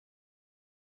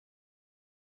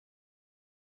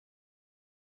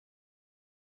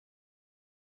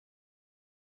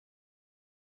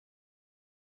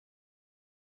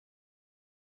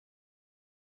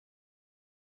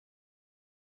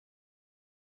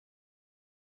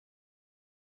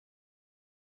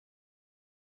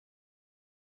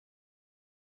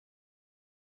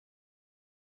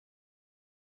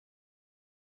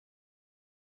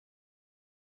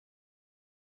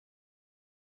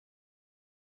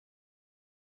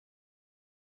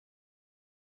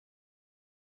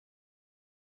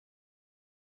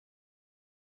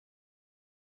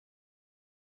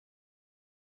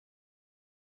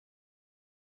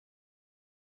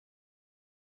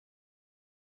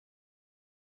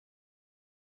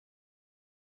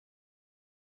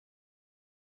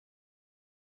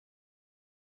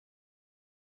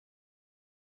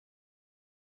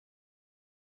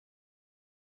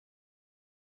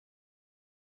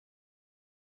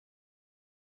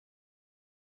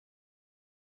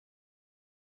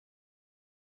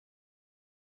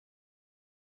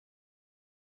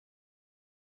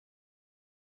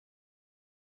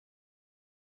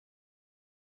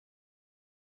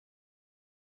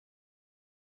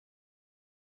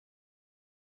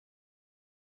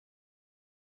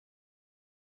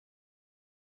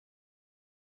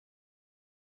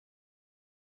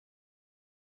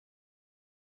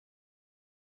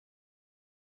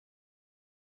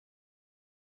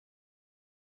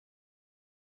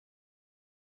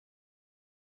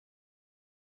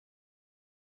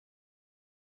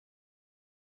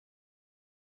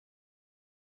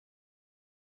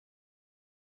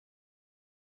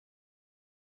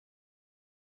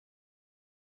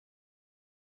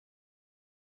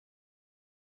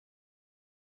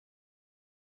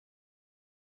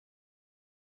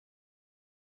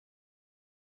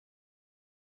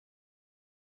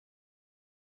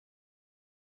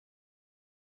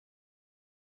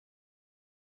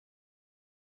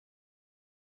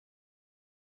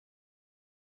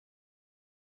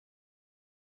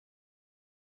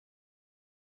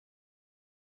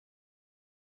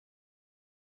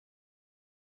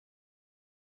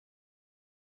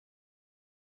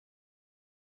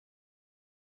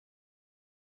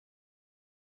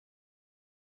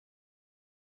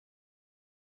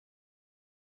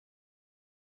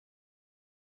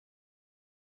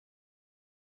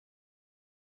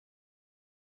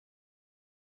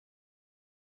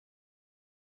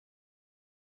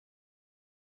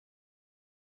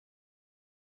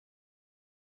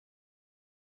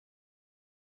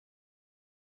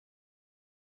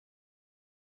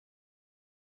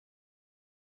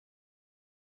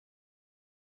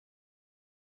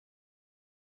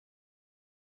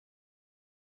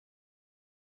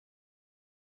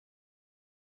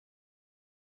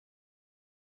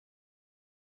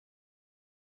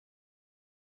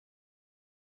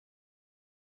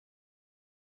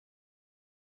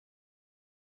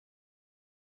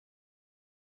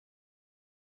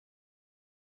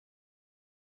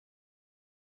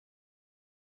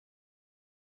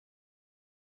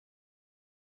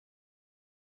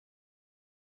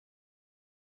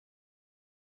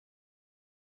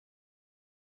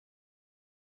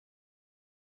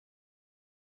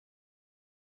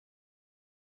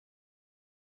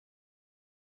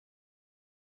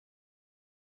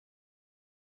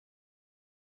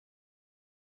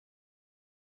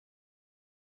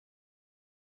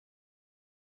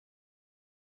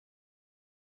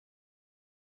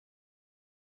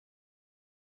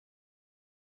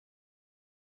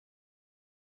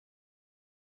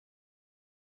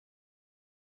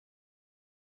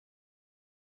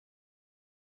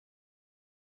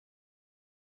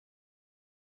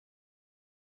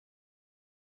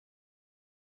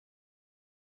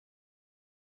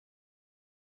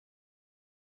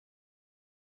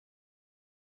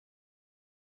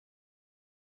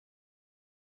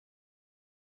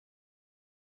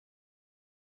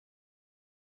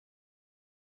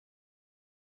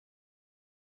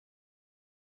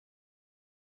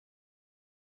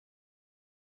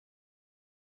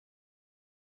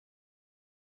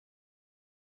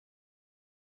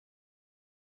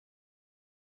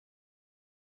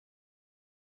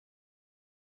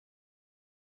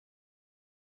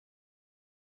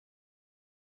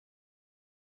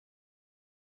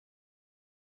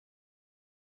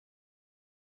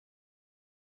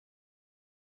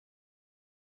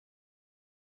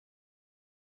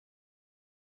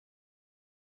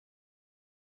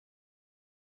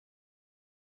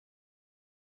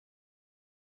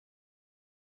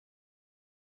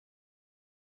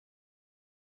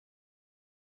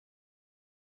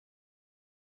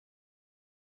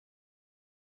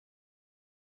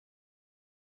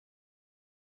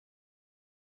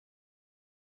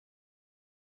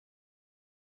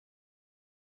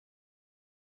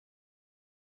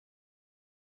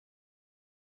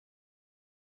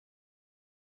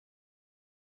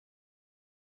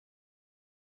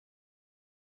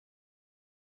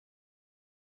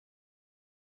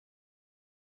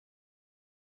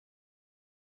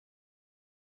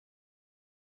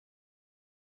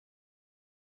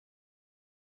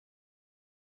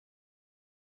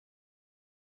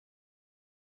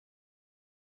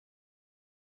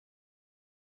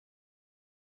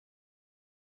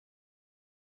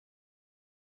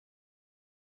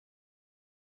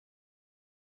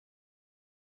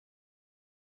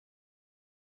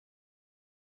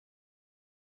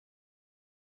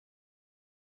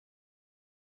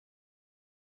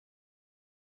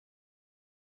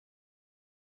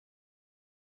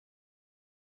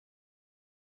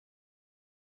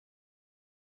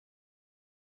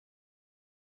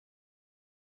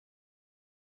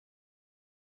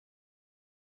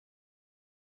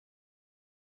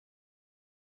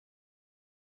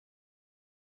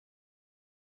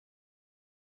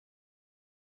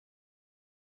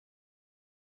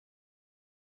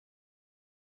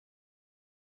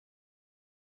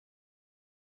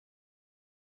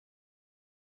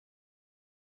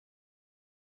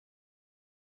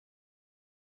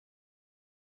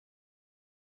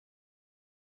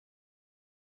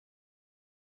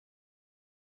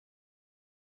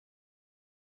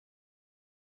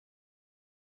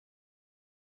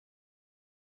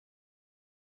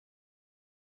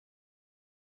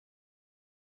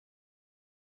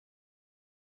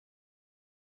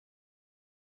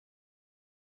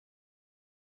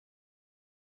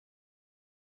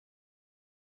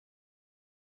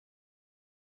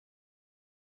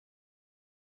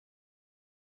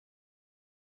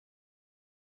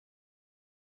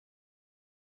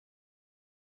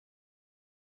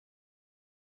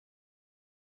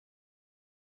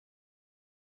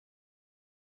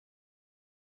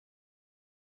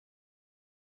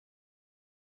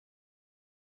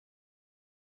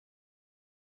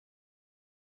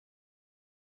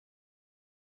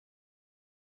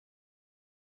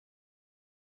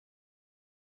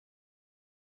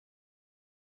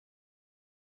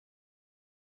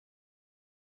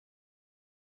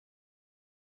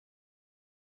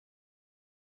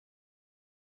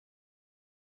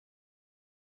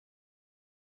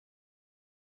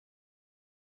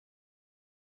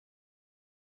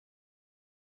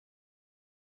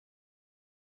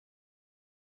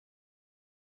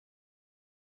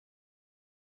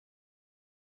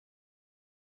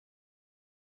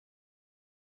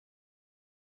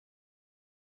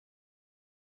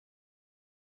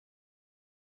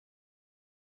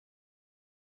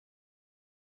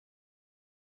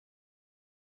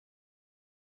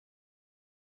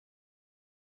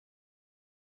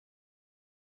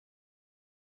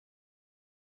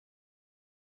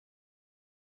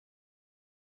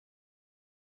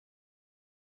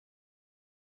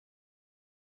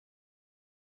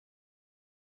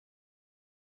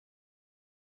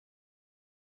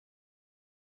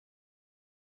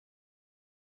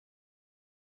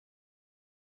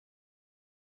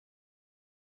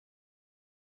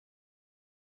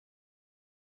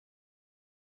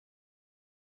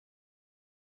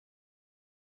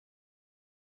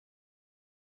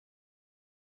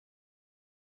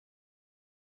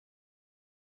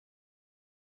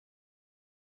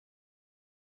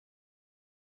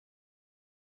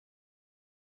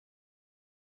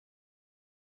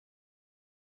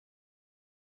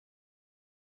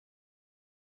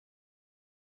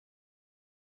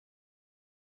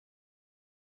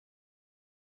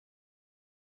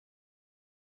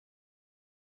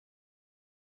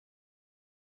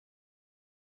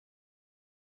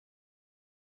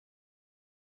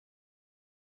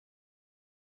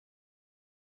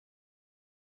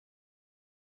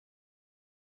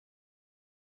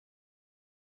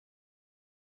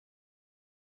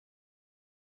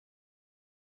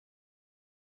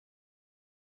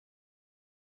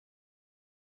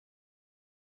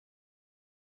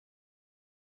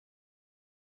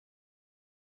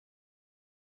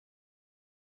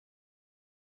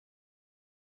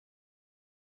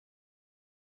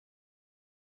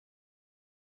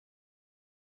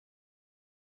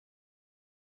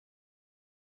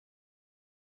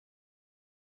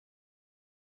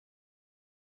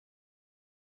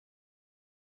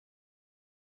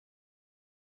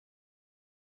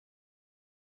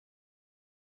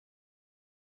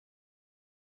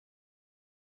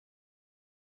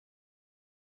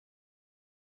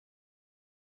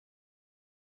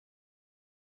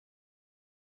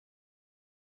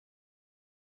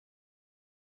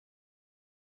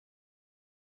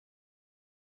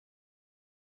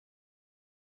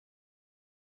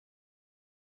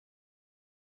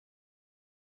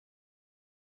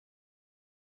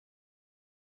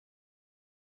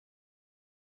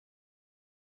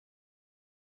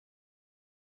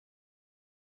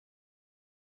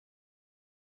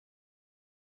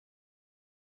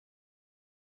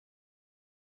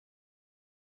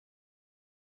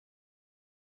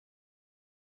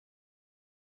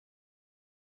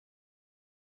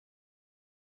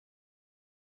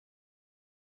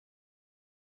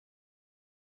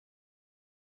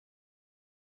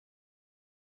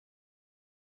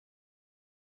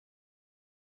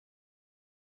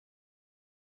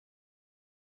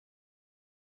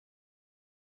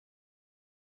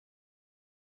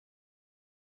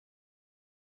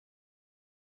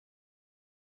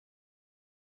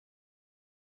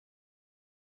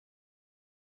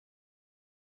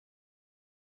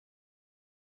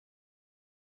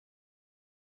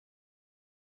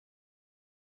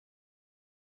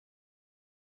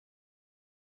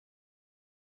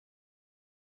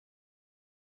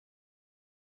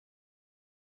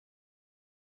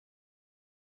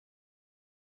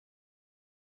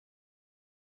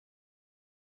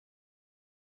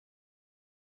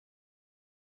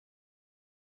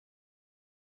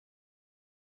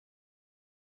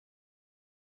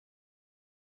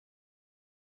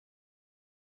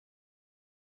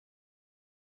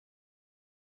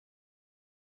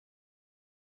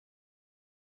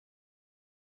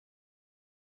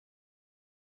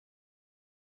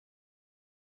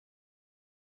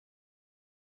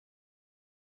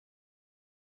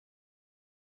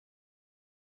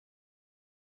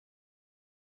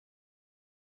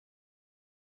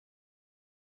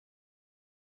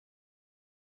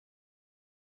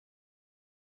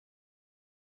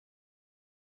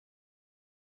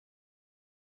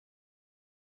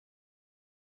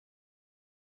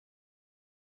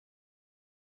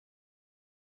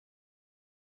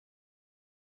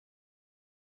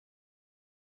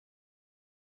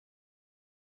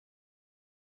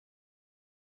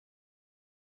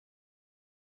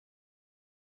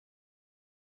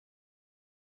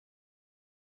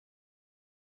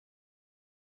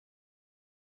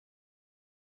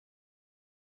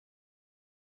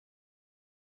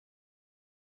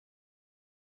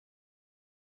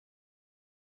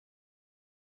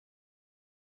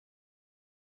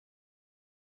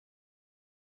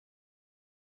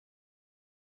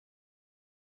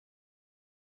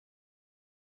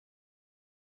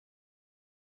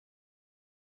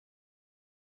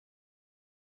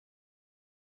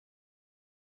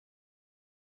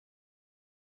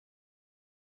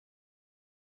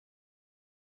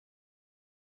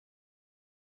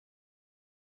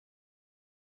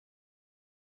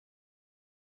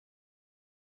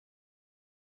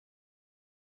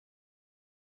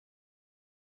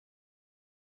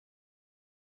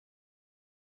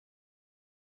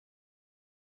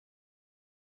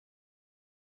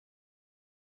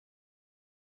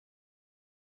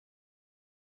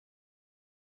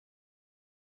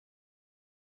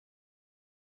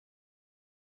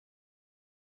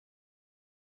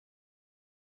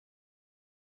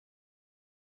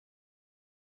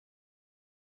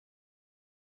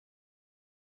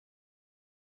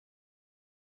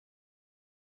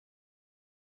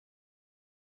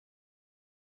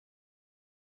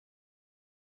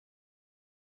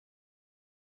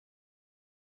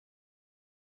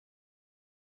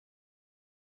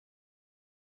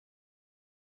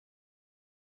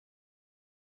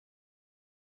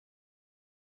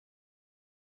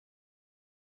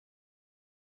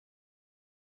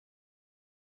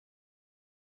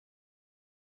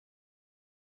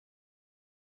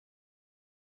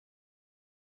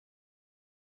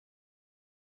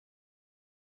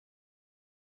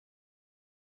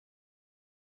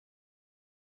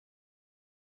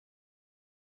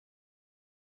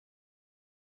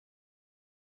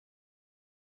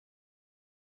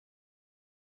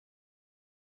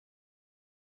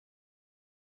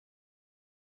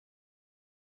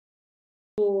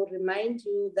to remind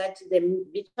you that the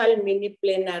virtual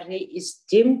mini-plenary is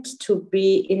deemed to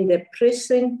be in the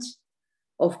precinct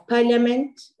of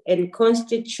Parliament and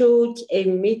constitute a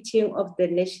meeting of the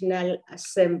National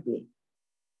Assembly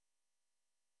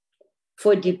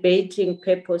for debating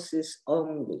purposes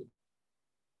only.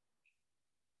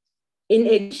 In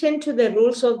addition to the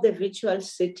rules of the virtual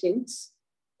sittings,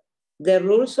 the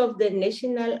rules of the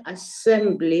National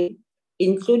Assembly,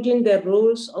 including the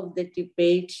rules of the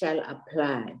debate, shall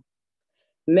apply.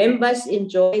 Members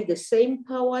enjoy the same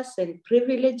powers and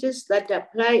privileges that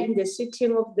apply in the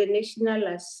sitting of the National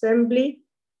Assembly.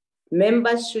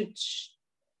 Members should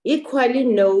equally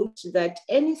note that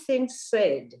anything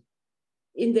said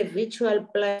in the virtual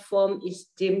platform is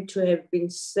deemed to have been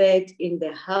said in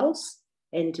the House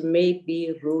and may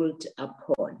be ruled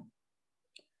upon.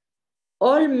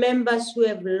 All members who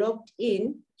have logged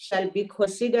in shall be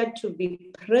considered to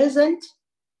be present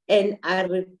and are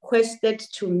requested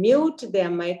to mute their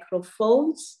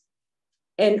microphones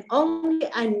and only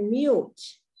unmute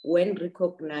when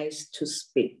recognized to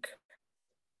speak.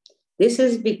 This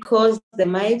is because the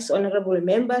mics, honorable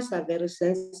members, are very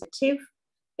sensitive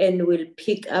and will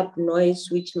pick up noise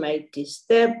which might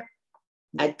disturb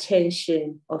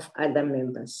attention of other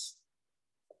members.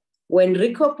 When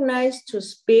recognized to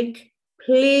speak,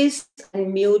 please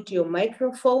unmute your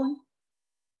microphone,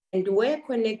 and where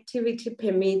connectivity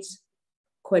permits,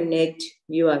 connect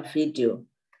your video.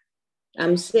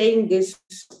 I'm saying this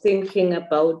thinking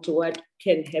about what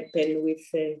can happen with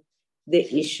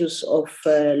the issues of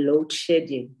load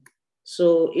shedding.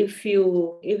 So if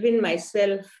you, even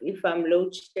myself, if I'm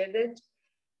load shedded,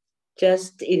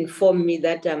 just inform me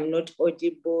that I'm not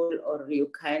audible or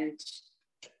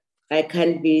I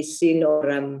can't be seen or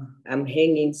I'm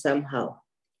hanging somehow.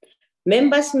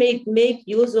 Members may make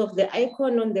use of the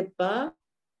icon on the bar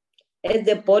at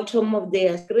the bottom of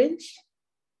their screen,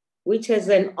 which has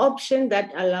an option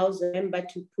that allows a member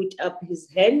to put up his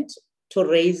hand to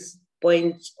raise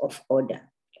points of order.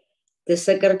 The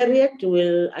Secretariat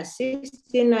will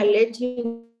assist in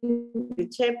alerting the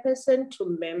chairperson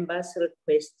to members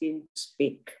requesting to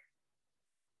speak.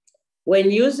 When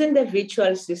using the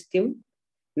virtual system,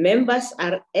 members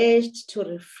are urged to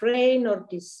refrain or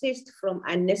desist from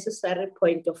unnecessary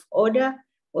point of order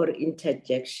or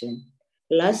interjection.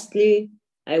 Lastly,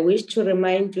 I wish to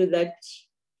remind you that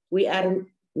we are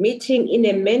meeting in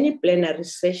a mini-plenary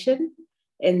session,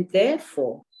 and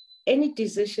therefore, any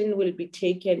decision will be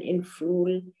taken in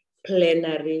full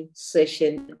plenary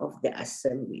session of the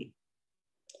Assembly.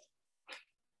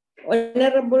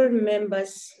 Honorable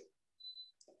members,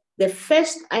 the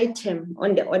first item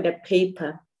on the order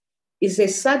paper is a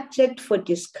subject for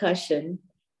discussion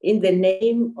in the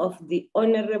name of the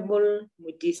Honorable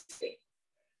Modise.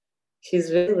 She's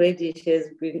very ready. She has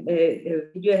been,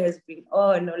 her video has been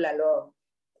on all along.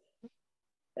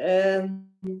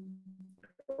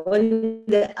 On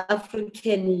the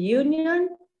African Union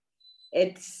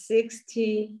at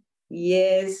 60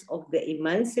 years of the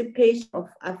emancipation of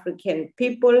African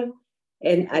people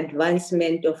and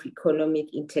advancement of economic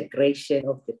integration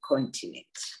of the continent.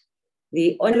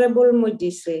 The Honorable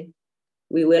Modise,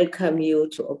 we welcome you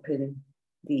to open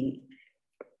the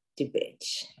debate.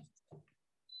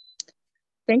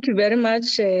 Thank you very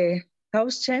much,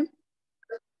 House Chair.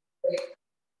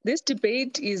 This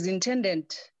debate is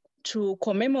intended to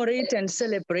commemorate and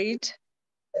celebrate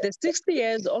the 60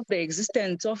 years of the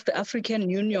existence of the African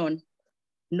Union,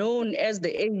 known as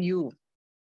the AU.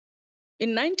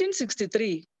 In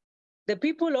 1963, the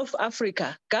people of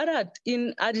Africa gathered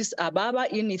in Addis Ababa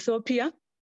in Ethiopia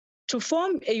to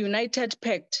form a united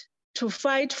pact to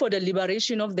fight for the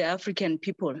liberation of the African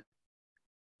people.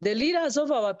 The leaders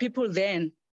of our people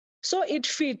then saw it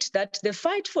fit that the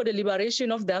fight for the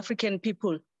liberation of the African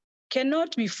people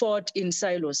cannot be fought in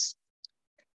silos.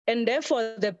 And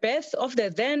therefore, the birth of the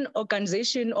then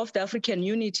Organization of the African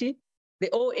Unity, the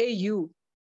OAU,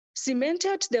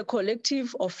 cemented the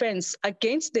collective offense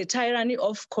against the tyranny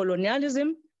of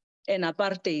colonialism and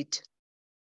apartheid.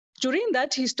 During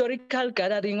that historical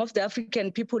gathering of the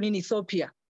African people in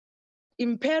Ethiopia,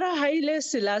 Emperor Haile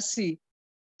Selassie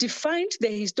defined the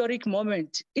historic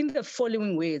moment in the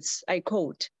following words, I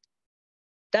quote,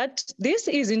 that this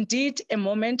is indeed a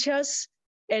momentous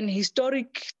and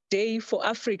historic day for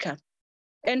Africa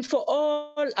and for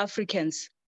all Africans.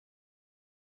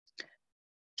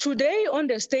 Today, on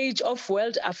the stage of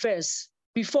world affairs,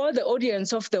 before the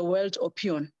audience of the world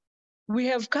opinion, we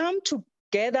have come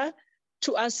together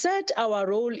to assert our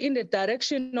role in the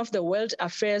direction of the world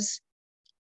affairs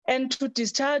and to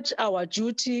discharge our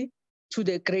duty to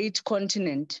the great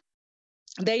continent.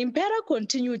 The emperor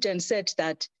continued and said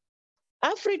that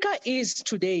Africa is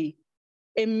today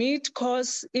a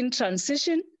mid-course in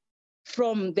transition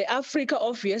from the Africa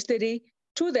of yesterday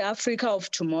to the Africa of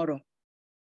tomorrow.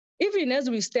 Even as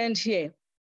we stand here,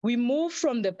 we move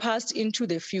from the past into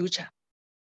the future.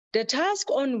 The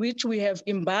task on which we have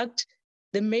embarked,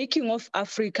 the making of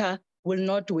Africa, will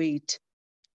not wait.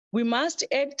 We must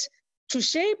act to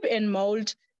shape and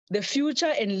mold the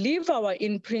future and leave our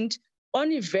imprint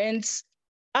on events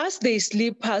as they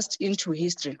slip past into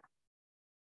history.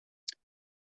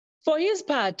 For his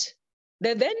part,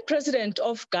 the then president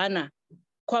of Ghana,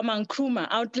 Kwame Nkrumah,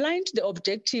 outlined the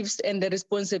objectives and the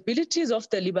responsibilities of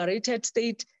the liberated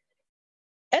state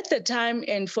at the time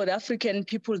and for the African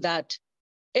people that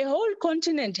a whole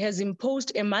continent has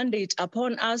imposed a mandate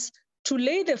upon us to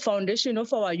lay the foundation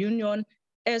of our union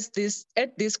at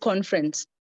this conference.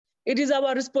 It is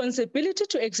our responsibility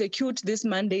to execute this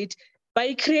mandate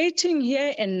by creating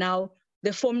here and now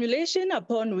the formulation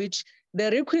upon which the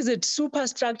requisite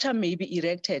superstructure may be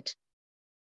erected.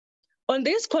 On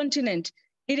this continent,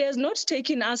 it has not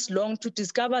taken us long to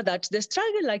discover that the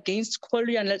struggle against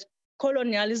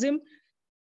colonialism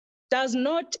does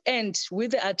not end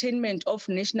with the attainment of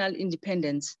national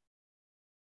independence.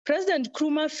 President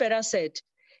Nkrumah further said,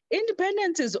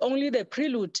 independence is only the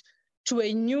prelude to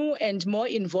a new and more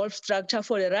involved structure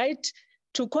for the right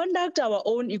to conduct our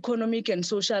own economic and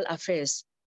social affairs,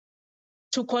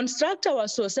 to construct our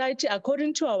society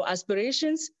according to our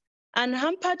aspirations,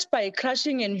 unhampered by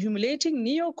crushing and humiliating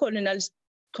neo-colonialist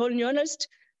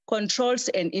controls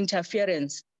and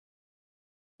interference.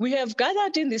 We have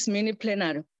gathered in this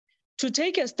mini-plenary to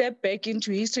take a step back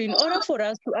into history in order for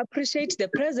us to appreciate the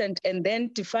present and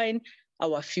then define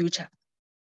our future.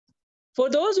 For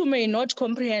those who may not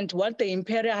comprehend what the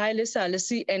Imperial Haile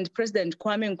Selassie and President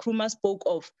Kwame Nkrumah spoke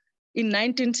of in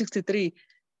 1963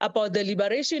 about the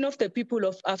liberation of the people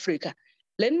of Africa,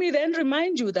 let me then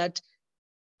remind you that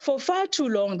for far too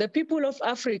long, the people of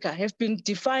Africa have been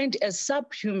defined as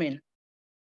subhuman.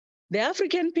 The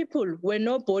African people were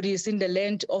nobodies in the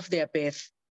land of their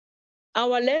birth.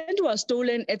 Our land was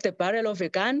stolen at the barrel of a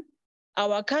gun,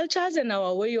 our cultures and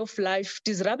our way of life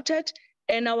disrupted,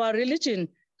 and our religion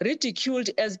ridiculed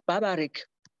as barbaric.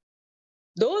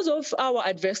 Those of our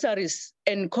adversaries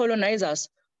and colonizers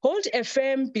hold a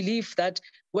firm belief that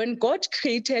when God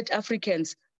created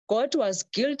Africans, God was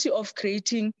guilty of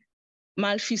creating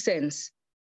malfeasance.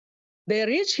 The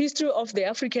rich history of the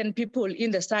African people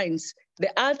in the science,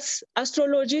 the arts,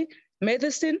 astrology,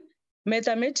 medicine,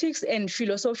 mathematics, and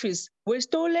philosophies were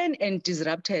stolen and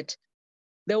disrupted.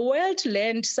 The world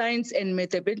learned science and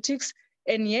mathematics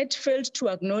and yet failed to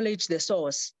acknowledge the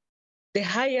source, the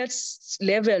highest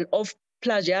level of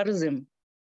plagiarism.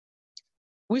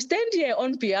 We stand here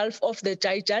on behalf of the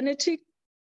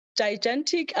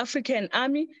gigantic African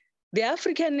army, the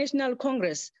African National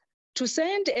Congress, to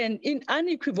send an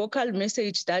unequivocal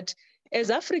message that as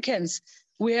Africans,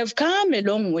 we have come a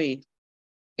long way.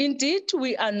 Indeed,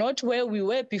 we are not where we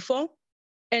were before,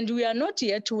 and we are not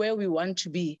yet where we want to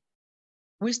be.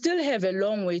 We still have a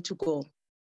long way to go,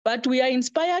 but we are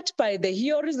inspired by the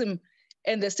heroism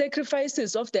and the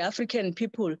sacrifices of the African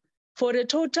people for the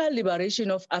total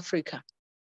liberation of Africa.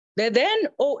 The then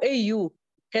OAU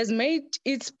has made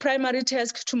its primary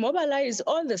task to mobilize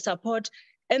all the support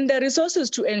and the resources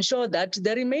to ensure that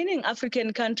the remaining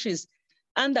African countries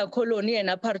under colony and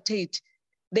apartheid,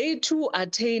 they too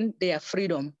attain their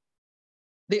freedom.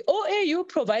 The OAU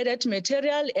provided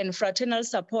material and fraternal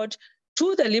support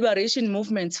to the liberation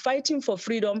movements fighting for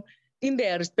freedom in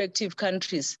their respective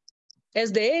countries.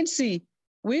 As the ANC,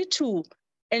 we too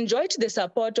enjoyed the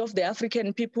support of the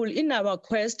African people in our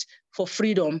quest for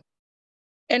freedom.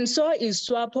 And so is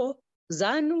SWAPO,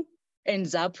 ZANU, and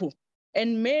ZAPU,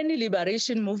 and many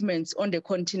liberation movements on the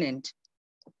continent.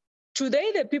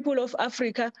 Today, the people of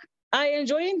Africa are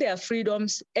enjoying their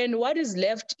freedoms, and what is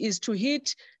left is to heed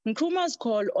Nkrumah's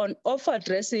call of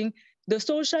addressing the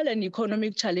social and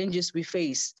economic challenges we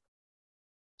face.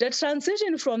 The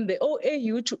transition from the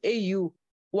OAU to AU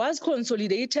was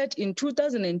consolidated in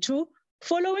 2002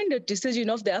 following the decision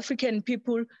of the African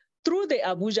people through the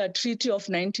Abuja Treaty of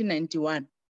 1991.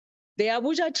 The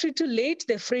Abuja Treaty laid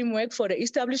the framework for the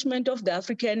establishment of the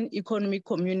African Economic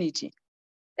Community.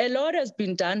 A lot has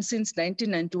been done since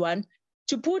 1991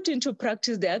 to put into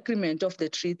practice the agreement of the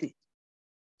treaty.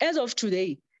 As of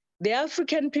today, the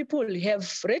African people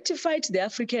have ratified the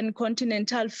African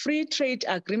Continental Free Trade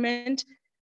Agreement.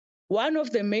 One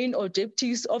of the main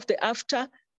objectives of the AfCFTA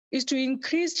is to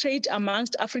increase trade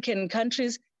amongst African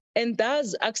countries and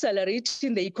thus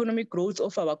accelerating the economic growth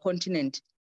of our continent.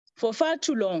 For far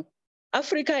too long,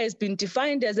 Africa has been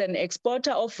defined as an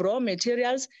exporter of raw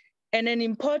materials and an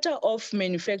importer of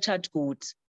manufactured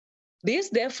goods. This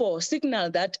therefore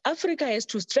signals that Africa has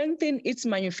to strengthen its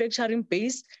manufacturing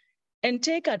base and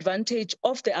take advantage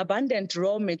of the abundant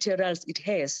raw materials it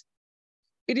has.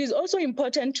 It is also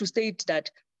important to state that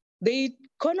the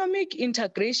economic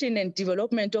integration and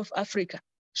development of Africa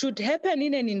should happen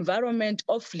in an environment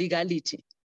of legality.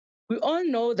 We all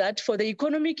know that for the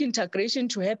economic integration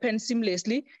to happen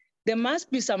seamlessly, there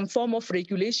must be some form of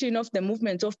regulation of the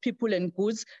movement of people and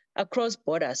goods across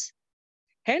borders.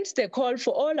 Hence, the call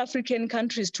for all African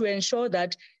countries to ensure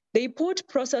that they put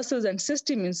processes and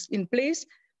systems in place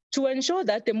to ensure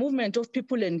that the movement of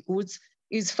people and goods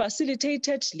is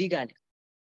facilitated legally.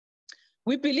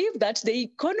 We believe that the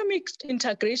economic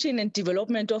integration and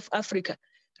development of Africa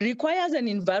requires an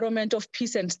environment of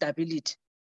peace and stability.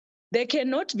 There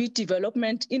cannot be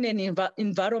development in an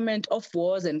environment of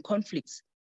wars and conflicts.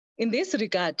 In this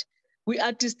regard, we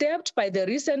are disturbed by the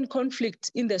recent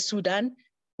conflict in the Sudan,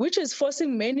 which is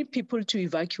forcing many people to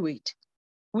evacuate.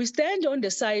 We stand on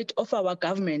the side of our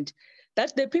government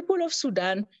that the people of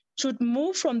Sudan should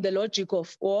move from the logic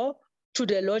of war to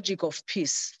the logic of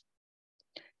peace.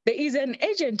 There is an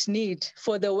urgent need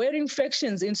for the warring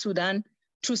factions in Sudan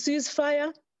to cease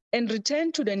fire and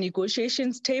return to the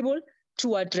negotiations table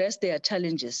to address their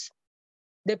challenges.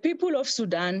 The people of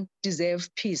Sudan deserve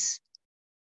peace.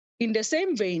 In the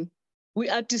same vein, we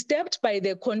are disturbed by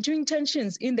the continuing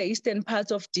tensions in the eastern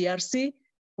parts of DRC,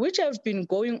 which have been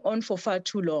going on for far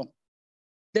too long.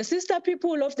 The sister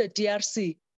people of the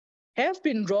DRC have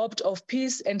been robbed of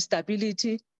peace and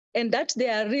stability, and that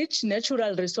their rich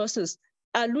natural resources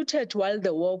are looted while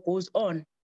the war goes on.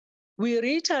 We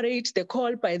reiterate the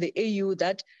call by the AU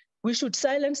that we should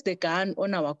silence the gun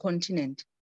on our continent.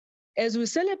 As we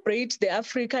celebrate the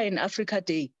Africa in Africa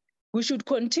Day, we should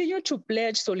continue to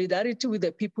pledge solidarity with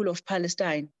the people of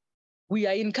Palestine. We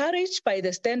are encouraged by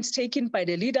the stance taken by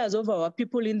the leaders of our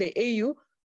people in the AU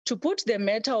to put the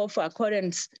matter of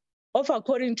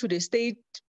according to the State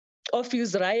of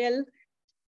Israel,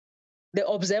 the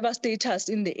observer status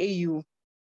in the AU.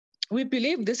 We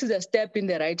believe this is a step in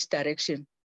the right direction.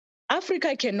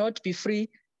 Africa cannot be free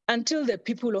until the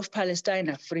people of Palestine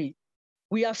are free.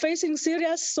 We are facing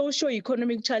serious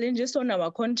socio-economic challenges on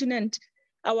our continent.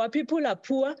 Our people are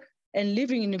poor and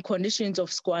living in conditions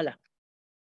of squalor.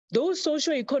 Those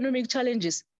socio-economic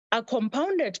challenges are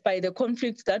compounded by the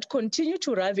conflicts that continue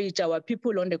to ravage our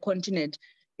people on the continent,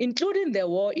 including the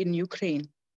war in Ukraine.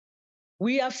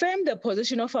 We affirm the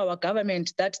position of our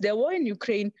government that the war in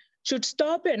Ukraine should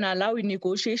stop and allow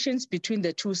negotiations between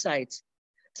the two sides.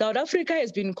 South Africa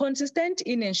has been consistent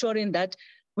in ensuring that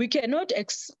we cannot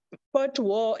export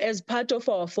war as part of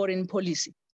our foreign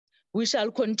policy. We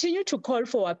shall continue to call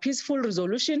for a peaceful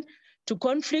resolution to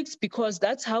conflicts because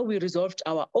that's how we resolved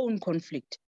our own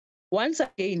conflict. Once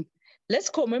again, let's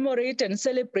commemorate and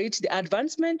celebrate the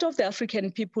advancement of the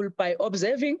African people by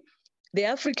observing the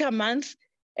Africa Month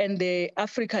and the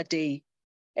Africa Day.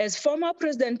 As former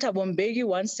President Thabo Mbeki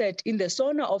once said in the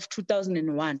SONA of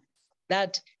 2001,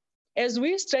 that as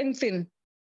we strengthen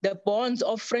the bonds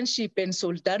of friendship and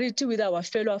solidarity with our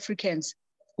fellow Africans,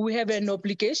 we have an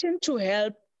obligation to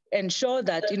help ensure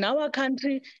that in our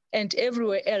country and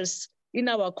everywhere else in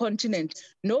our continent,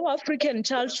 no African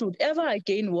child should ever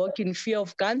again walk in fear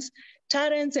of guns,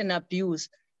 tyrants, and abuse,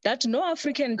 that no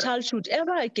African child should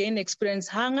ever again experience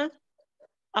hunger,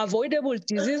 avoidable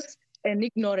disease, and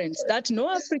ignorance, that no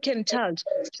African child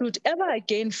should ever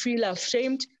again feel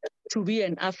ashamed to be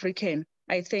an African.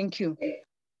 I thank you.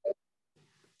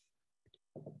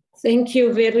 Thank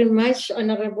you very much,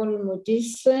 Honorable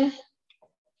Modise.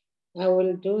 I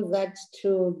will do that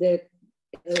to the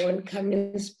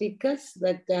oncoming speakers,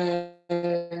 that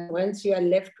once you are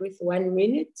left with 1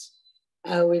 minute,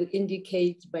 I will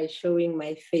indicate by showing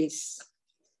my face.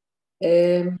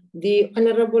 The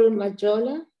Honorable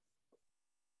Majola.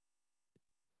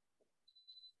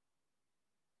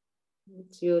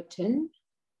 It's your turn.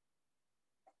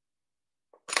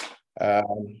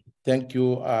 Thank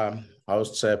you,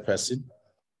 House Chairperson.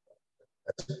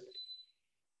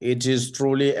 It is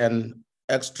truly an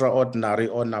extraordinary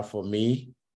honor for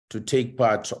me to take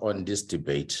part on this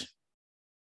debate.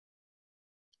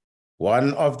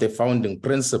 One of the founding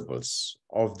principles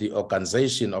of the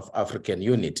Organization of African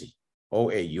Unity,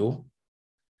 OAU,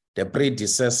 the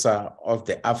predecessor of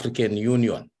the African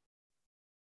Union,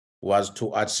 was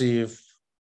to achieve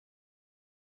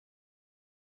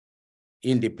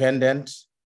independence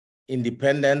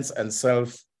and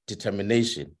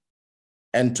self-determination,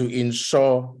 and to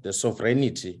ensure the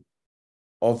sovereignty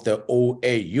of the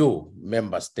OAU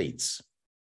member states.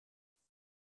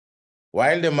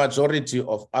 While the majority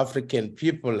of African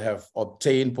people have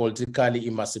obtained political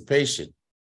emancipation,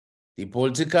 the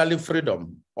political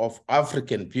freedom of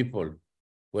African people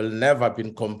will never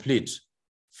be complete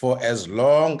for as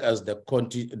long as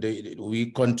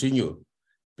we continue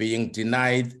being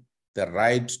denied the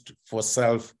right for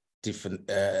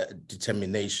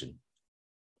self-determination,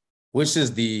 which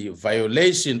is the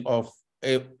violation of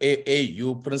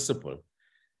AU principle,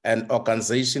 and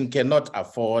organization cannot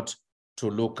afford to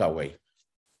look away.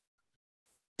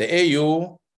 The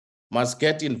AU must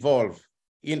get involved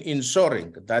in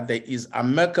ensuring that there is an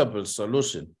amicable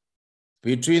solution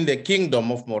between the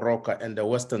Kingdom of Morocco and the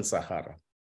Western Sahara.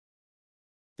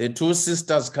 The two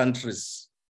sisters countries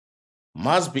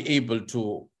must be able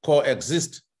to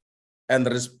coexist and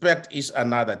respect each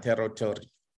another's territory.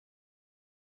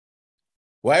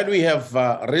 While we have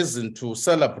reason to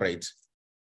celebrate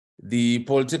the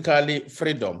political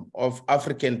freedom of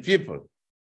African people,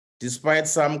 despite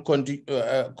some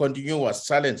continuous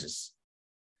challenges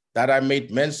that I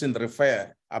made mention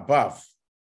refer above,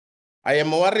 I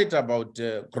am worried about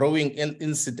growing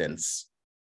incidents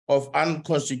of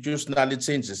unconstitutional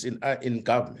changes in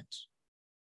government.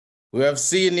 We have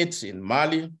seen it in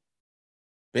Mali,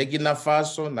 Burkina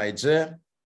Faso, Niger,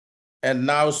 and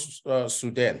now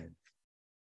Sudan.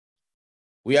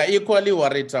 We are equally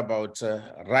worried about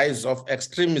rise of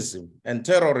extremism and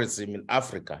terrorism in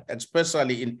Africa,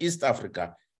 especially in East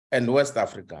Africa and West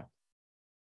Africa.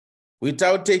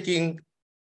 Without taking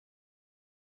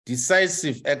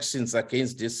decisive actions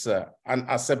against this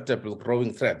unacceptable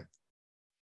growing threat,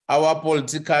 our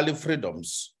political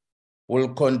freedoms will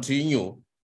continue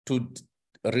to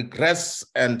regress,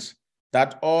 and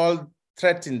that all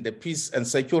threaten the peace and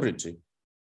security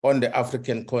on the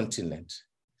African continent.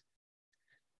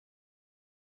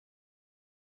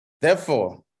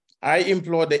 Therefore, I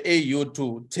implore the AU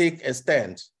to take a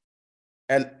stand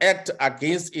and act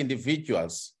against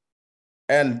individuals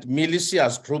and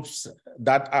malicious groups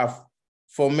that are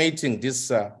fomenting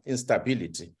this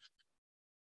instability.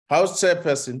 House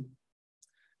Chairperson,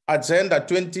 Agenda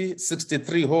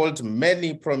 2063 holds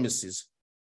many promises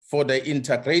for the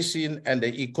integration and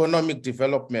the economic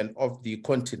development of the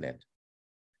continent.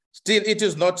 Still, it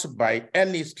is not by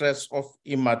any stretch of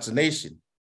imagination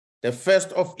the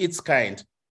first of its kind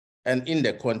and in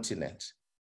the continent.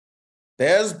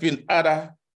 There has been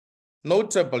other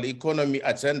notable economy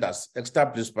agendas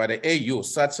established by the AU,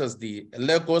 such as the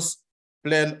Lagos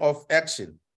Plan of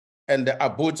Action and the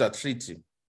Abuja Treaty.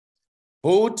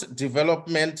 Both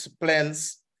development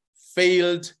plans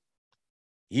failed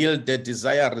yield the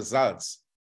desired results,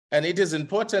 and it is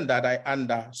important that I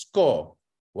underscore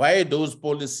why those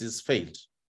policies failed.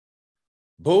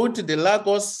 Both the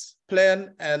Lagos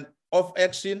Plan of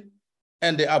Action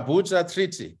and the Abuja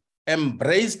Treaty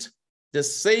embraced the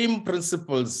same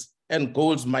principles and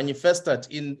goals manifested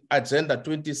in Agenda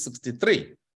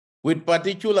 2063, with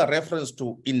particular reference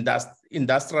to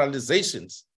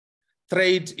industrializations,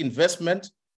 trade,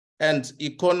 investment, and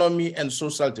economy and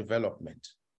social development.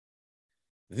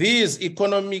 These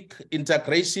economic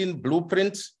integration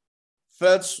blueprints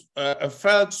fell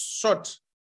short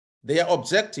their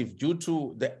objective due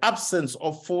to the absence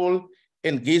of full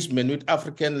engagement with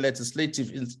African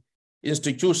legislative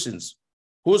institutions,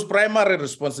 whose primary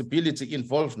responsibility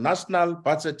involves national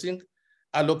budgeting,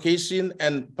 allocation,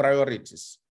 and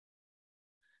priorities.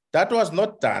 That was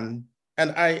not done,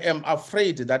 and I am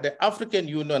afraid that the African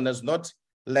Union has not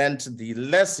learned the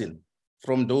lesson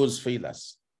from those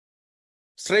failures.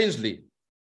 Strangely,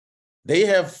 they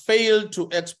have failed to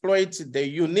exploit the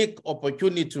unique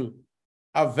opportunity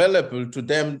available to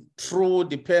them through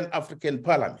the Pan-African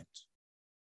Parliament.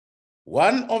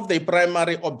 One of the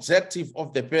primary objectives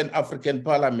of the Pan-African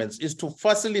Parliaments is to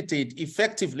facilitate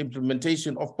effective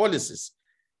implementation of policies,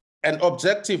 an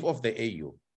objective of the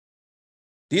AU.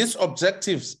 These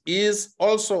objectives is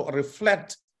also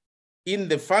reflected in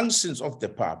the functions of the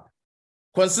PAP,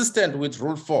 consistent with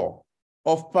Rule 4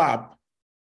 of PAP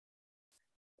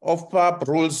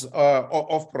Rules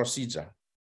of Procedure,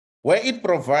 where it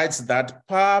provides that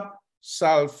PAP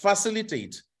shall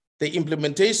facilitate the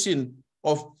implementation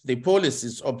of the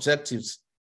policies, objectives,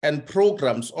 and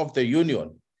programs of the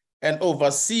Union and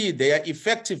oversee their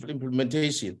effective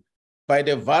implementation by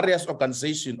the various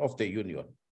organizations of the Union.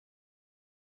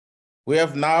 We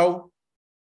are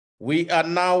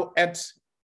now at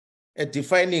a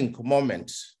defining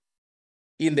moment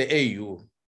in the AU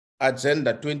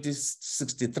Agenda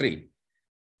 2063,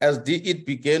 as it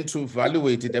began to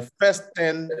evaluate the first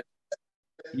 10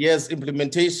 years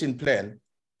implementation plan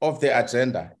of the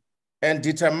agenda and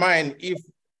determine if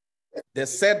the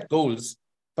set goals,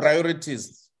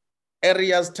 priorities,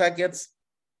 areas targets,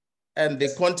 and the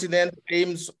continent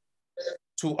aims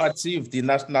to achieve the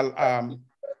national,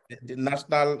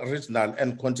 regional,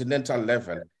 and continental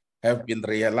level have been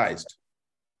realized.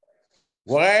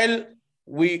 While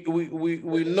we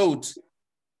note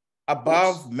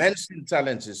above mentioned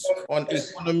challenges on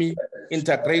economy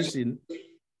integration,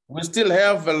 we still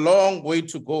have a long way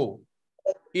to go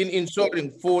in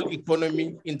ensuring full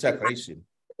economy integration.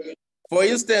 For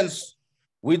instance,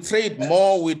 we trade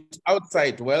more with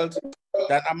outside world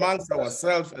than amongst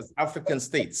ourselves as African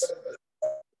states.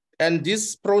 And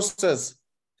this process,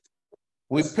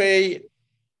 we pay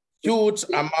huge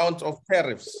amount of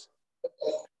tariffs.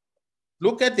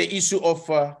 Look at the issue of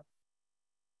for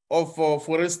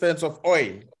instance, of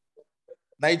oil.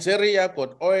 Nigeria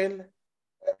got oil,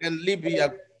 and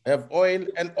Libya have oil,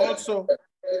 and also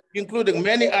including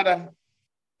many other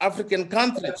African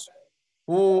countries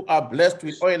who are blessed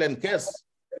with oil and gas.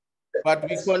 But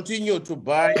we continue to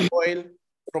buy oil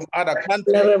from other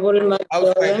countries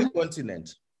outside the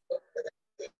continent.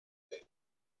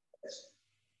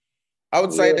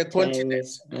 Outside the continent.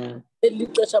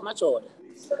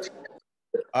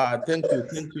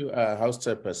 Thank you, House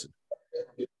Chairperson.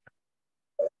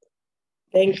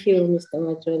 Thank you, Mr.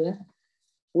 Majola.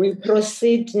 We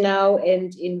proceed now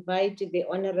and invite the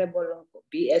Honorable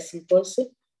B.S. Nkosi.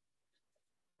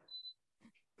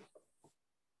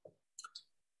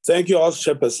 Thank you, House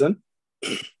Chairperson.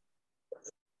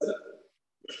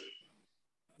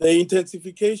 The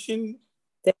intensification.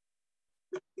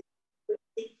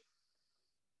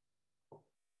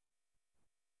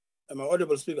 Am I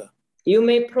audible, Speaker? You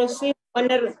may proceed,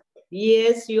 Honorable.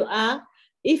 Yes, you are.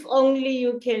 If only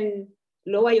you can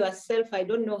lower yourself, I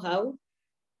don't know how.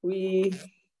 No,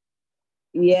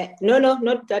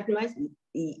 not that much.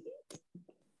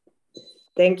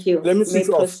 Thank you. Let me switch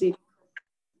off. Proceed.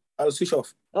 I'll switch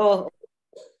off. Oh,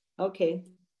 okay.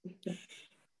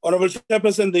 Honorable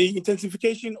Chairperson, the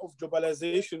intensification of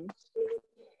globalization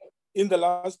in the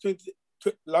last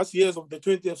years of the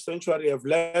 20th century have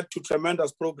led to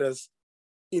tremendous progress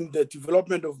in the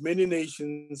development of many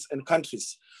nations and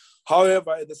countries.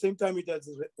 However, at the same time, it has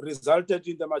resulted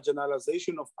in the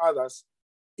marginalization of others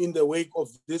in the wake of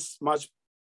this much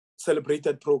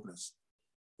celebrated progress.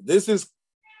 This is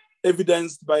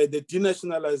evidenced by the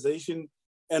denationalization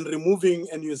and removing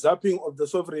and usurping of the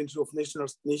sovereignty of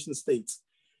nation states,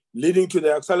 leading to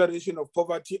the acceleration of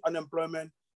poverty,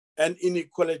 unemployment, and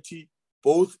inequality,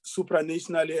 both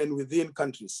supranationally and within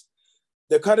countries.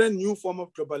 The current new form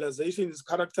of globalization is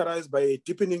characterized by a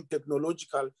deepening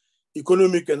technological,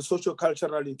 economic, and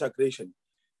socio-cultural integration.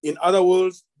 In other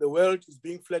words, the world is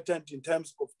being flattened in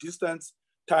terms of distance,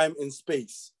 time, and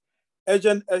space.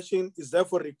 Urgent action is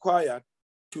therefore required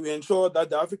to ensure that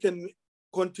the African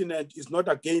continent is not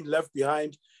again left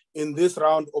behind in this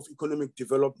round of economic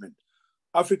development.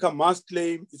 Africa must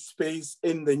claim its space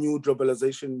in the new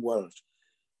globalization world.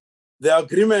 The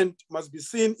agreement must be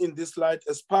seen in this light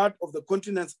as part of the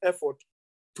continent's effort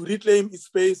to reclaim its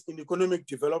space in economic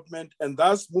development and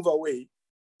thus move away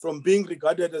from being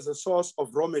regarded as a source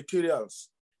of raw materials.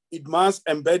 It must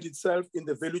embed itself in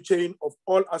the value chain of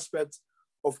all aspects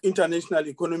of international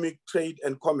economic trade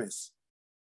and commerce.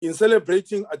 In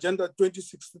celebrating Agenda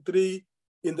 2063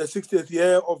 in the 60th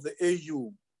year of the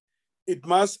AU, it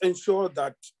must ensure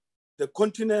that the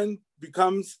continent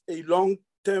becomes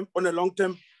on a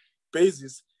long-term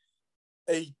basis,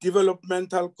 a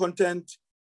developmental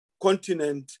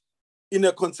continent in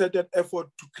a concerted effort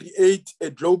to create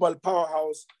a global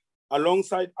powerhouse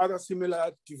alongside other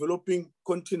similar developing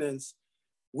continents,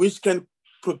 which can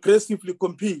progressively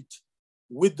compete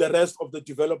with the rest of the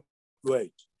developed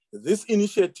world. This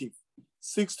initiative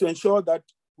seeks to ensure that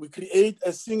we create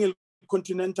a single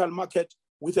continental market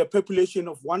with a population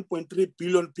of 1.3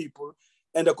 billion people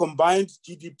and a combined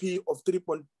GDP of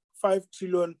 $3.5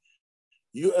 trillion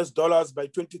by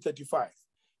 2035.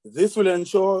 This will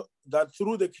ensure that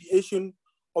through the creation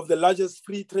of the largest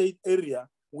free trade area,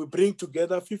 we bring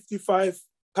together 55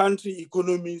 country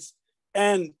economies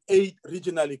and 8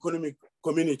 regional economic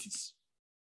communities.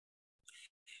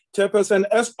 Chairperson,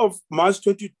 as of March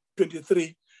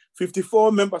 2023,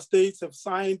 54 member states have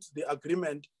signed the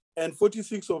agreement and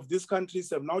 46 of these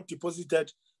countries have now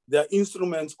deposited their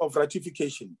instruments of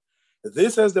ratification.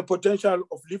 This has the potential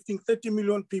of lifting 30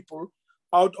 million people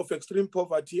out of extreme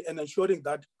poverty and ensuring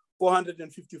that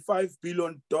 $455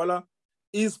 billion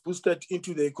is boosted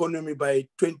into the economy by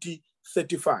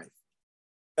 2035.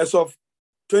 As of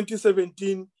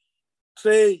 2017,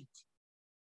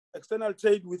 external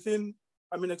trade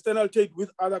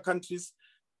with other countries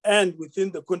and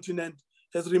within the continent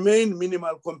has remained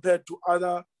minimal compared to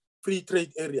other free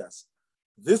trade areas.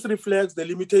 This reflects the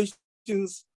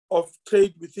limitations of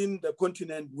trade within the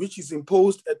continent, which is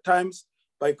imposed at times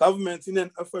by governments in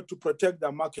an effort to protect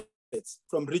their markets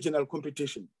from regional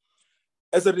competition.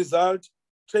 As a result,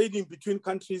 trading between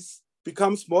countries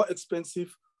becomes more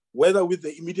expensive, whether with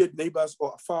the immediate neighbors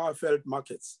or far-afield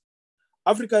markets.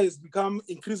 Africa has become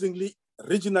increasingly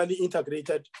regionally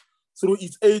integrated through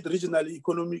its 8 regional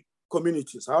economic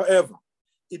communities. However,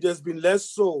 it has been less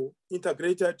so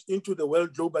integrated into the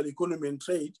world global economy and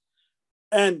trade,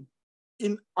 and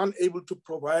unable to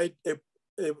provide a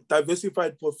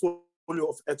diversified portfolio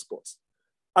of exports.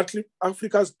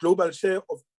 Africa's global share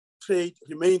of trade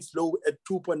remains low at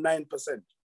 2.9%.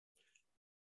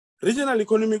 Regional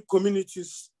economic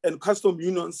communities and custom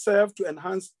unions serve to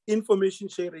enhance information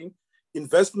sharing,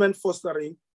 investment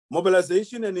fostering,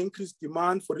 mobilization and increased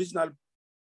demand for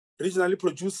regionally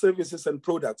produced services and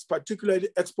products, particularly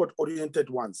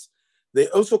export-oriented ones. They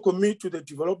also commit to the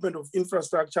development of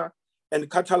infrastructure and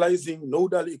catalyzing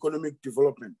nodal economic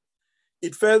development.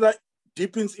 It further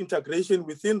deepens integration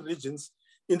within regions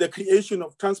in the creation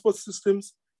of transport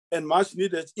systems and much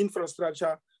needed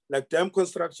infrastructure like dam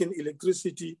construction,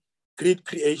 electricity, grid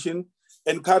creation,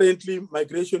 and currently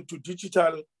migration to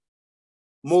digital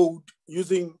mode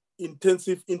using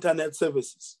intensive internet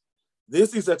services.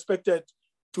 This is expected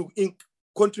to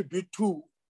contribute to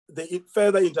the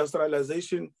further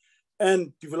industrialization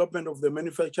and development of the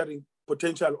manufacturing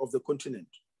potential of the continent.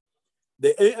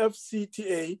 The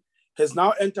AfCFTA has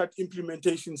now entered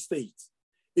implementation stage.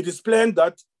 It is planned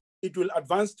that it will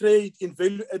advance trade in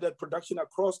value-added production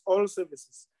across all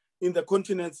services in the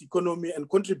continent's economy and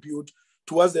contribute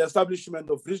towards the establishment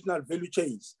of regional value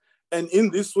chains, and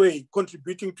in this way,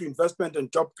 contributing to investment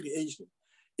and job creation.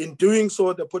 In doing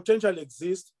so, the potential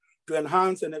exists to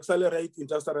enhance and accelerate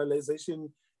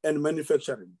industrialization and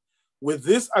manufacturing. With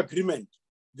this agreement,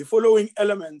 the following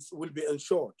elements will be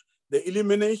ensured: the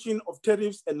elimination of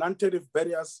tariffs and non-tariff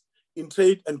barriers in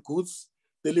trade and goods,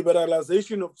 the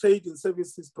liberalization of trade in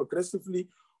services progressively,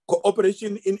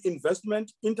 cooperation in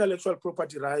investment, intellectual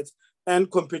property rights, and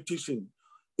competition,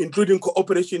 including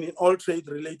cooperation in all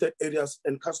trade-related areas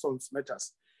and customs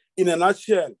matters. In a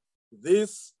nutshell,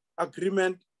 this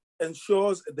agreement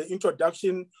ensures the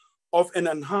introduction of an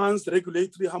enhanced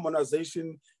regulatory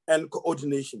harmonization and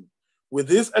coordination. With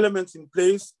these elements in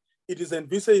place, it is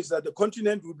envisaged that the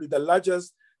continent will be the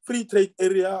largest free trade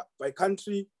area by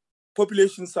country,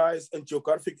 population size, and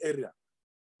geographic area.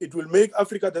 It will make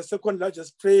Africa the second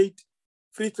largest free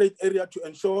trade area to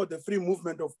ensure the free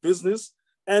movement of business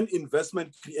and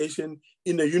investment creation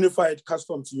in a unified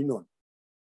customs union.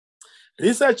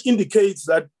 Research indicates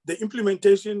that the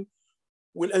implementation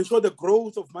will ensure the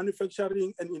growth of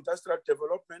manufacturing and industrial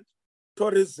development,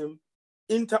 tourism,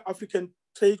 inter-African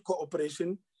trade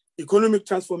cooperation, economic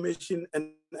transformation,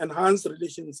 and enhanced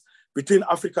relations between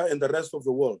Africa and the rest of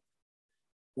the world.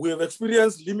 We have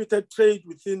experienced limited trade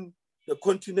within the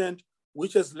continent,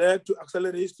 which has led to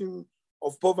acceleration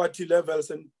of poverty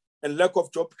levels and lack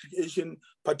of job creation,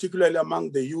 particularly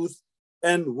among the youth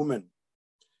and women.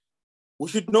 We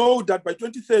should know that by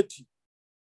 2030,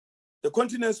 the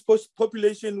continent's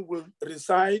population will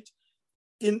reside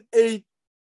in 8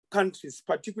 countries,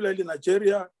 particularly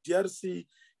Nigeria, DRC,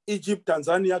 Egypt,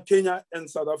 Tanzania, Kenya, and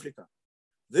South Africa.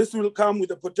 This will come with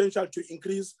the potential to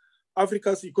increase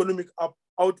Africa's economic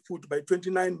output by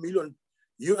 $29 million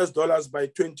by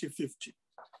 2050.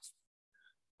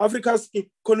 Africa's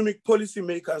economic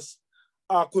policymakers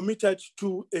are committed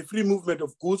to a free movement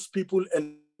of goods, people,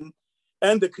 and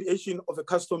the creation of a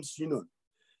customs union.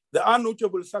 There are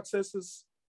notable successes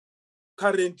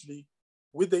currently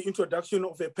with the introduction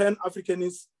of a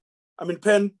Pan-African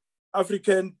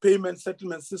payment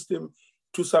settlement system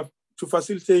to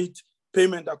facilitate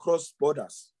payment across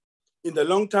borders. In the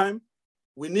long time,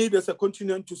 we need as a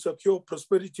continent to secure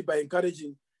prosperity by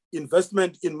encouraging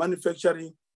investment in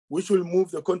manufacturing, which will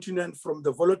move the continent from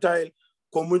the volatile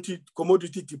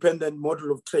commodity-dependent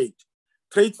model of trade.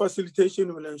 Trade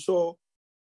facilitation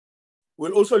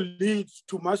will also lead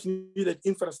to much needed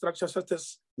infrastructure such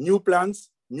as new plants,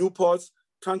 new ports,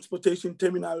 transportation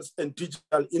terminals, and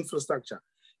digital infrastructure.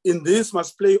 In this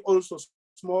must play also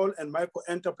small and micro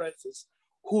enterprises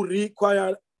who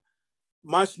require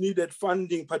much needed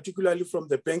funding, particularly from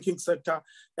the banking sector,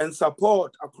 and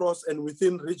support across and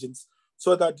within regions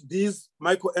so that these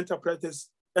micro enterprises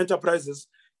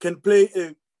can play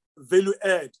a value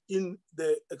add in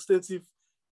the extensive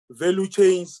value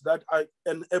chains that are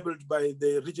enabled by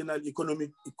the regional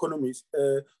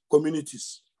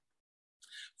communities.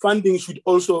 Funding should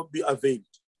also be availed.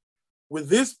 With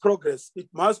this progress, it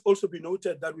must also be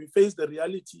noted that we face the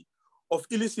reality of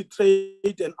illicit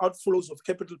trade and outflows of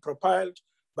capital propelled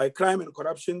by crime and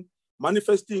corruption,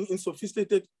 manifesting in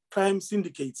sophisticated crime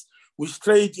syndicates which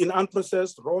trade in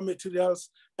unprocessed raw materials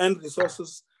and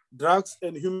resources, drugs,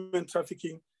 and human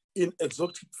trafficking in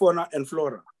exotic fauna and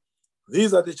flora.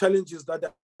 These are the challenges that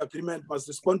the agreement must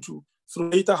respond to through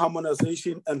data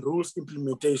harmonization and rules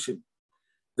implementation.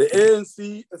 The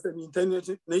ANC, as an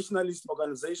internationalist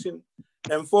organization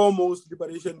and foremost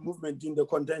liberation movement in the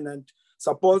continent,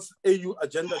 supports AU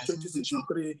Agenda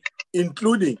 2063,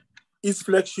 including its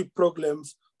flagship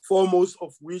programs, foremost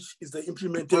of which is the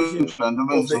implementation of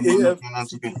the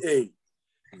AfCFTA.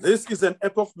 This is an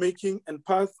epoch-making and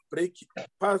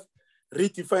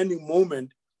path-redefining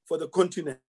moment for the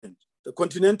continent. The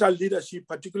continental leadership,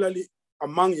 particularly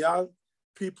among young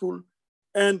people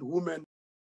and women.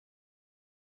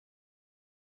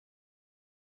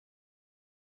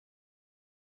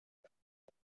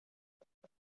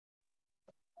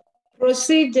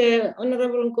 Proceed,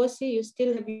 Honorable Nkosi, you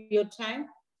still have your time.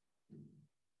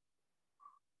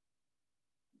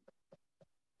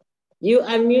 You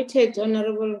are muted,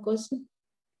 Honorable Nkosi.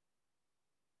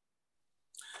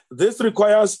 This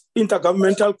requires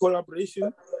intergovernmental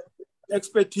collaboration,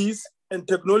 expertise, and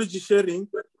technology sharing,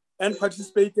 and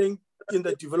participating in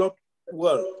the developed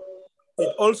world.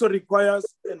 It also requires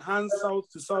enhanced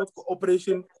South-to-South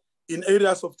cooperation in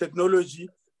areas of technology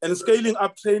and scaling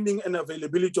up training and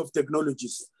availability of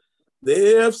technologies. The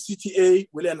AfCFTA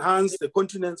will enhance the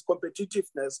continent's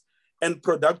competitiveness and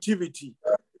productivity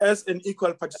as an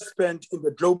equal participant in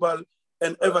the global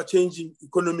and ever-changing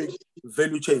economic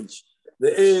value chain.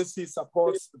 The ANC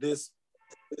supports this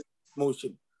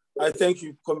motion. I thank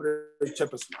you, Comrade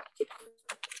Chairperson.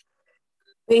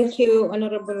 Thank you,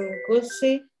 Honorable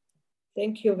Nkosi.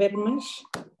 Thank you very much.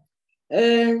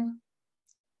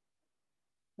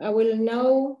 I will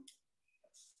now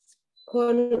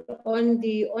call on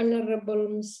the Honorable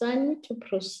Msani to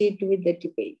proceed with the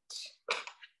debate.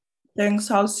 Thanks,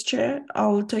 House Chair. I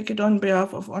will take it on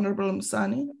behalf of Honorable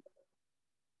Msani.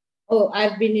 Oh,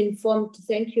 I've been informed.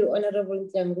 Thank you, Honorable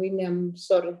Ntangwini. I'm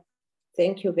sorry.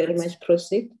 Thank you very much.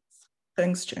 Proceed.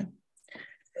 Thanks, Chair.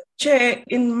 Chair,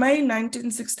 in May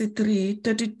 1963,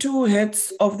 32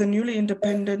 heads of the newly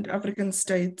independent African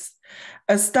states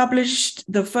established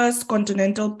the first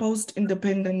continental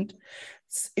post-independent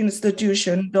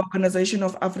institution, the Organization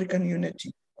of African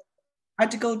Unity.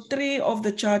 Article 3 of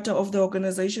the Charter of the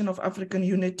Organization of African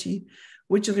Unity,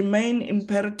 which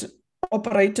remained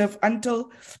operative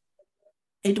until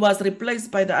it was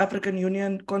replaced by the African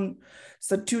Union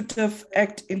Constitutive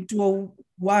Act in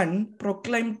 2001,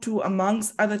 proclaimed to,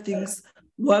 amongst other things,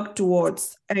 work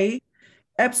towards A,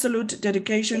 absolute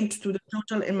dedication to the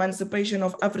total emancipation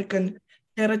of African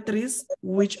territories,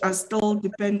 which are still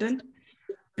dependent.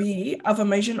 B,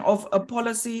 affirmation of a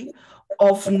policy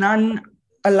of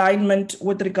non-alignment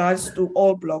with regards to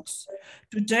all blocks.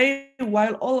 Today,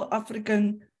 while all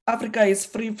Africa is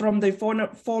free from the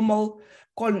formal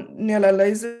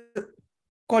colonialism,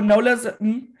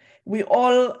 we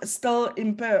all still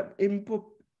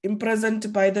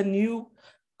imprisoned by the new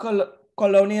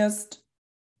colonialist,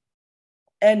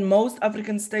 and most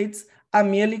African states are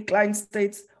merely client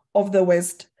states of the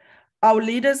West. Our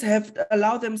leaders have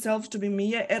allowed themselves to be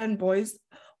mere errand boys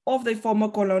of the former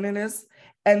colonialists,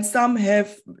 and some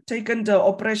have taken the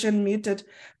oppression meted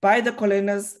by the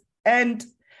colonialists and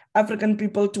African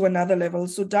people to another level.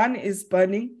 Sudan is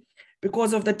burning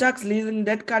because of the tax leasing.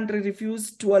 That country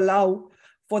refused to allow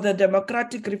for the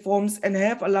democratic reforms and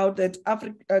have allowed that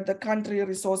the country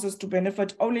resources to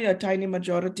benefit only a tiny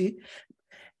majority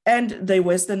and the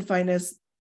Western finances.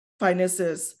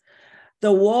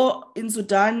 The war in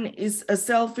Sudan is a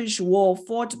selfish war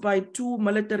fought by two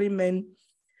military men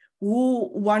who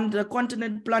want the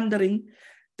continent, plundering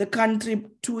the country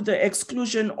to the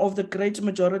exclusion of the great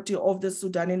majority of the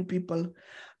Sudanese people.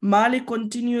 Mali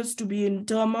continues to be in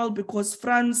turmoil because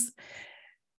France,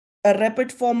 a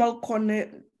rapid formal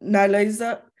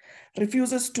colonizer,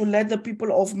 refuses to let the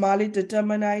people of Mali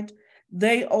determine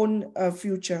their own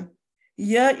future.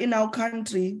 Here in our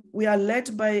country, we are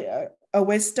led by a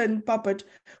Western puppet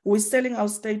who is selling our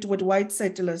state with white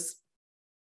settlers.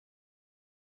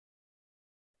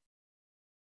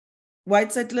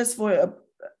 White settlers for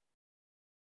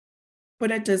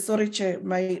sorry, Chair,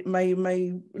 my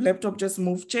laptop just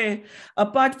moved. Chair,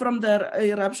 apart from the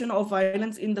eruption of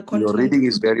violence in the continent. Your reading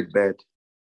is very bad.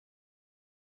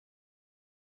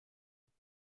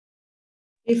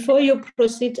 Before you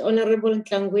proceed, Honorable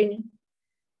Ntangwini,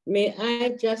 may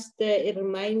I just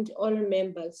remind all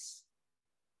members,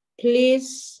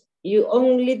 please, you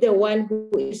only the one who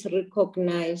is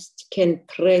recognized can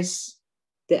press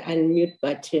the unmute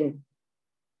button.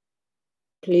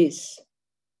 please.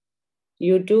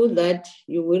 You do that,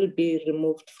 you will be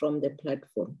removed from the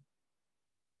platform.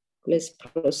 Please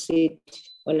proceed,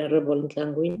 Honorable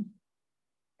Ntlangwini.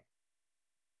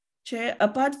 Chair,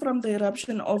 apart from the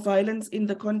eruption of violence in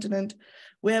the continent,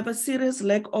 we have a serious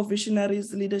lack of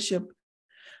visionaries leadership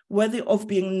worthy of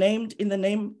being named in the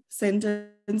name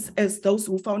sentence as those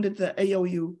who founded the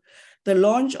AOU. The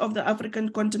launch of the African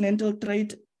Continental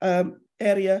Trade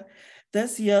Area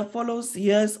this year follows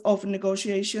years of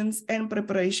negotiations and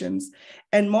preparations,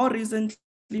 and more recently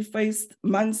faced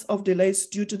months of delays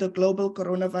due to the global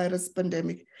coronavirus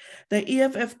pandemic. The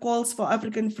EFF calls for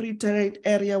African Free Trade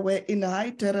Area wherein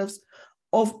high tariffs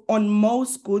on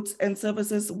most goods and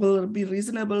services will be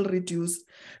reasonably reduced.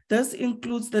 This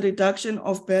includes the reduction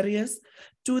of barriers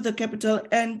to the capital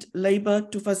and labor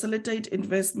to facilitate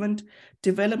investment,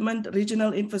 development,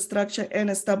 regional infrastructure, and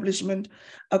establishment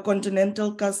a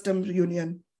continental customs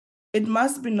union. It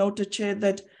must be noted, Chair,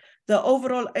 that the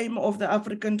overall aim of the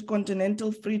African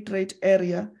Continental Free Trade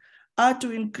Area are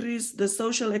to increase the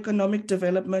social economic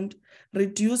development,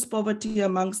 reduce poverty,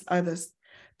 amongst others.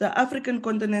 The African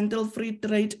Continental Free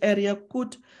Trade Area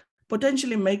could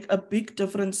potentially make a big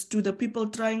difference to the people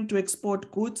trying to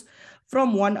export goods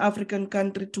from one African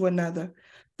country to another.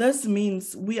 This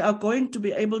means we are going to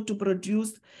be able to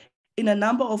produce in a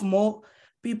number of more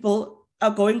people are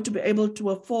going to be able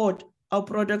to afford our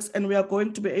products, and we are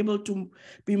going to be able to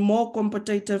be more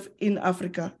competitive in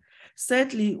Africa.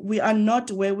 Sadly, we are not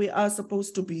where we are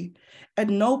supposed to be. At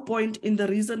no point in the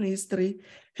recent history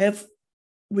have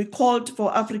we called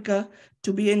for Africa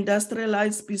to be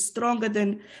industrialized, be stronger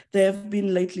than they have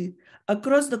been lately.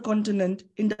 Across the continent,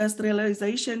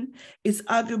 industrialization is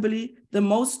arguably the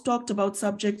most talked about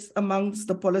subjects amongst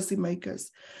the policymakers.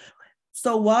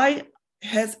 So why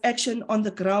has action on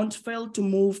the ground failed to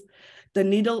move the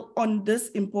needle on this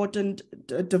important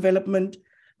development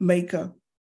maker?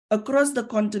 Across the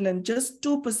continent, just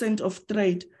 2% of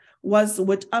trade was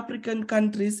with African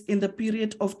countries in the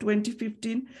period of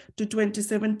 2015 to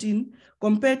 2017,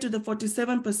 compared to the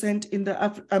 47% in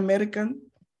the Americans,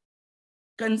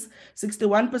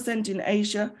 61% in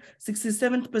Asia,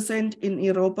 67% in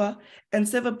Europa, and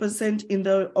 7% in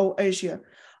the Asia.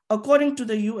 According to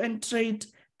the UN Trade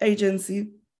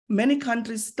Agency, many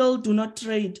countries still do not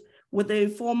trade with a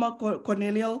former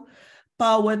colonial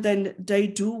power than they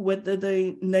do with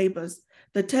the neighbors.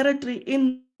 The territory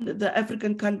in the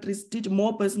African countries did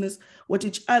more business with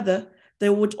each other, they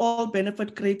would all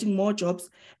benefit, creating more jobs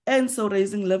and so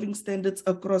raising living standards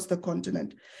across the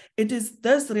continent. It is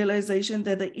this realization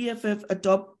that the EFF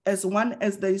adopt as one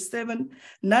of the 7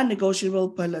 non-negotiable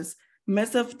pillars: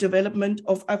 massive development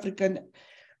of African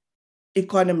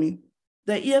economy.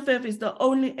 The EFF is the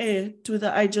only heir to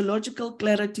the ideological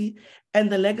clarity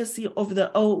and the legacy of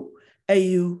the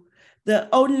OAU.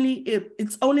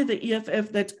 It's only the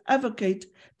EFF that advocate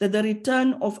that the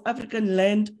return of African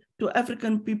land to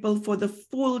African people for the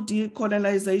full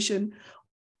decolonization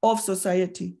of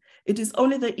society. It is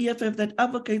only the EFF that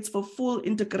advocates for full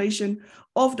integration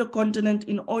of the continent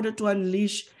in order to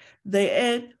unleash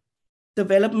their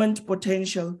development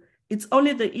potential. It's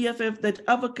only the EFF that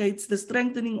advocates the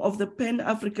strengthening of the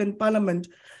Pan-African Parliament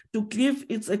to give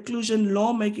its inclusion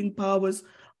lawmaking powers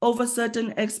over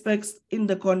certain aspects in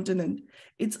the continent.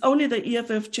 It's only the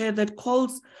EFF chair that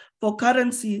calls for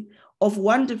currency of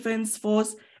one defense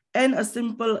force and a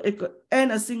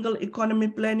single economy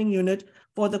planning unit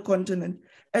for the continent.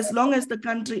 As long as the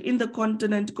country in the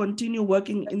continent continue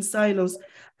working in silos,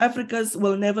 Africa's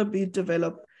will never be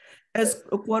developed. As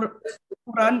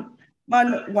Quran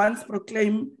once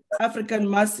proclaimed, African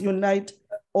must unite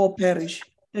or perish.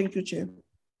 Thank you, Chair.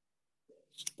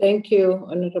 Thank you,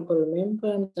 Honorable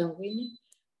Member Ntlangwini.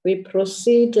 We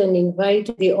proceed and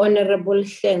invite the Honorable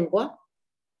Hlengwa.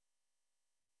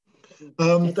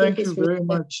 Thank you very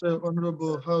much,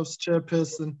 Honorable House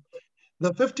Chairperson.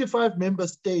 The 55 member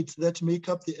states that make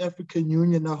up the African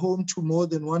Union are home to more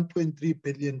than 1.3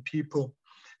 billion people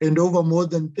and over more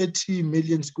than 30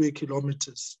 million square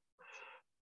kilometers.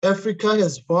 Africa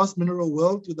has vast mineral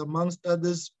wealth with, amongst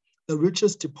others, the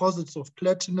richest deposits of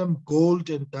platinum, gold,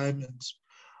 and diamonds.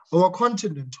 Our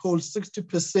continent holds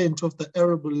 60% of the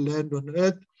arable land on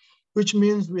Earth, which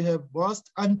means we have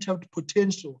vast untapped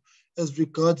potential as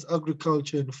regards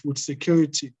agriculture and food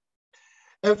security.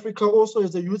 Africa also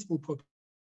has a youthful population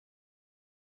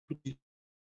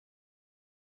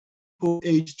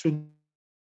age 20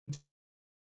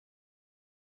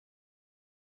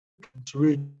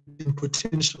 in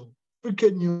potential.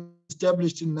 African Union,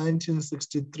 established in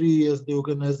 1963 as the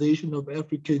Organization of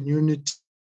African Unity,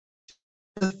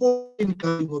 has 4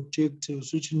 guiding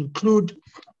objectives, which include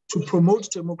to promote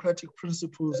democratic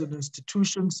principles and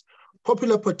institutions,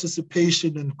 popular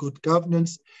participation and good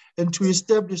governance, and to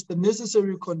establish the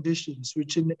necessary conditions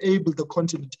which enable the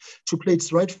continent to play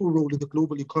its rightful role in the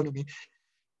global economy.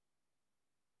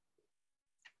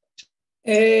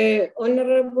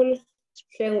 Honorable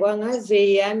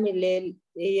Shengwangaze yami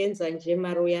yenza nje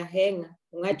mara uyahenga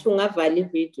ungathi ungavala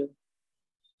ivideo.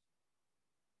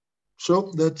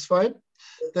 Sure, that's fine.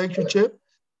 Thank you, Chair.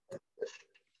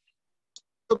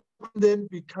 Then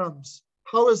becomes,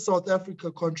 how has South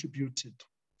Africa contributed?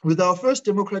 With our first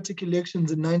democratic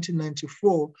elections in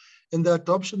 1994 and the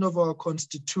adoption of our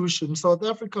constitution, South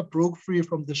Africa broke free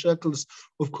from the shackles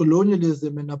of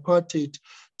colonialism and apartheid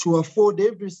to afford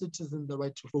every citizen the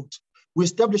right to vote. We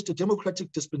established a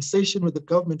democratic dispensation where the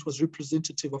government was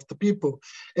representative of the people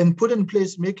and put in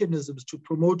place mechanisms to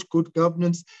promote good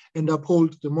governance and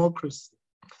uphold democracy.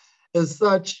 As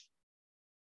such,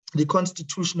 the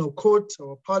Constitutional Court,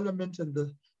 our Parliament, and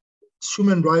the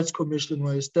Human Rights Commission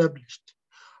were established.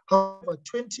 However,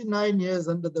 29 years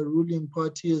under the ruling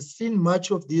party has seen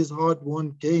much of these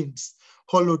hard-won gains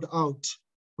hollowed out,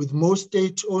 with most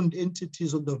state-owned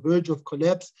entities on the verge of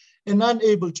collapse and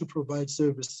unable to provide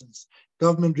services.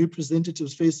 Government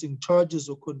representatives facing charges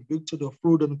or convicted of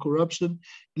fraud and corruption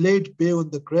laid bare on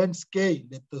the grand scale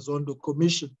at the Zondo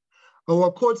Commission.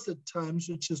 Our courts at times,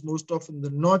 which is most often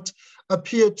than not,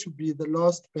 appear to be the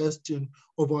last bastion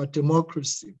of our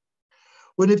democracy.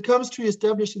 When it comes to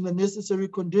establishing the necessary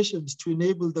conditions to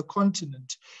enable the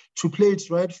continent to play its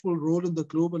rightful role in the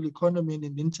global economy and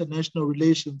in international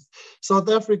relations, South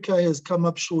Africa has come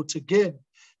up short again,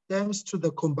 thanks to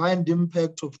the combined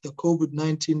impact of the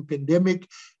COVID-19 pandemic,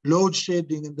 load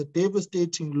shedding, and the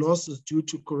devastating losses due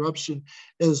to corruption,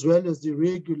 as well as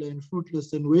irregular and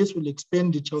fruitless and wasteful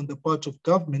expenditure on the part of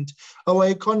government. Our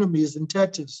economy is in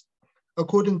tatters.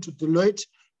 According to Deloitte,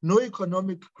 no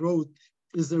economic growth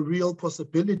is a real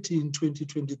possibility in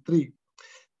 2023.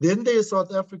 Then there is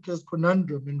South Africa's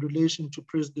conundrum in relation to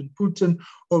President Putin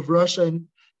of Russia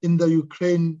in the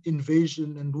Ukraine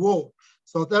invasion and war.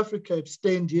 South Africa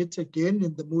abstained yet again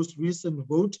in the most recent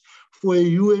vote for a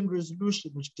UN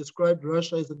resolution which described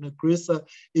Russia as an aggressor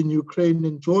in Ukraine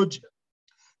and Georgia.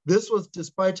 This was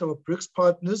despite our BRICS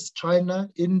partners, China,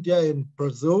 India, and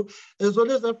Brazil, as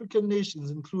well as African nations,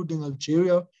 including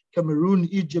Algeria, Cameroon,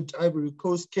 Egypt, Ivory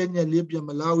Coast, Kenya, Libya,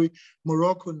 Malawi,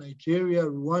 Morocco, Nigeria,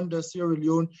 Rwanda, Sierra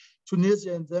Leone,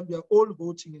 Tunisia, and Zambia, all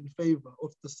voting in favor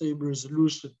of the same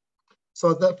resolution.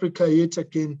 South Africa yet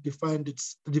again defined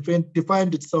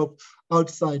itself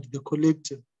outside the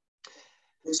collective.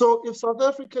 So if South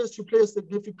Africa is to play a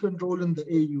significant role in the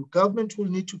AU, government will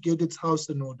need to get its house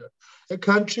in order. A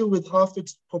country with half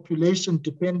its population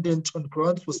dependent on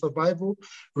grants for survival,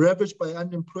 ravaged by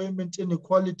unemployment,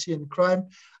 inequality, and crime,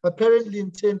 apparently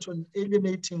intent on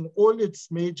alienating all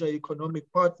its major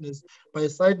economic partners by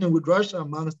siding with Russia,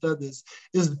 amongst others,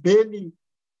 is barely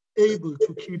able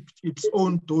to keep its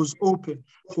own doors open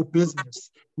for business,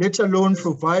 let alone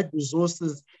provide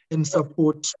resources and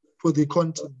support for the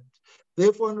continent.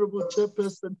 Therefore, Honorable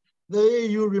Chairperson, the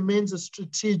AU remains a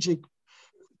strategic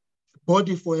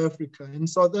body for Africa, and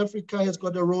South Africa has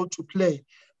got a role to play.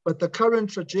 But the current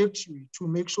trajectory to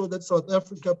make sure that South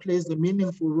Africa plays a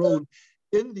meaningful role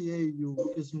in the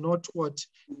AU is not what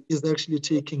is actually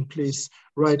taking place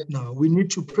right now. We need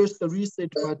to press the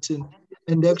reset button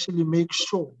and actually make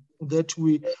sure that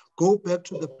we go back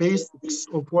to the basics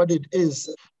of what it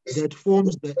is that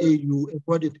forms the AU and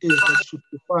what it is that should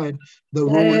define the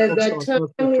role of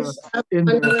South Africa in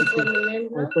the African.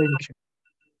 Thank you.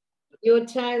 Your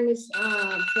time is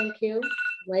up. Thank you.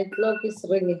 My clock is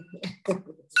ringing.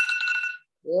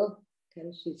 Well,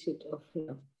 can switch it off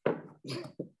now.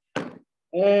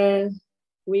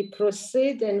 We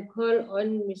proceed and call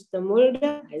on Mr.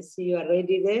 Mulder. I see you are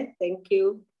already there. Thank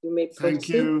you. You may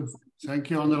proceed. Thank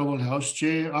you, Honorable House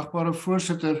Chair. Agbare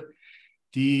Voorsitter,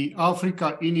 die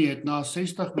Afrika Unie het na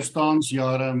 60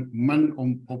 bestaansjare min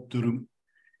om op te roem.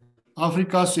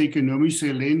 Afrika se ekonomiese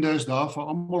ellende is daar vir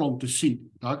almal om te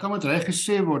sien. Daar kan met reg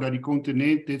gesê word dat die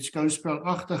kontinent dit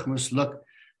skouspelagtig misluk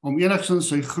om enigstens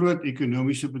sy groot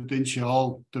ekonomiese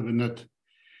potensiaal te benut.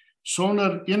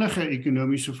 Sonder enige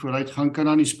ekonomiese vooruitgang kan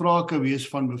daar nie sprake wees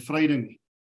van bevryding nie.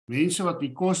 Mense wat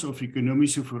nie kos of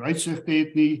ekonomiese vooruitsigte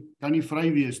het nie, kan nie vry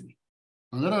wees nie.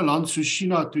 Wanneer 'n land soos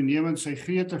China toenemend sy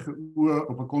gretige oë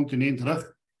op 'n kontinent rig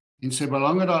en sy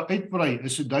belange daar uitbrei,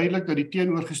 is dit duidelik dat die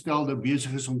teenoorgestelde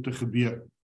besig is om te gebeur.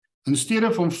 In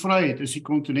steede van vryheid is die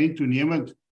kontinent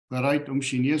toenemend bereid om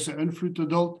Chinese invloed te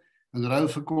duld in ruil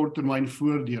vir korttermyn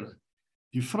voordele.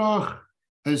 Die vraag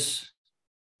is,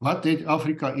 Wat het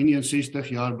Afrika Unie in 60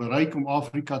 jaar bereik om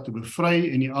Afrika te bevry?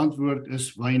 En die antwoord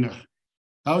is weinig.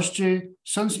 House Chair,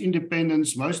 since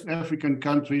independence, most African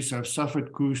countries have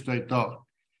suffered coups d'état.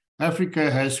 Africa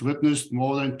has witnessed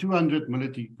more than 200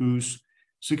 military coups,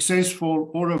 successful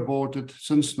or aborted,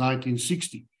 since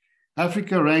 1960.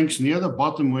 Africa ranks near the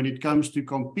bottom when it comes to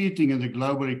competing in the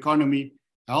global economy,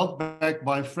 held back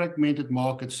by fragmented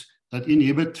markets that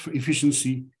inhibit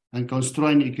efficiency and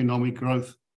constrain economic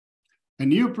growth. A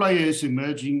new player is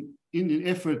emerging in an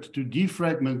effort to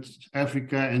defragment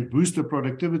Africa and boost the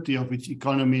productivity of its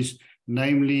economies,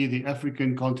 namely the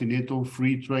African Continental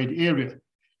Free Trade Area.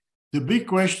 The big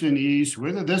question is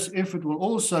whether this effort will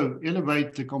also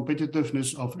elevate the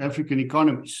competitiveness of African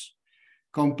economies.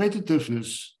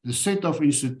 Competitiveness, the set of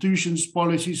institutions,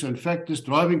 policies, and factors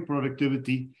driving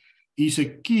productivity, is a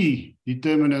key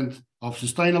determinant of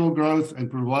sustainable growth and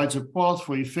provides a path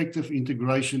for effective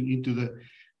integration into the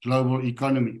global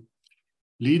economy.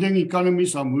 Leading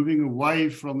economies are moving away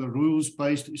from the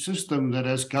rules-based system that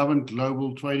has governed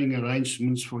global trading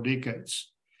arrangements for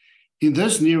decades. In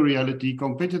this new reality,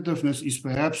 competitiveness is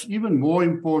perhaps even more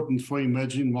important for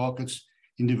emerging markets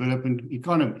in developing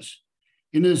economies.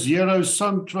 In a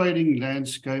zero-sum trading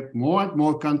landscape, more and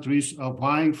more countries are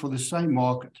vying for the same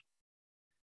market.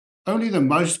 Only the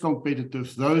most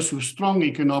competitive, those with strong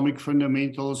economic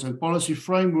fundamentals and policy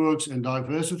frameworks and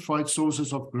diversified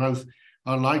sources of growth,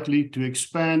 are likely to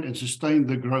expand and sustain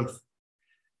the growth.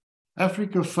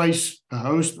 Africa faces a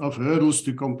host of hurdles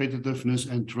to competitiveness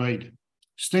and trade.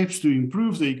 Steps to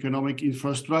improve the economic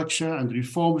infrastructure and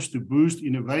reforms to boost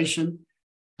innovation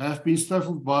have been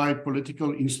stifled by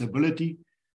political instability,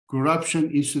 corruption,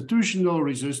 institutional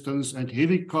resistance, and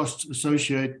heavy costs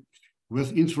associated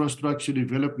with infrastructure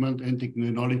development and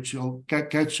technological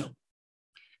catch-up.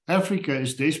 Africa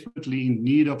is desperately in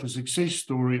need of a success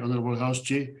story, Honourable House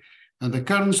Chair, and the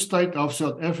current state of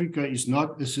South Africa is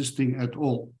not assisting at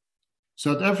all.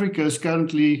 South Africa is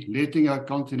currently letting our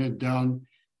continent down,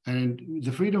 and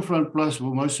the Freedom Front Plus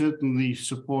will most certainly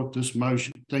support this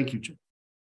motion. Thank you, Chair.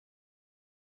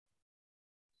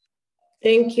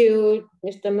 Thank you,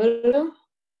 Mr. Muller.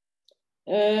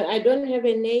 I don't have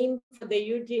a name for the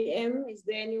UDM. Is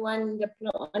there anyone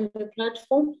on the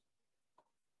platform?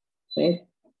 Okay.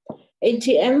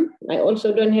 ATM, I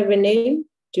also don't have a name.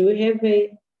 Do we have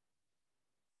a?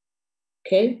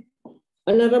 Okay.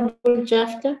 Honorable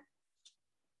Jafta.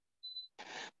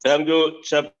 Thank you,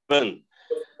 Chairman.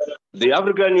 The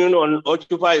African Union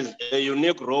occupies a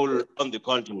unique role on the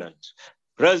continent.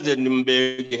 President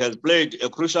Mbeki has played a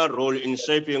crucial role in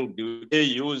shaping the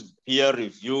AU's peer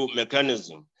review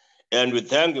mechanism, and we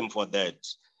thank him for that.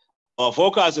 Our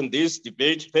focus in this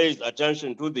debate pays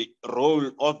attention to the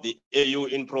role of the AU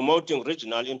in promoting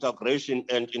regional integration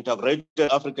and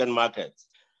integrated African markets.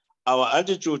 Our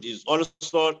attitude is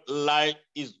also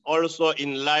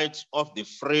in light of the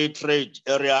Free Trade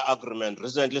Area Agreement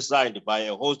recently signed by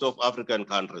a host of African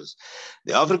countries.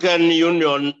 The African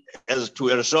Union has to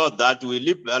ensure that we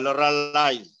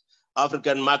liberalize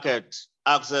African market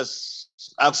access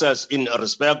in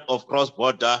respect of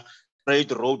cross-border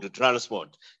trade road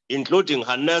transport, including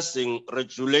harnessing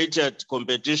regulated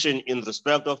competition in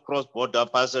respect of cross-border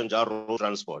passenger road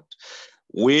transport.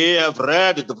 We have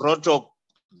read the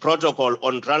protocol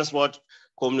on transport,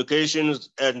 communications,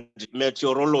 and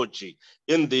meteorology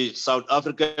in the South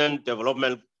African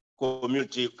Development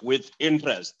Community with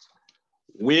interest.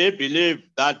 We believe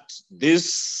that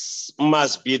this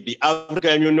must be the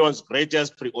African Union's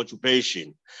greatest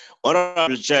preoccupation.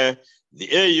 Honorable Chair, the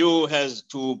AU has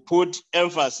to put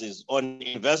emphasis on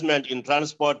investment in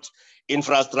transport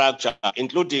infrastructure,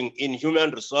 including in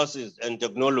human resources and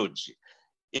technology.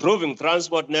 Improving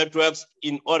transport networks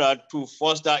in order to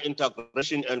foster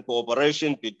integration and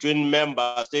cooperation between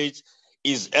member states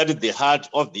is at the heart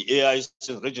of the AI's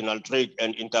regional trade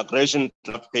and integration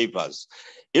draft papers.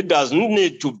 It doesn't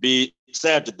need to be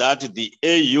said that the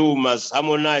AU must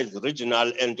harmonize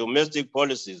regional and domestic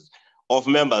policies of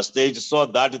member states so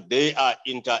that they are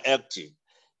interactive.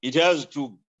 It has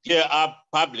to gear up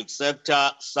public sector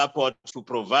support to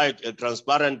provide a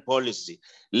transparent policy,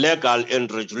 legal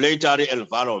and regulatory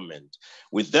environment.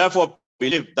 We therefore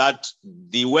believe that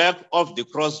the work of the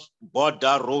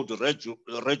cross-border road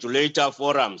regulator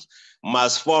forums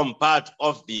must form part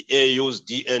of the AU's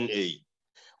DNA.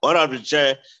 Honorable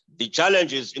Chair, the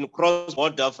challenges in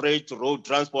cross-border freight road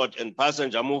transport and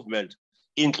passenger movement,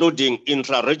 including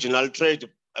intra-regional trade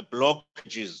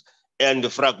blockages,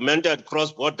 and fragmented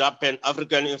cross-border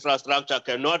Pan-African infrastructure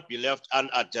cannot be left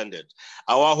unattended.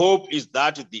 Our hope is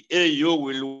that the AU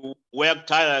will work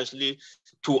tirelessly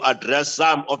to address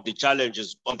some of the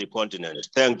challenges on the continent.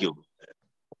 Thank you.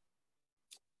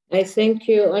 I thank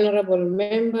you, Honorable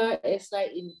Member, as I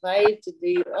invite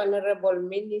the Honorable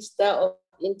Minister of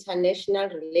International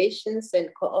Relations and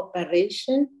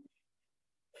Cooperation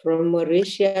from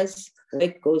Mauritius.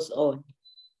 Work goes on.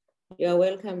 You're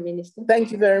welcome, Minister.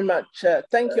 Thank you very much.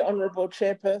 Thank you, Honorable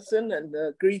Chairperson, and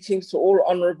greetings to all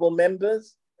honorable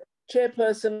members.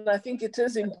 Chairperson, I think it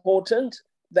is important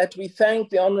that we thank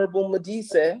the Honorable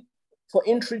Modise for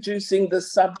introducing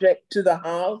this subject to the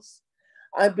House.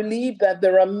 I believe that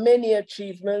there are many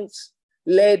achievements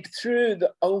led through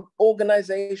the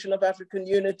Organization of African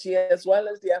Unity as well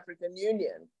as the African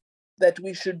Union that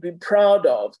we should be proud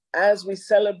of as we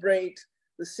celebrate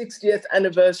the 60th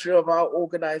anniversary of our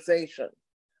organization.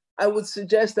 I would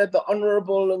suggest that the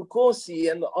Honorable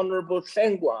Nkosi and the Honorable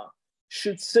Hlengwa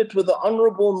should sit with the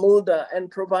Honorable Mulder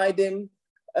and provide him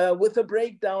with a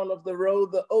breakdown of the role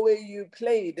the OAU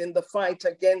played in the fight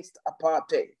against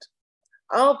apartheid.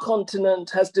 Our continent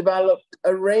has developed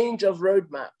a range of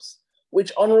roadmaps,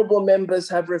 which honorable members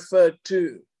have referred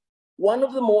to. One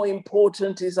of the more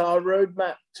important is our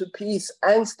roadmap to peace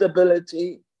and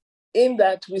stability, in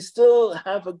that we still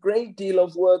have a great deal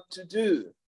of work to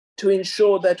do to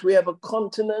ensure that we have a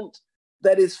continent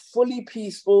that is fully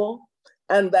peaceful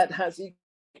and that has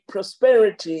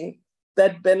prosperity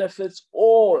that benefits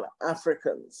all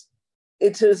Africans.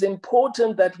 It is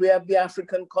important that we have the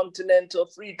African Continental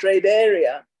Free Trade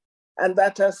Area, and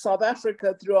that as South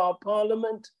Africa, through our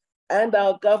parliament and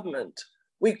our government,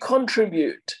 we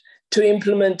contribute to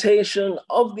implementation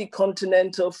of the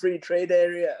Continental Free Trade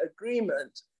Area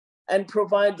Agreement and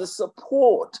provide the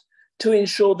support to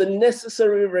ensure the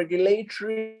necessary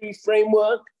regulatory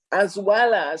framework as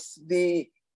well as the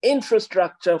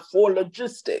infrastructure for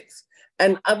logistics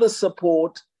and other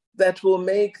support that will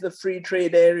make the Free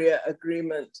Trade Area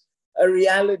Agreement a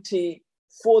reality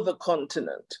for the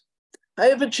continent.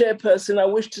 However, Chairperson, I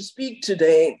wish to speak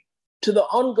today to the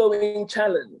ongoing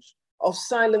challenge of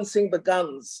silencing the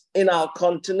guns in our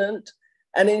continent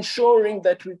and ensuring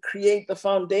that we create the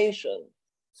foundation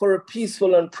for a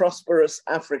peaceful and prosperous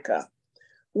Africa.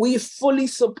 We fully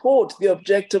support the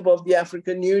objective of the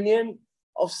African Union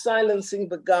of silencing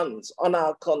the guns on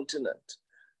our continent.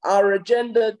 Our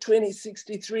Agenda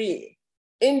 2063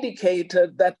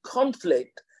 indicated that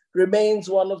conflict remains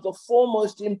one of the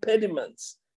foremost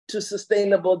impediments to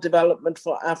sustainable development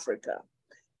for Africa.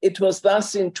 It was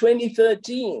thus in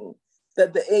 2013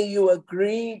 that the AU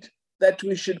agreed that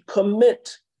we should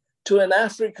commit to an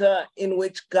Africa in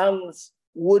which guns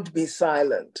would be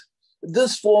silent.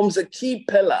 This forms a key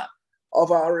pillar of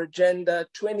our Agenda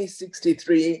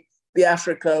 2063, the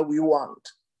Africa we want.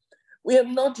 We have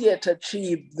not yet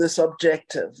achieved this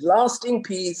objective. Lasting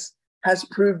peace has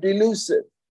proved elusive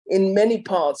in many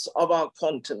parts of our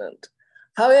continent.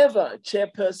 However,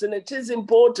 Chairperson, it is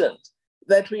important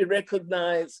that we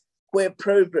recognize where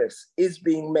progress is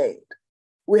being made.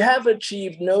 We have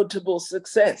achieved notable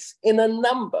success in a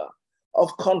number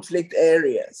of conflict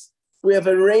areas. We have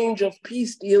a range of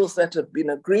peace deals that have been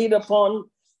agreed upon,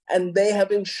 and they have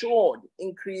ensured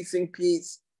increasing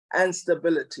peace and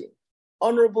stability.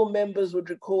 Honorable members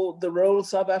would recall the role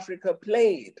South Africa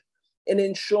played in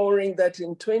ensuring that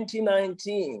in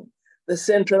 2019, the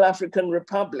Central African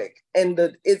Republic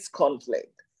ended its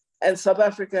conflict, and South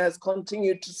Africa has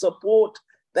continued to support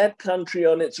that country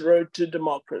on its road to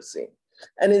democracy.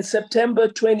 And in September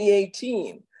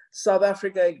 2018, South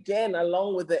Africa again,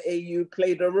 along with the AU,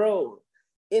 played a role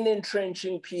in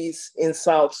entrenching peace in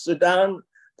South Sudan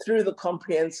through the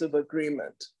Comprehensive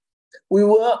Agreement. We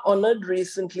were honored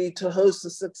recently to host a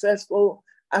successful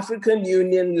African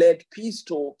Union-led peace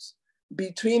talks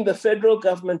between the federal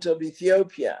government of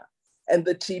Ethiopia and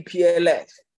the TPLF.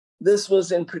 This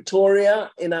was in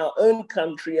Pretoria, in our own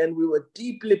country, and we were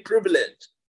deeply privileged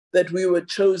that we were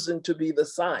chosen to be the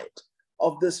site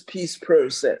of this peace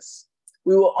process.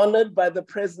 We were honored by the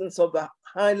presence of a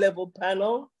high-level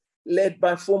panel led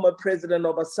by former President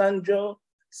Obasanjo,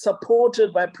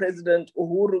 supported by President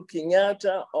Uhuru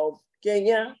Kenyatta of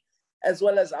Kenya, as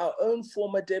well as our own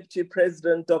former Deputy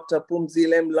President, Dr.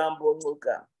 Phumzile Mlambo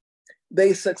Ngcuka.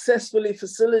 They successfully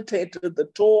facilitated the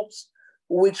talks,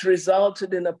 which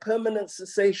resulted in a permanent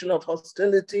cessation of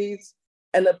hostilities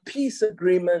and a peace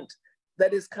agreement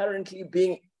that is currently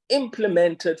being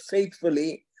implemented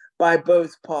faithfully by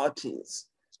both parties.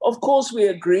 Of course, we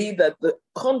agree that the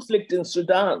conflict in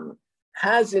Sudan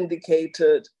has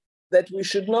indicated that we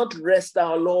should not rest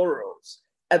our laurels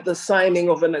at the signing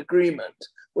of an agreement.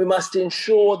 We must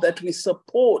ensure that we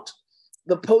support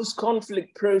the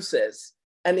post-conflict process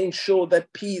and ensure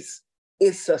that peace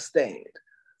is sustained.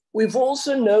 We've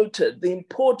also noted the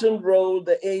important role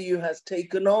the AU has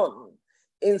taken on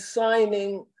in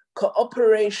signing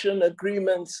cooperation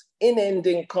agreements in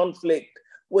ending conflict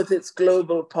with its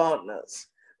global partners.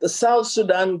 The South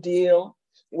Sudan deal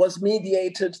was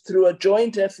mediated through a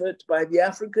joint effort by the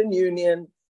African Union,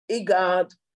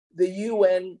 IGAD, the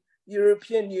UN,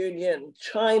 European Union,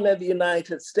 China, the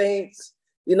United States,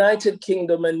 United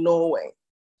Kingdom, and Norway.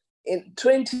 In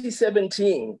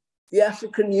 2017, the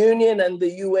African Union and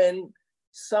the UN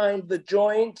signed the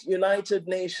joint United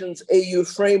Nations AU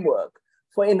framework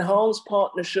for enhanced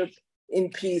partnership in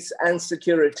peace and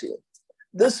security.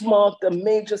 This marked a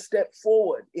major step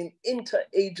forward in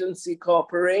interagency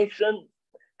cooperation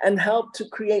and helped to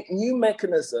create new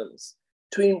mechanisms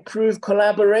to improve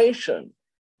collaboration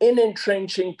in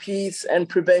entrenching peace and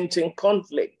preventing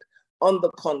conflict on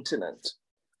the continent.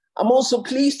 I'm also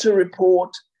pleased to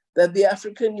report that the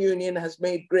African Union has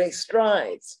made great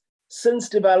strides since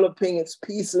developing its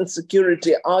peace and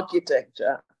security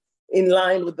architecture in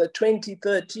line with the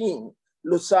 2013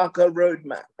 Lusaka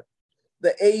Roadmap.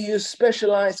 The AU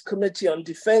Specialized Committee on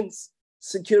Defense,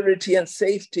 Security and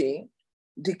Safety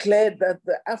declared that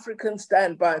the African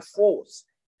Standby Force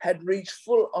had reached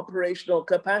full operational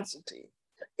capacity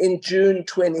in June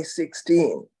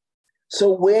 2016.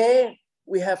 So where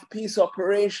we have peace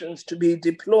operations to be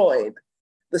deployed,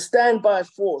 the Standby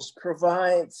Force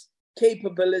provides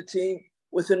capability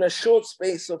within a short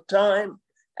space of time,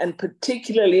 and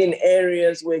particularly in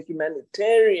areas where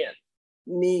humanitarian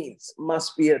needs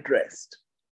must be addressed.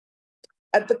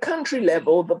 At the country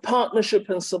level, the partnership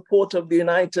and support of the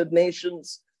United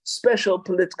Nations Special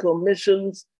Political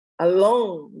Missions,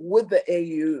 along with the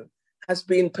AU, has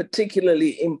been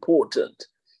particularly important.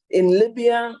 In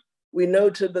Libya, we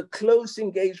noted the close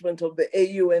engagement of the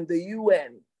AU and the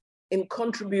UN in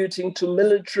contributing to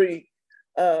military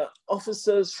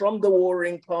officers from the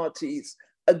warring parties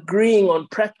agreeing on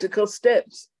practical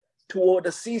steps toward a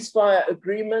ceasefire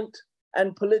agreement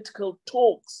and political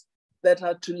talks that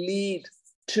are to lead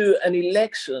to an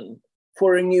election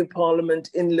for a new parliament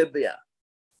in Libya.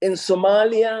 In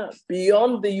Somalia,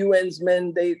 beyond the UN's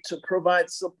mandate to provide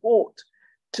support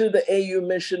to the AU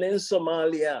mission in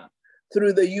Somalia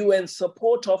through the UN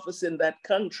Support Office in that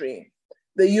country,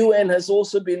 the UN has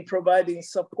also been providing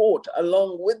support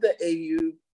along with the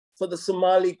AU for the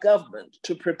Somali government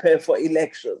to prepare for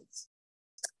elections.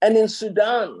 And in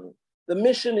Sudan, the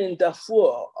mission in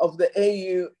Darfur of the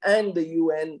AU and the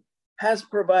UN has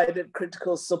provided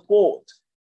critical support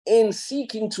in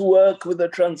seeking to work with the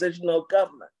transitional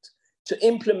government to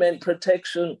implement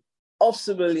protection of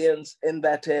civilians in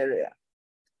that area.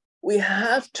 We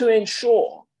have to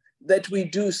ensure that we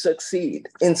do succeed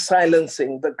in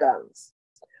silencing the guns.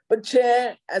 But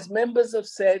Chair, as members have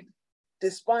said,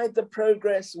 despite the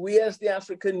progress, we as the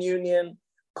African Union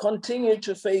continue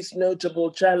to face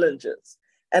notable challenges,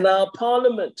 and our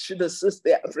Parliament should assist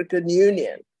the African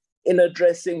Union in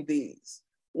addressing these.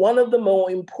 One of the more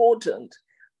important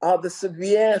are the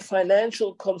severe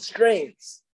financial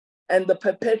constraints and the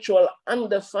perpetual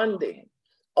underfunding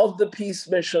of the peace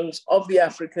missions of the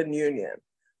African Union.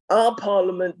 Our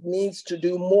Parliament needs to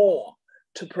do more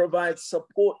to provide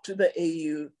support to the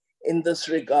AU in this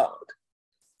regard.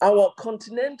 Our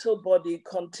continental body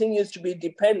continues to be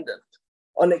dependent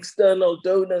on external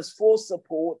donors for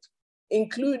support,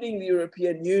 including the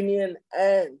European Union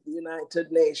and the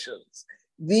United Nations.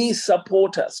 These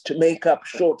support us to make up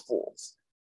shortfalls.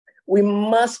 We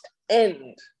must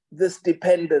end this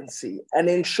dependency and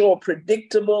ensure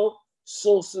predictable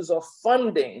sources of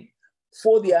funding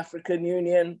for the African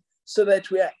Union so that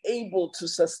we are able to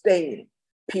sustain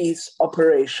peace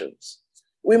operations.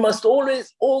 We must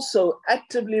always also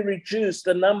actively reduce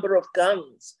the number of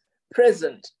guns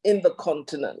present in the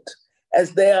continent,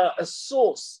 as they are a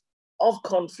source of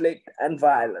conflict and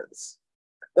violence.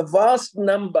 The vast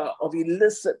number of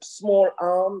illicit small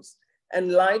arms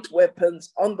and light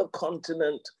weapons on the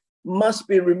continent must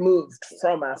be removed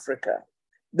from Africa.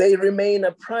 They remain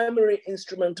a primary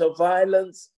instrument of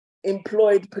violence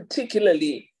employed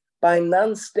particularly by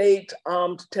non-state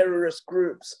armed terrorist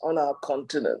groups on our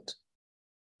continent.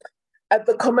 At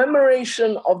the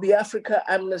commemoration of the Africa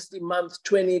Amnesty Month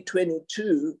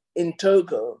 2022 in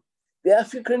Togo, the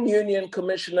African Union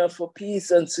Commissioner for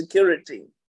Peace and Security,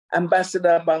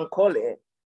 Ambassador Bankole,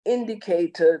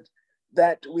 indicated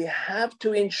that we have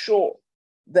to ensure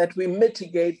that we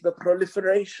mitigate the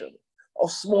proliferation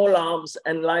of small arms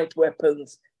and light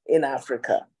weapons in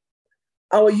Africa.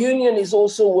 Our union is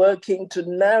also working to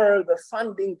narrow the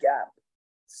funding gap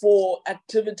for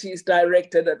activities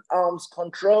directed at arms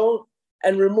control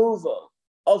and removal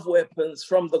of weapons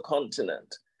from the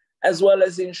continent, as well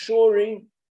as ensuring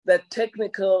that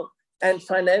technical and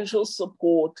financial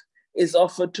support is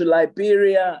offered to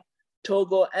Liberia,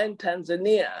 Togo, and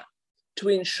Tanzania to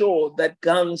ensure that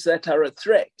guns that are a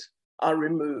threat are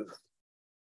removed.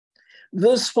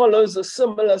 This follows a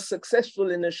similar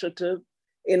successful initiative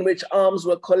in which arms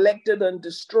were collected and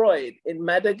destroyed in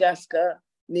Madagascar,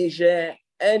 Niger,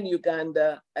 and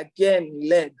Uganda, again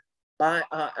led by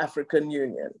our African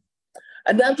Union.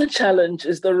 Another challenge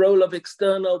is the role of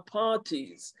external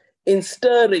parties in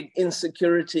stirring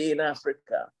insecurity in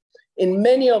Africa. In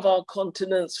many of our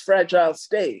continent's fragile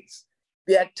states,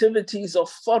 the activities of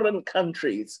foreign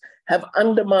countries have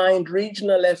undermined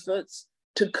regional efforts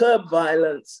to curb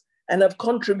violence and have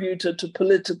contributed to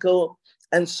political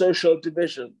and social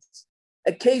divisions.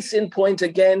 A case in point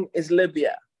again is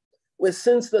Libya, where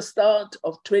since the start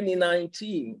of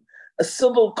 2019, a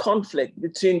civil conflict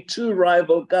between two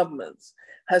rival governments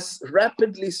has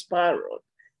rapidly spiraled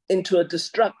into a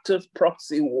destructive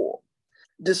proxy war.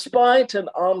 Despite an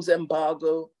arms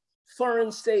embargo,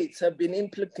 foreign states have been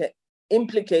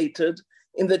implicated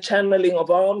in the channeling of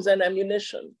arms and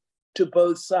ammunition to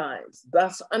both sides,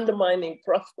 thus undermining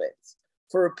prospects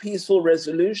for a peaceful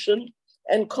resolution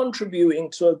and contributing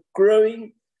to a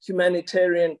growing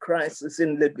humanitarian crisis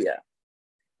in Libya.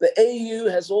 The AU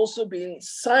has also been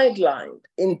sidelined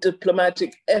in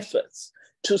diplomatic efforts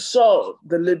to solve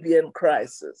the Libyan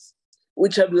crisis,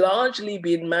 which have largely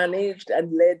been managed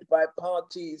and led by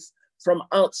parties from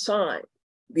outside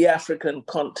the African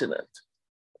continent.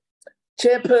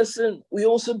 Chairperson, we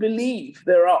also believe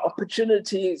there are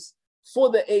opportunities for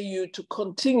the AU to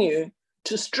continue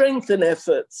to strengthen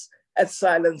efforts at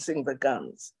silencing the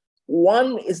guns.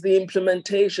 One is the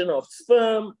implementation of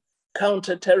firm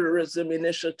counterterrorism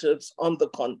initiatives on the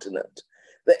continent.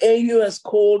 The AU has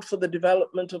called for the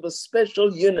development of a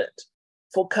special unit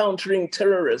for countering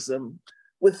terrorism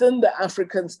within the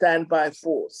African Standby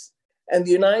Force, and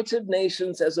the United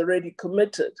Nations has already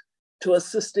committed to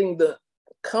assisting the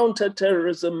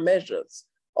counterterrorism measures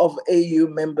of AU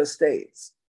member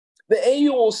states. The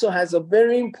AU also has a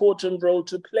very important role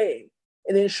to play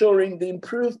in ensuring the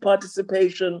improved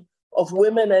participation of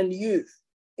women and youth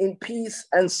in peace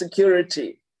and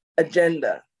security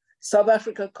agenda. South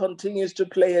Africa continues to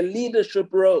play a leadership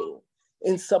role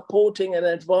in supporting and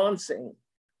advancing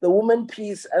the women,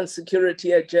 peace and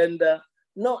security agenda,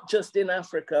 not just in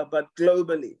Africa, but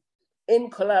globally, in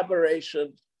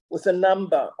collaboration with a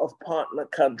number of partner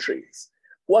countries.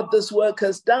 What this work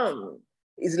has done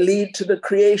is lead to the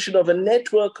creation of a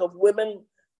network of women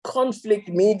conflict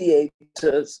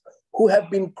mediators who have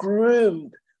been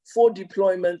groomed for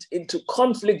deployment into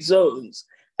conflict zones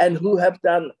and who have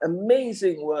done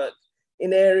amazing work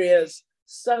in areas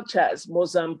such as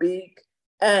Mozambique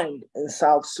and in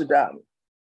South Sudan.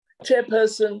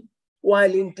 Chairperson,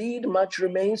 while indeed much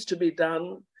remains to be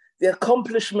done, the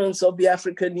accomplishments of the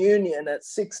African Union at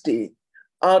 60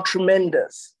 are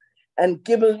tremendous. And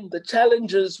given the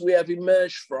challenges we have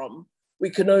emerged from, we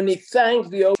can only thank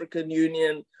the African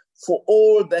Union for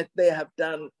all that they have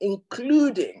done,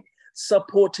 including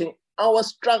supporting our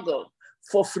struggle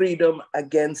for freedom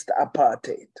against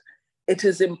apartheid. It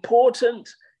is important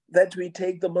that we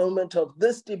take the moment of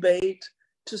this debate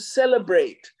to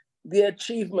celebrate the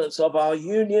achievements of our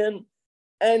union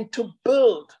and to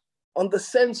build on the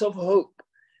sense of hope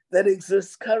that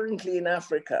exists currently in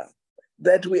Africa,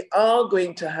 that we are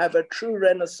going to have a true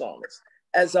renaissance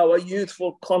as our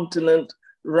youthful continent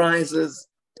rises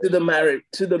to the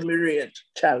myriad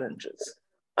challenges.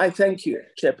 I thank you,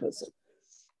 Chairperson.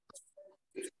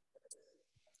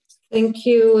 Thank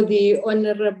you, the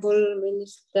Honorable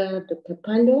Minister Dr.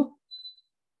 Pando.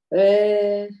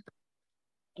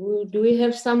 Do we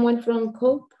have someone from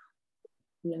COPE?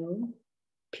 No.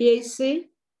 PAC?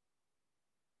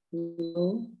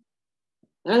 No.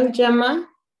 Al-Jama?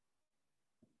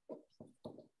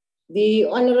 The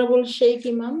Honorable Sheikh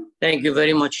Imam? Thank you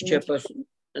very much, Chairperson.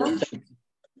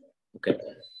 Okay.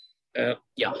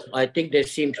 Yeah, I think there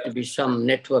seems to be some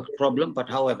network problem, but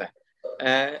however,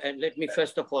 and let me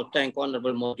first of all thank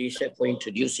Honorable Modise for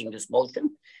introducing this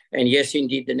motion. And yes,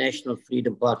 indeed, the National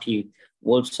Freedom Party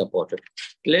will support it.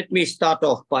 Let me start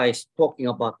off by talking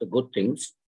about the good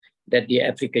things that the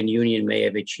African Union may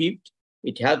have achieved.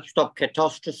 It helped stop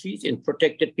catastrophes and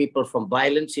protected people from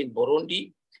violence in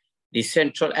Burundi, the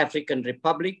Central African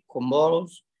Republic,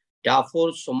 Comoros,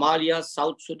 Darfur, Somalia,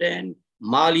 South Sudan,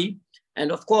 Mali,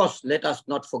 and of course, let us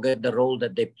not forget the role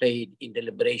that they played in the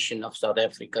liberation of South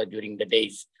Africa during the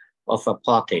days of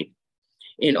apartheid.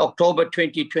 In October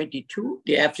 2022,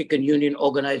 the African Union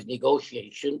organized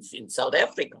negotiations in South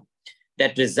Africa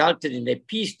that resulted in a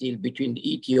peace deal between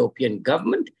the Ethiopian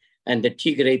government and the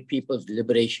Tigray People's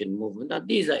Liberation Movement. Now,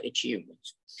 these are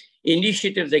achievements.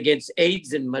 Initiatives against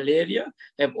AIDS and malaria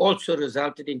have also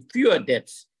resulted in fewer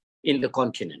deaths in the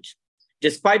continent.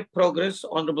 Despite progress,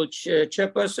 Honorable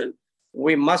Chairperson,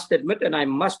 we must admit, and I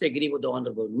must agree with the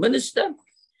Honorable Minister,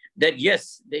 that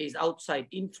yes, there is outside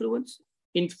influence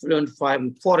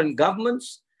from foreign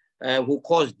governments who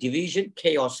cause division,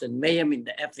 chaos, and mayhem in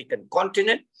the African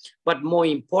continent, but more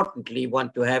importantly,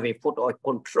 want to have a foot or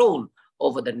control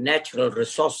over the natural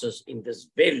resources in this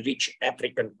very rich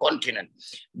African continent,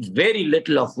 very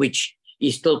little of which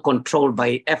is still controlled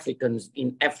by Africans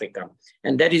in Africa.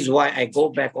 And that is why I go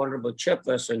back, Honorable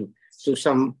Chairperson,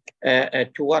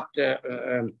 to what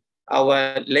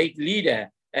our late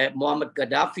leader, Muammar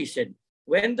Gaddafi, said.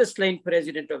 When the slain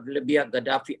president of Libya,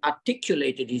 Gaddafi,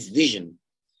 articulated his vision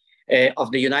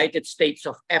of the United States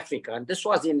of Africa, and this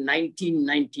was in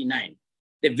 1999,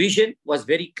 the vision was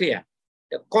very clear.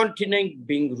 The continent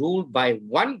being ruled by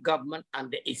one government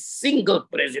under a single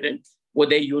president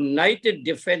with a united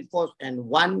defense force and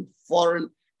one foreign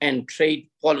and trade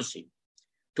policy.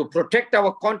 To protect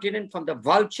our continent from the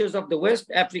vultures of the West,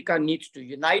 Africa needs to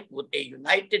unite with a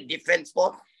united defense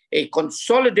force, a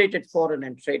consolidated foreign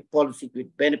and trade policy which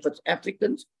benefits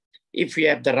Africans. If we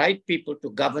have the right people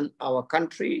to govern our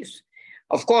countries.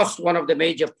 Of course, one of the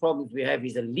major problems we have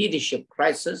is a leadership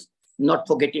crisis, not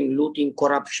forgetting looting,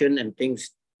 corruption, and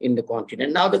things in the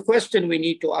continent. Now, the question we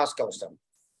need to ask ourselves,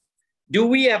 do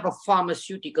we have a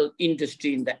pharmaceutical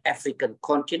industry in the African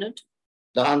continent?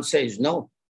 The answer is no.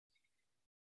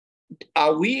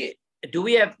 Do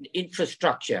we have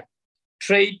infrastructure,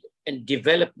 trade, and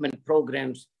development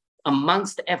programs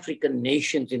amongst African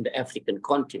nations in the African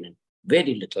continent?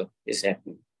 Very little is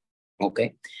happening,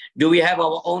 okay? Do we have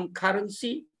our own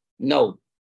currency? No,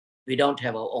 we don't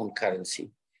have our own currency.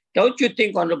 Don't you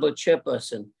think, Honorable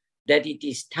Chairperson, that it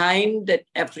is time that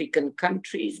African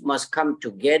countries must come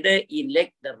together,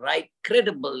 elect the right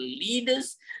credible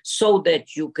leaders so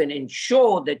that you can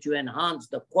ensure that you enhance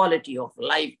the quality of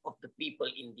life of the people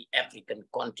in the African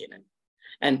continent?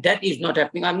 And that is not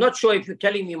happening. I'm not sure if you're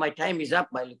telling me my time is up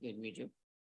by looking at me.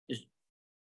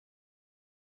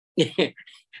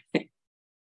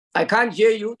 I can't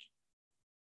hear you.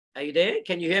 Are you there?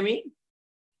 Can you hear me?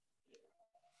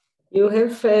 You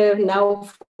have now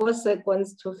 4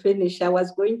 seconds to finish. I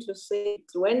was going to say,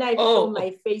 when I show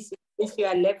my face, you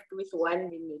are left with 1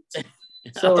 minute.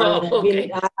 So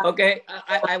okay.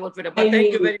 I will put it. But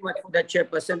thank you very much for that,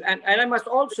 Chairperson. And I must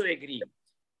also agree.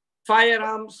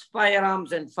 Firearms,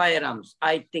 firearms, and firearms.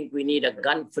 I think we need a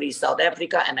gun-free South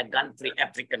Africa and a gun-free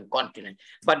African continent.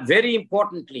 But very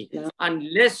importantly,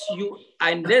 unless you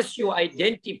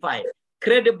identify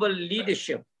credible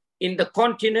leadership in the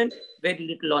continent, very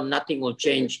little or nothing will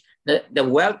change. The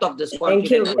wealth of this continent.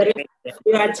 Thank you very much.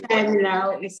 Your time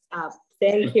now is up.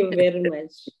 Thank you very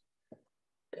much.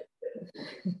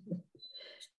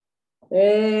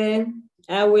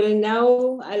 I will now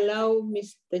allow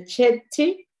Mr.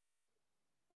 Chetty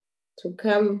to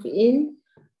come in.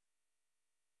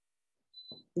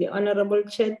 The Honorable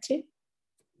Chetty.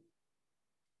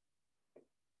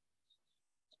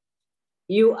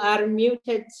 You are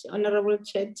muted, Honorable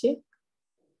Chetty.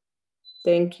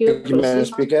 Thank you. Thank you, Madam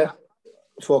Speaker.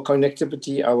 For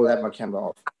connectivity, I will have my camera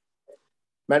off.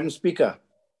 Madam Speaker,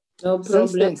 no problem.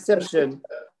 Since the inception,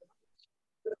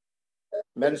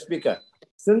 Madam Speaker,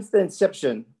 since the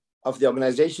inception of the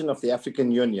Organization of the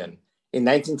African Union in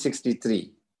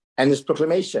 1963 and its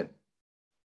proclamation,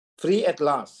 free at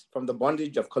last from the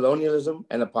bondage of colonialism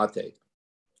and apartheid.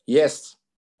 Yes,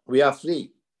 we are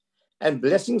free. And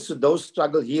blessings to those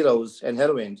struggle heroes and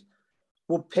heroines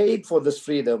who paid for this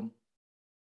freedom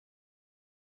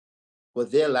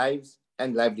with their lives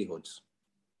and livelihoods.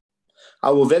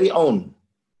 Our very own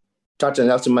Dr.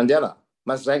 Nelson Mandela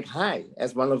must rank high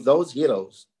as one of those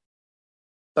heroes.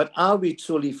 But are we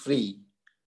truly free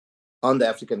on the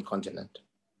African continent?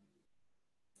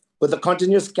 With the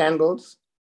continuous scandals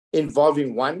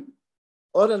involving one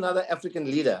or another African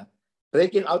leader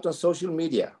breaking out on social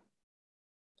media,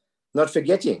 not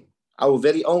forgetting our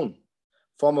very own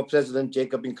former President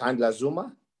Jacob Nkandla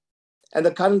Zuma and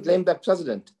the current lame-duck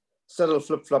president, Cyril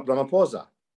Flip-Flop Ramaphosa,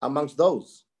 amongst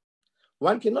those.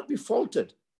 One cannot be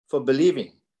faulted for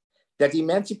believing that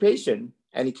emancipation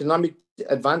and economic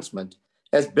advancement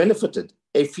has benefited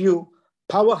a few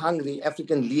power-hungry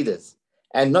African leaders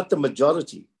and not the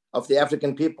majority of the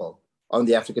African people on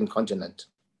the African continent.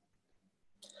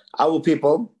 Our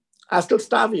people are still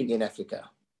starving in Africa.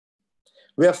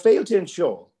 We have failed to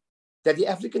ensure that the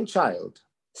African child,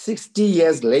 60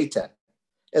 years later,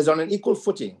 is on an equal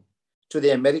footing to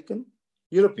the American,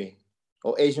 European,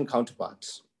 or Asian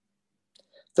counterparts.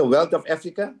 The wealth of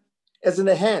Africa is in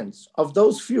the hands of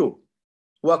those few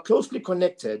who are closely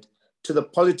connected to the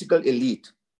political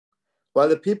elite, while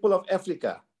the people of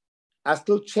Africa are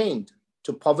still chained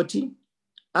to poverty,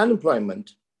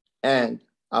 unemployment, and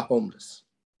are homeless.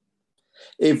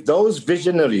 If those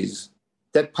visionaries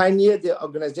that pioneered the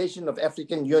Organization of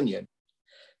African Union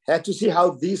had to see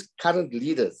how these current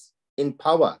leaders in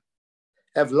power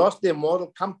have lost their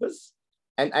moral compass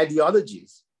and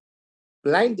ideologies,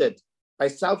 blinded by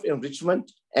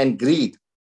self-enrichment and greed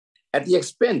at the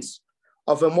expense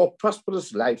of a more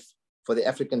prosperous life for the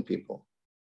African people.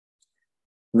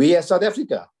 We as South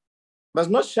Africa must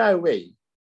not shy away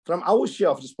from our share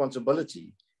of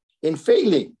responsibility in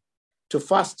failing to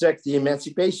fast-track the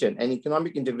emancipation and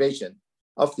economic integration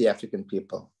of the African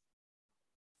people.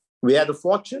 We had the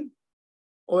fortune,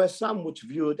 or as some would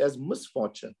view it as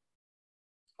misfortune,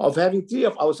 of having three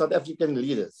of our South African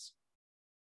leaders,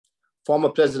 former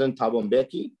President Thabo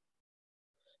Mbeki,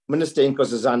 Minister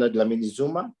Nkosazana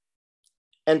Dlamini-Zuma,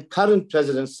 and current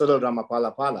President Cyril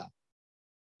Ramaphosa,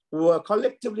 who are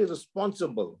collectively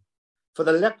responsible for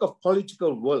the lack of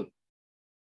political will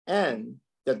and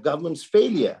the government's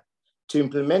failure to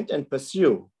implement and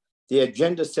pursue the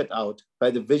agenda set out by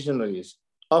the visionaries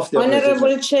of the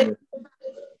Honorable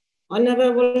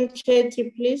Chair,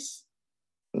 please.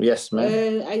 Yes,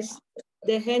 ma'am. I see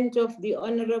the hand of the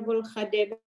Honorable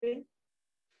Khadebe.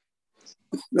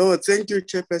 No, thank you,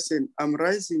 Chairperson. I'm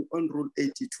rising on Rule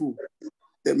 82.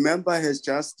 The member has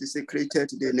just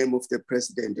desecrated the name of the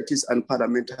president. It is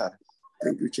unparliamentary.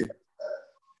 Thank you, Chair.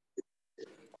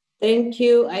 Thank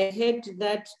you. I heard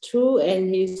that too, and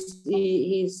he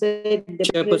said the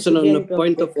Chairperson, on a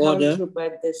point of order.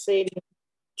 But the same.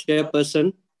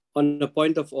 Chairperson, on a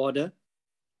point of order.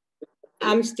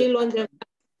 I'm still on the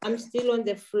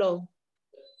floor.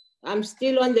 I'm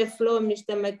still on the floor,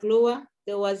 Mr. McLuhan.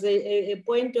 There was a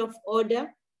point of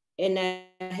order, and I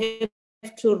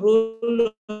have to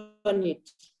rule on it.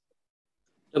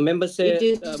 The member said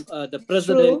the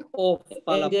president of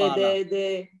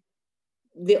Palapala.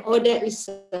 The order is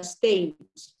sustained.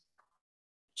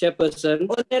 Chairperson,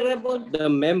 Honorable, the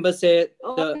member said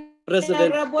the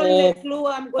president of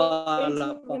McLuhan, I'm going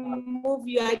to remove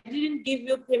you. I didn't give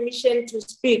you permission to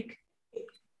speak.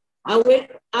 I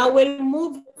will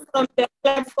move from the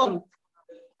platform.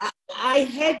 I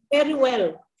heard very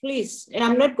well, please. And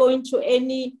I'm not going to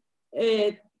any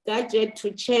gadget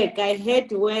to check. I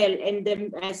heard well, and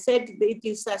then I said it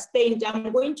is sustained.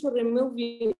 I'm going to remove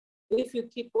you if you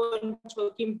keep on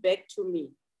talking back to me,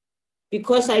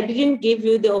 because I didn't give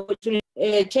you the opportunity.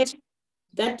 Check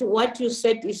that what you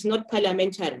said is not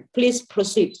parliamentary. Please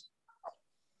proceed.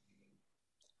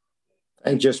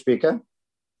 Thank you, Speaker.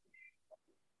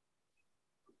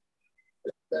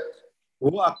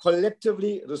 Who are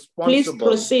collectively responsible. Please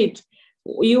proceed.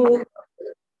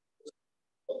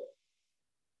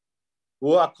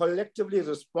 Who are collectively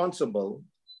responsible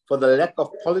for the lack of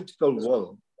political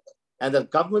will and the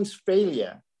government's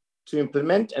failure to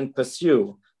implement and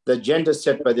pursue the agenda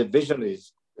set by the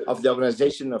visionaries of the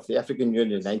Organization of the African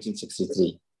Union in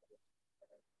 1963.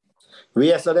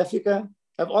 We as South Africa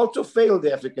have also failed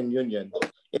the African Union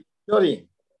in ensuring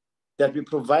that we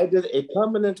provided a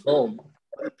permanent home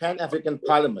for the Pan-African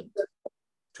Parliament.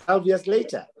 12 years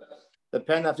later, the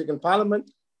Pan-African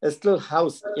Parliament is still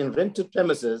housed in rented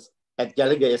premises at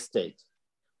Gallagher Estate,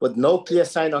 with no clear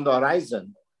sign on the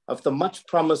horizon of the much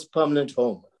promised permanent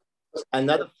home.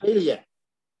 Another failure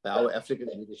by our African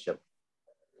leadership.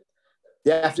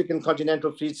 The African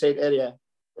Continental Free Trade Area,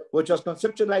 which was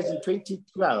conceptualized in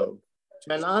 2012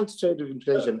 to enhance trade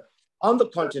integration on the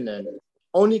continent,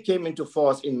 only came into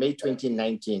force in May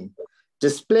 2019,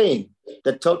 displaying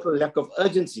the total lack of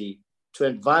urgency to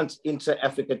advance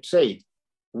intra-Africa trade,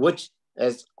 which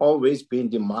has always been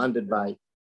demanded by.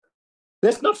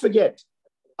 Let's not forget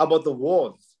about the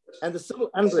wars and the civil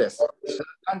unrest in the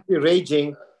country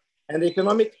raging and the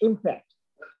economic impact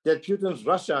that Putin's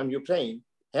Russia and Ukraine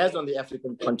has on the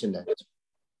African continent.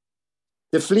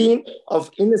 The fleeing of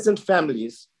innocent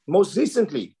families, most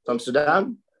recently from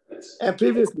Sudan, and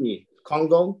previously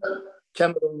Congo,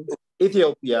 Cameroon,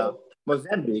 Ethiopia,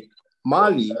 Mozambique,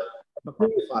 Mali,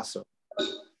 Burkina Faso.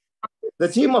 The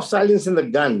theme of silencing the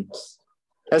guns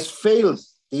has failed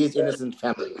these innocent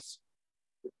families.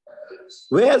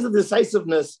 Where has the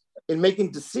decisiveness in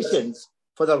making decisions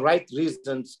for the right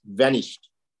reasons vanished?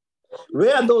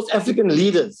 Where are those African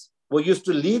leaders who used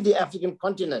to lead the African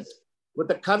continent with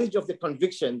the courage of their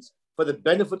convictions for the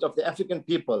benefit of the African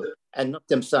people and not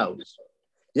themselves?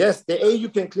 Yes, the AU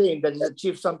can claim that it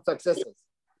achieved some successes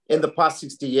in the past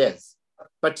 60 years,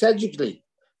 but tragically,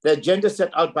 the agenda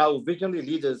set out by our visionary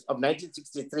leaders of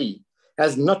 1963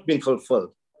 has not been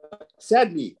fulfilled.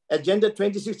 Sadly, Agenda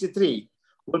 2063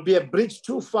 will be a bridge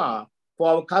too far for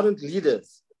our current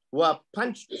leaders who are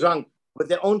punch drunk with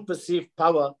their own perceived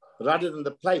power rather than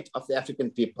the plight of the African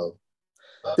people.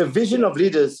 The vision of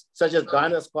leaders such as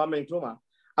Ghana's Kwame Nkrumah,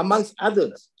 amongst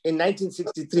others in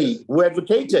 1963, who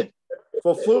advocated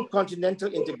for full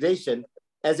continental integration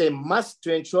as a must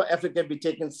to ensure Africa be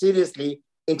taken seriously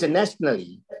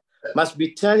internationally, must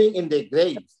be turning in their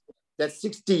graves that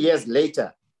 60 years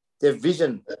later, their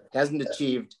vision hasn't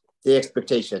achieved their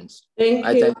expectations. Thank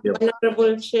you. Thank you.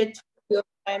 Honorable Chet, your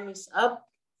time is up.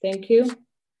 Thank you.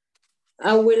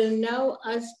 I will now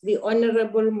ask the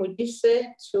Honorable Modise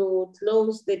to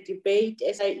close the debate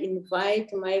as I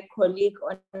invite my colleague,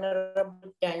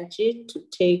 Honorable Danji, to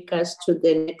take us to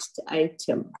the next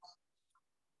item.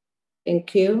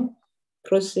 Thank you.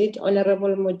 Proceed,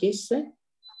 Honorable Modise,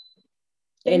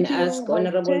 and ask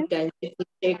Honorable Danji to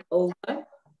take over.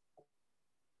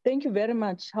 Thank you very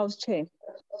much, House Chair.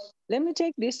 Let me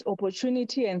take this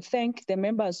opportunity and thank the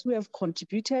members who have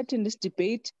contributed in this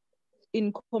debate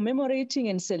in commemorating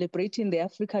and celebrating the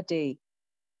Africa Day.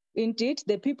 Indeed,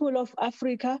 the people of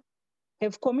Africa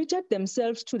have committed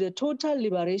themselves to the total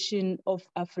liberation of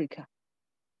Africa.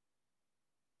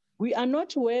 We are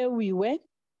not where we were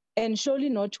and surely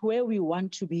not where we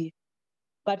want to be,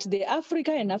 but the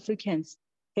Africa and Africans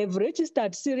have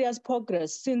registered serious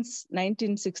progress since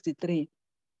 1963.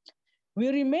 We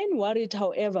remain worried,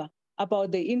 however,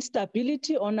 about the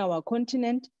instability on our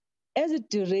continent as it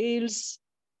derails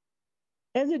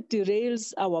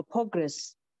our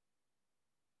progress.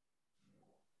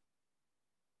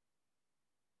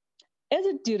 As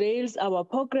it derails our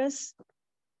progress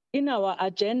in our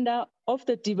agenda of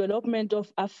the development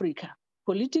of Africa,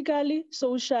 politically,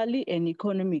 socially, and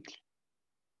economically.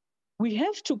 We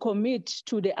have to commit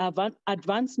to the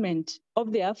advancement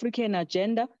of the African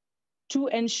agenda to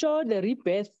ensure the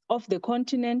rebirth of the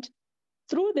continent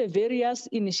through the various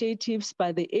initiatives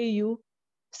by the AU,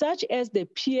 such as the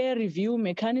peer review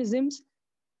mechanisms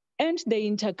and the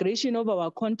integration of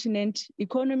our continent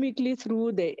economically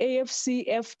through the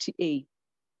AFCFTA.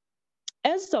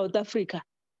 As South Africa,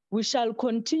 we shall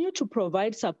continue to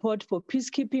provide support for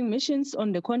peacekeeping missions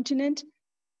on the continent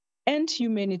and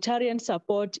humanitarian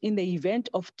support in the event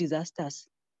of disasters.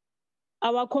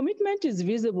 Our commitment is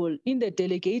visible in the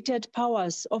delegated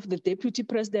powers of the Deputy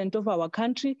President of our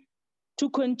country to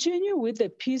continue with the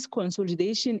peace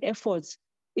consolidation efforts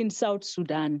in South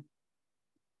Sudan.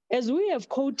 As we have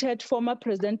quoted former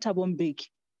President Thabo Mbeki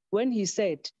when he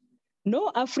said,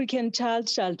 "No African child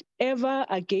shall ever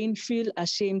again feel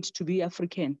ashamed to be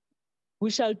African.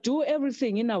 We shall do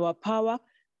everything in our power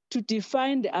to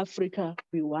define the Africa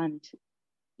we want."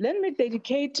 Let me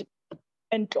dedicate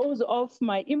and close off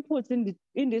my inputs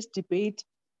in this debate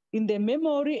in the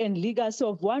memory and legacy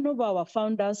of one of our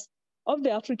founders of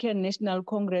the African National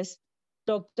Congress,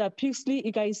 Dr. Pixley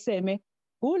Ikaiseme,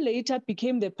 who later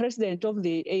became the president of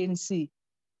the ANC.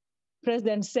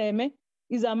 President Seme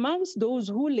is amongst those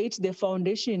who laid the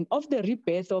foundation of the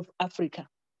rebirth of Africa.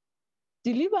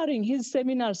 Delivering his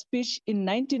seminal speech in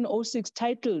 1906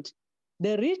 titled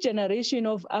 "The Regeneration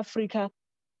of Africa"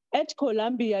 at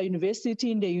Columbia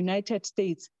University in the United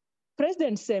States,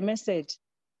 President Seme said,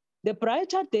 "The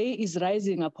brighter day is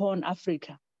rising upon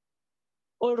Africa.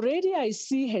 Already I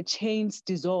see her chains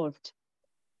dissolved,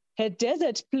 her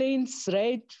desert plains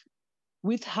red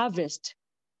with harvest,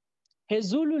 her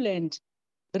Zululand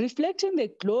reflecting the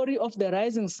glory of the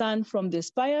rising sun from the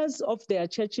spires of their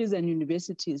churches and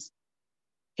universities,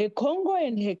 her Congo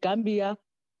and her Gambia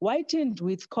whitened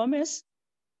with commerce,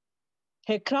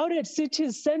 her crowded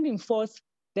cities sending forth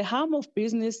the hum of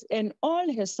business, and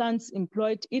all her sons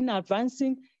employed in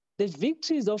advancing the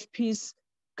victories of peace,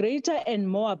 greater and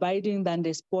more abiding than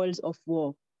the spoils of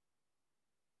war."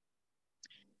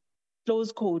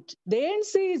 Close quote. The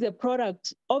ANC is a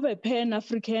product of a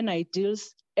Pan-African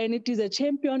ideals, and it is a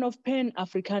champion of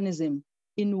Pan-Africanism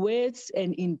in words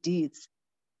and in deeds.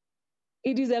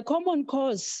 It is a common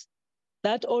cause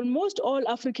that almost all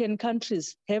African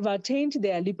countries have attained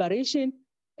their liberation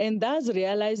and thus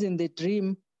realizing the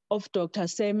dream of Dr.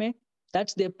 Seme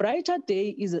that the brighter day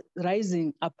is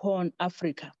rising upon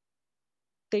Africa.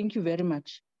 Thank you very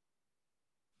much.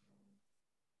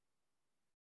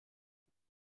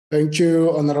 Thank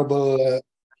you, Honorable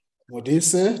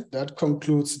Modise. That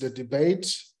concludes the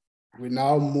debate. We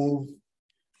now move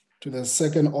to the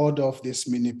second order of this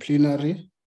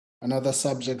mini-plenary, another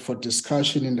subject for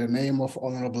discussion in the name of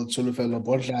Honorable T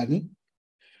Bodlani,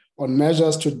 on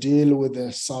measures to deal with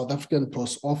the South African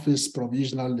Post Office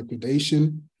provisional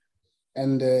liquidation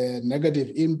and the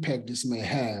negative impact this may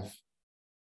have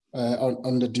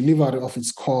on the delivery of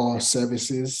its core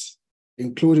services,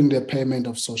 including the payment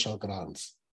of social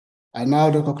grants. I now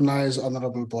recognize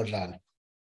Honorable Bodlani.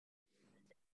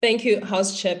 Thank you,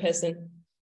 House Chairperson.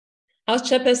 House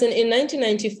Chairperson, in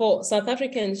 1994, South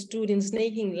Africans stood in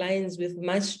snaking lines with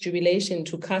much jubilation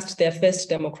to cast their first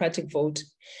democratic vote,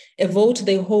 a vote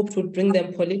they hoped would bring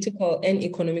them political and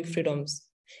economic freedoms,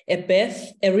 a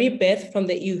rebirth from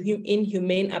the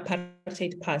inhumane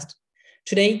apartheid past.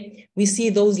 Today, we see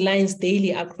those lines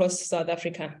daily across South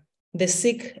Africa, the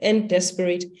sick and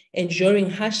desperate enduring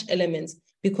harsh elements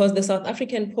because the South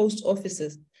African post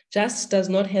offices just does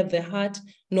not have the heart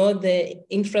nor the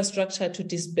infrastructure to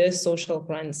disburse social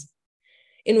grants.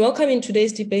 In welcoming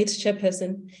today's debate,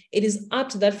 Chairperson, it is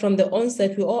apt that from the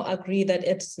onset we all agree that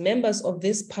as members of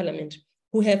this parliament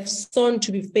who have sworn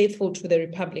to be faithful to the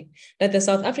Republic, that the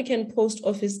South African Post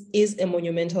Office is a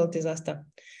monumental disaster.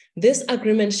 This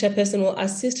agreement, Chairperson, will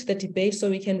assist the debate so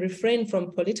we can refrain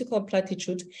from political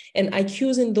platitude and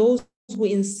accusing those who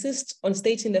insist on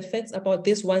stating the facts about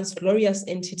this once glorious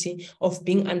entity of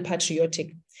being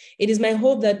unpatriotic. It is my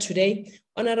hope that today,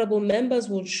 honorable members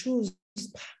will choose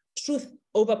truth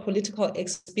over political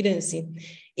expediency.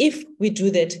 If we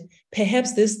do that,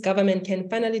 perhaps this government can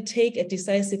finally take a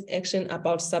decisive action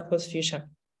about SAPO's future.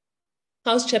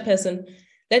 House Chairperson,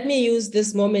 let me use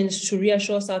this moment to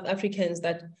reassure South Africans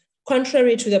that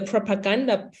contrary to the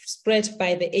propaganda spread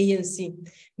by the ANC,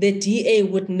 the DA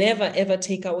would never ever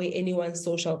take away anyone's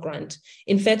social grant.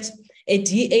 In fact, a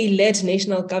DA-led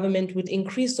national government would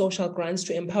increase social grants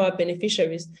to empower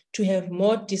beneficiaries to have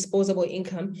more disposable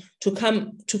income to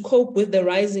cope with the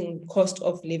rising cost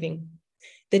of living.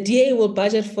 The DA will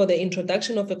budget for the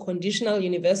introduction of a conditional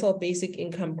universal basic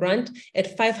income grant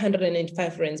at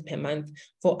 595 rands per month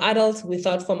for adults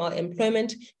without formal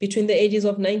employment between the ages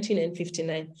of 19 and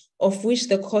 59, of which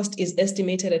the cost is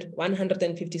estimated at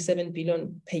 157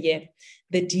 billion per year.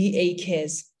 The DA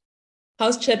cares.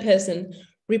 House Chairperson,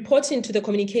 reporting to the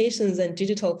Communications and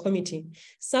Digital Committee,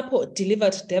 SAPO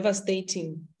delivered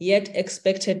devastating yet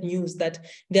expected news that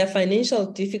their financial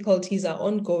difficulties are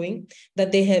ongoing,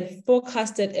 that they have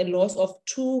forecasted a loss of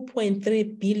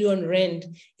 2.3 billion rand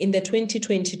in the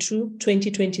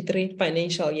 2022-2023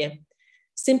 financial year.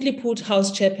 Simply put,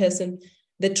 House Chairperson,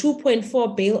 the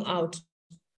 2.4 bailout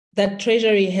that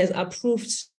Treasury has approved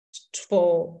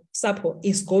for SAPO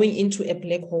is going into a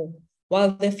black hole,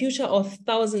 while the future of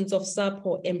thousands of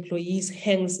SAPO employees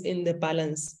hangs in the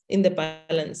balance.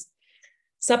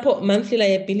 SAPO monthly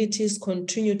liabilities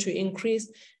continue to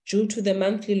increase due to the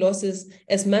monthly losses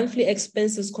as monthly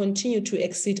expenses continue to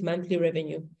exceed monthly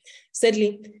revenue.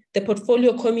 Sadly, the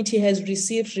Portfolio Committee has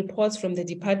received reports from the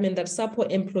department that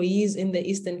SAPO employees in the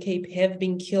Eastern Cape have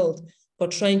been killed for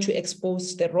trying to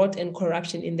expose the rot and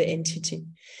corruption in the entity.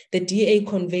 The DA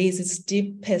conveys its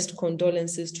deepest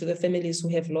condolences to the families who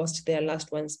have lost their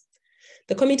loved ones.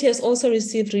 The committee has also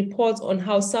received reports on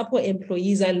how SAPO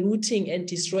employees are looting and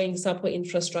destroying SAPO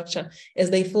infrastructure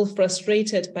as they feel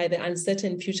frustrated by the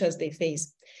uncertain futures they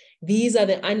face. These are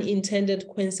the unintended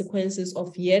consequences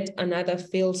of yet another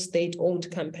failed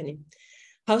state-owned company.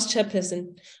 House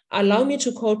Chairperson, allow me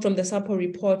to quote from the SAPO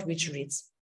report, which reads,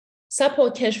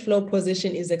 SAPO cash flow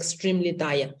position is extremely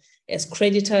dire as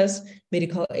creditors,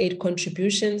 medical aid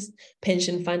contributions,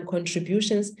 pension fund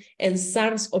contributions, and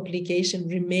SARS obligation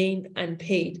remain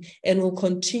unpaid and will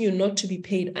continue not to be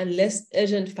paid unless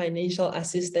urgent financial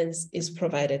assistance is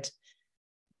provided.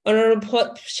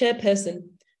 Honorable Chairperson,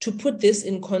 to put this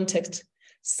in context,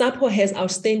 SAPO has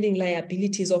outstanding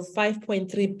liabilities of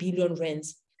 5.3 billion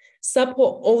rands.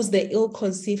 SAPO owes the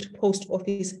ill-conceived post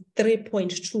office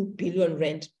 3.2 billion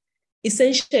rand.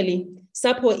 Essentially,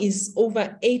 SAPO is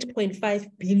over 8.5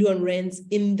 billion rands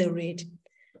in the red.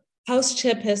 House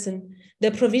Chairperson, the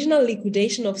provisional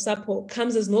liquidation of SAPO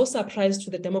comes as no surprise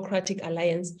to the Democratic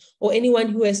Alliance or anyone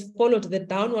who has followed the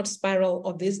downward spiral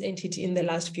of this entity in the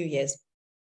last few years.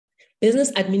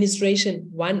 Business Administration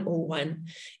 101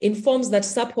 informs that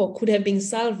SAPO could have been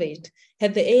salvaged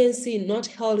had the ANC not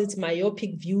held its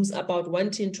myopic views about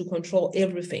wanting to control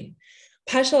everything.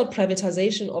 Partial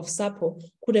privatization of SAPO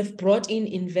could have brought in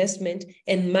investment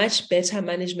and much better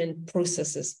management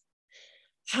processes.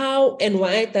 How and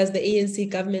why does the ANC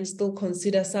government still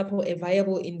consider SAPO a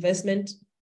viable investment?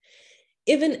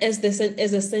 Even as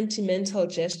a sentimental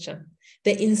gesture,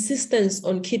 the insistence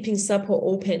on keeping SAPO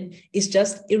open is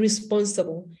just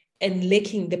irresponsible and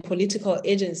lacking the political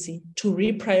agency to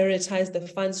reprioritize the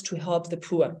funds to help the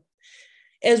poor.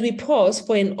 As we pause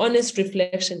for an honest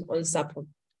reflection on SAPO,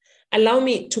 allow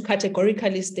me to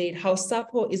categorically state how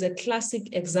SAPO is a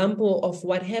classic example of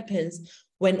what happens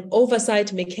when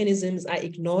oversight mechanisms are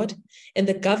ignored and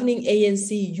the governing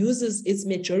ANC uses its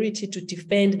majority to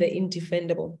defend the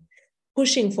indefendable,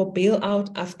 pushing for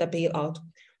bailout after bailout,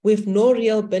 with no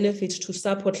real benefit to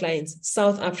SAPO clients,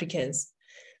 South Africans.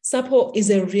 SAPO is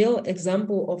a real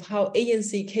example of how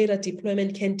ANC cadre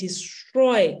deployment can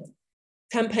destroy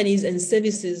companies and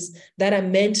services that are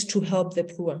meant to help the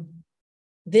poor.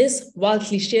 This, while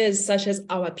cliches such as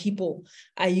our people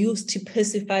are used to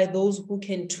pacify those who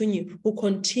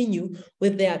continue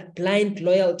with their blind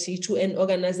loyalty to an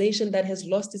organization that has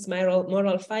lost its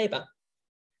moral fiber.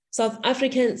 South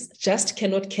Africans just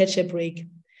cannot catch a break.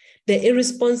 The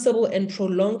irresponsible and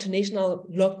prolonged national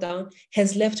lockdown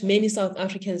has left many South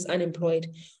Africans unemployed,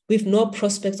 with no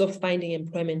prospects of finding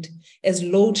employment, as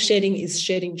load shedding is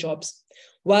shedding jobs.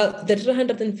 While the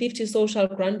 350 social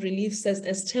grant relief says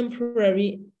as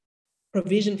temporary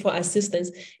provision for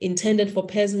assistance intended for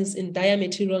persons in dire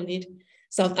material need,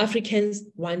 South Africans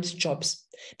want jobs.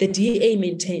 The DA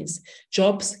maintains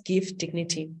jobs give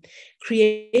dignity.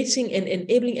 Creating an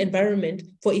enabling environment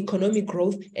for economic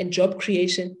growth and job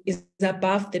creation is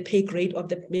above the pay grade of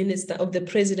the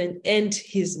president and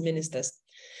his ministers.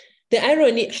 The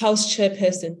irony, House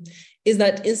Chairperson, is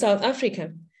that in South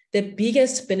Africa, the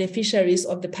biggest beneficiaries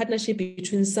of the partnership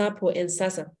between SAPO and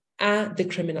SASSA are the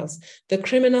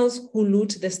criminals who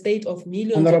loot the state of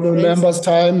millions. Honorable members,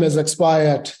 time has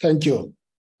expired. Thank you.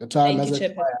 The time has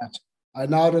expired. I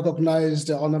now recognize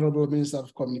the Honorable Minister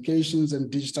of Communications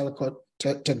and Digital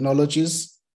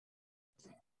Technologies.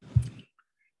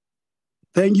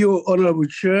 Thank you, Honorable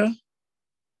Chair.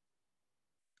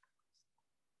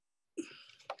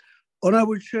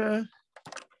 Honorable Chair,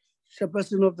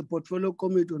 Chairperson of the Portfolio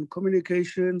Committee on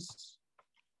Communications,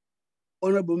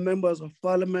 honorable members of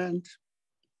Parliament,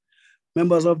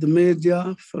 members of the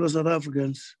media, fellow South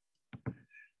Africans.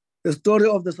 The story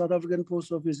of the South African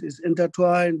Post Office is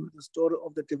intertwined with the story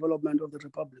of the development of the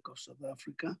Republic of South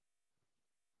Africa.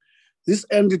 This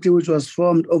entity, which was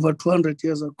formed over 200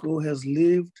 years ago, has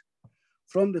lived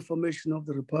from the formation of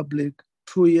the Republic,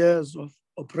 2 years of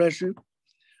oppression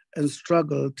and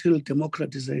struggle till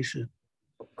democratization.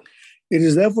 It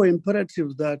is therefore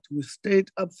imperative that we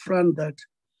state upfront that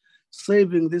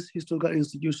saving this historical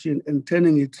institution and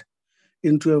turning it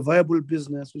into a viable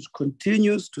business which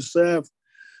continues to serve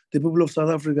the people of South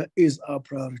Africa is our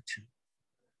priority.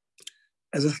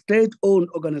 As a state-owned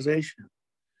organization,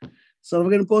 South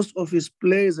African Post Office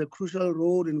plays a crucial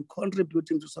role in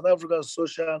contributing to South Africa's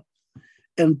social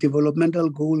and developmental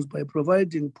goals by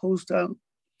providing postal,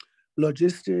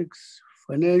 logistics,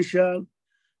 financial,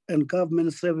 and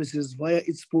government services via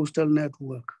its postal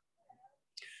network.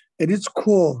 At its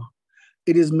core,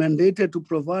 it is mandated to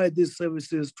provide these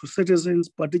services to citizens,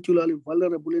 particularly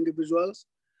vulnerable individuals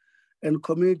and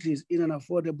communities, in an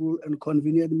affordable and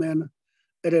convenient manner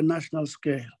at a national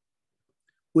scale.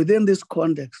 Within this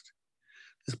context,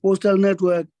 this postal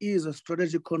network is a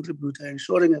strategic contributor,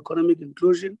 ensuring economic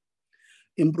inclusion,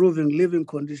 improving living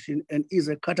conditions, and is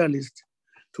a catalyst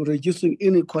to reducing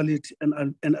inequality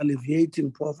and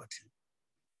alleviating poverty.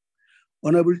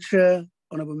 Honorable Chair,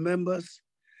 honorable members,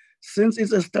 since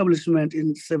its establishment in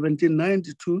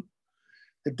 1792,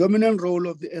 the dominant role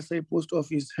of the SA Post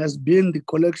Office has been the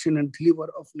collection and delivery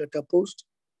of letter post.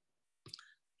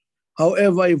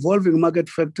 However, evolving market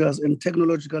factors and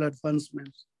technological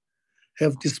advancements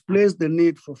have displaced the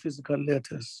need for physical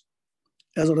letters.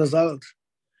 As a result,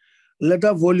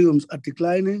 letter volumes are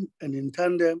declining, and in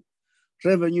tandem,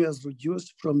 revenue has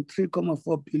reduced from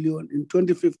 3.4 billion in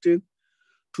 2015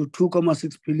 to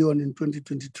 2.6 billion in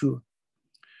 2022.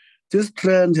 This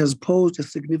trend has posed a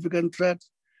significant threat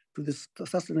to the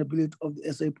sustainability of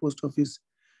the SA Post Office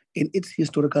in its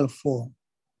historical form.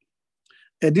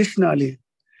 Additionally,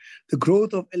 the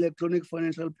growth of electronic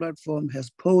financial platform has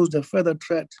posed a further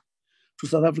threat to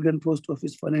South African Post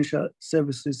Office financial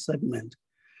services segment,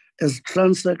 as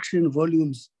transaction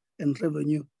volumes and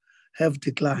revenue have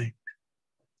declined.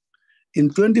 In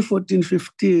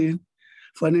 2014-15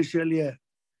 financial year,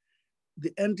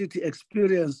 the entity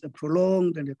experienced a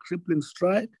prolonged and a crippling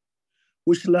strike,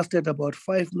 which lasted about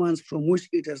 5 months, from which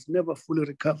it has never fully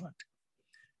recovered.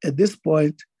 At this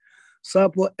point,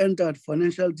 SAPO entered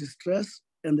financial distress,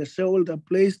 and the shareholder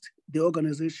placed the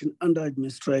organization under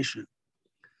administration.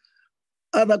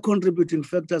 Other contributing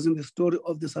factors in the story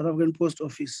of the South African Post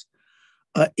Office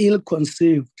are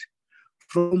ill-conceived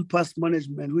from past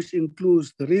management, which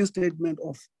includes the reinstatement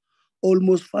of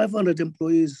almost 500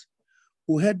 employees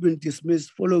who had been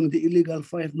dismissed following the illegal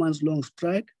 5 months long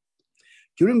strike.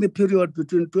 During the period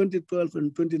between 2012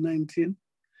 and 2019,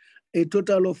 a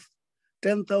total of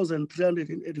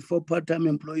 10,384 part-time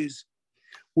employees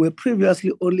were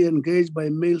previously only engaged by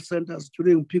mail centers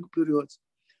during peak periods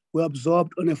were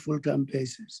absorbed on a full-time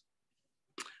basis.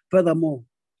 Furthermore,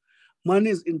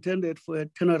 monies intended for a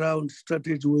turnaround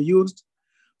strategy were used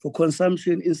for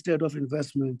consumption instead of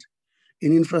investment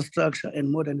in infrastructure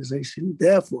and modernization.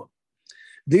 Therefore,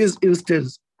 these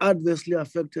instances adversely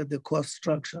affected the cost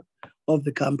structure of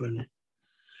the company.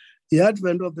 The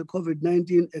advent of the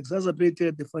COVID-19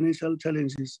 exacerbated the financial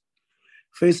challenges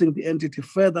facing the entity,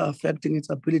 further affecting its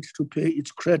ability to pay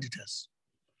its creditors.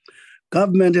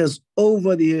 Government has,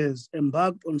 over the years,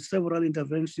 embarked on several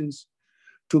interventions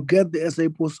to get the SA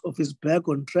Post Office back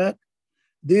on track.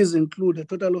 These include a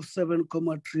total of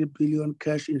 7.3 billion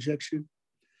cash injection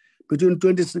between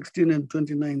 2016 and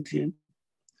 2019,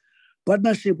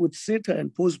 partnership with SITA and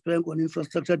Postbank on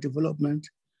infrastructure development,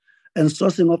 and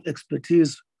sourcing of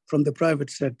expertise from the private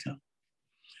sector.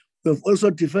 We have also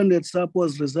defended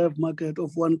SAPO's reserve market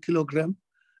of 1 kilogram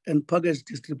and package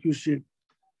distribution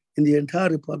in the entire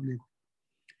Republic.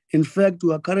 In fact,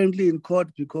 we are currently in court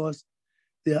because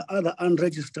there are other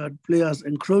unregistered players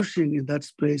encroaching in that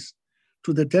space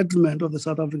to the detriment of the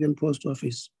South African Post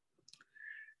Office.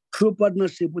 Through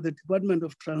partnership with the Department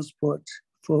of Transport,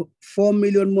 for 4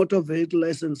 million motor vehicle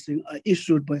licensing are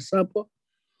issued by SAPO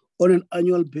on an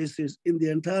annual basis in the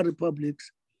entire Republic,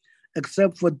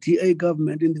 except for DA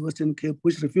government in the Western Cape,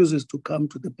 which refuses to come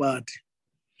to the party.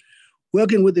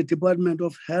 Working with the Department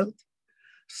of Health,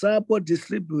 SAPO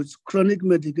distributes chronic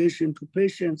medication to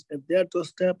patients at their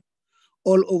doorstep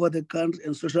all over the country,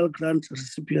 and social grant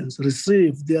recipients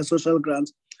receive their social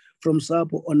grants from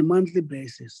SAPO on a monthly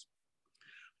basis.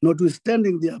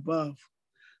 Notwithstanding the above,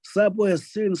 SAPO has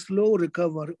seen slow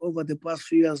recovery over the past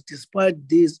few years despite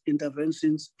these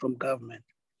interventions from government.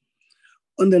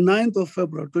 On the 9th of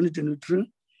February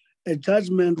 2023, a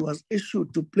judgment was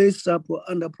issued to place SAPO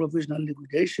under provisional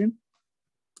liquidation,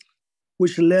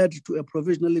 which led to a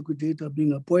provisional liquidator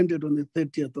being appointed on the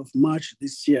 30th of March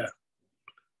this year.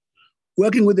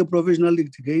 Working with the provisional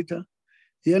litigator,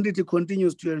 the entity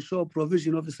continues to ensure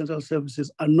provision of essential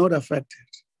services are not affected.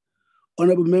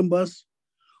 Honorable members,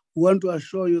 we want to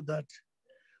assure you that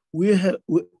we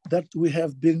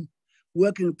have been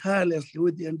working tirelessly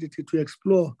with the entity to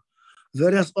explore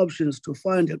various options to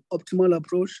find an optimal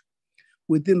approach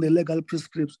within the legal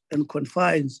prescripts and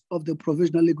confines of the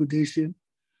provisional liquidation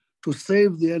to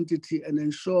save the entity and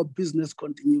ensure business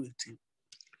continuity.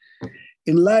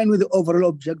 In line with the overall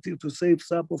objective to save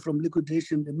SAPO from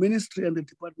liquidation, the ministry and the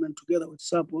department, together with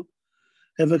SAPO,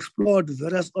 have explored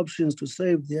various options to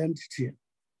save the entity.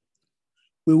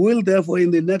 We will therefore,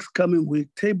 in the next coming week,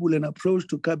 table an approach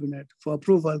to cabinet for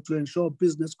approval to ensure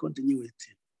business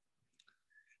continuity.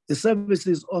 The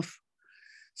services of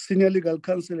senior legal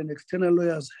counsel and external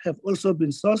lawyers have also been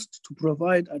sourced to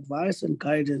provide advice and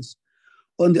guidance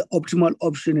on the optimal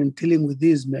option in dealing with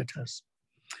these matters.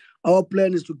 Our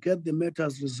plan is to get the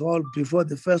matters resolved before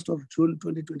the 1st of June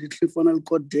 2023 final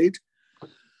court date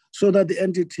so that the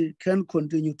entity can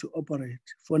continue to operate.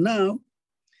 For now,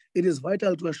 it is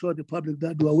vital to assure the public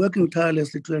that we are working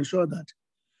tirelessly to ensure that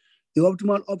the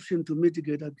optimal option to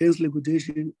mitigate against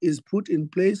liquidation is put in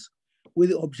place with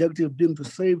the objective being to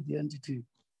save the entity.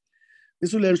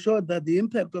 This will ensure that the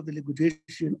impact of the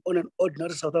liquidation on an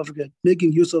ordinary South African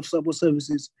making use of SAPO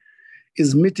services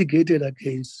is mitigated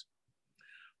against.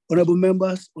 Honorable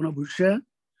members, Honorable Chair,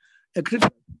 a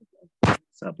critical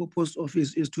SAPO Post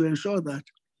Office is to ensure that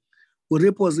we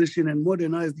reposition and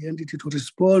modernize the entity to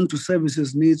respond to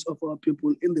services needs of our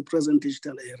people in the present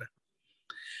digital era.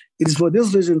 It is for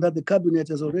this reason that the Cabinet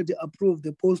has already approved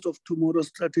the Post of Tomorrow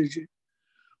strategy,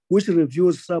 which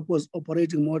reviews SAPO's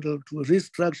operating model to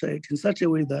restructure it in such a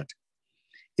way that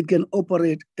it can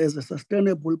operate as a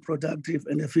sustainable, productive,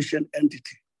 and efficient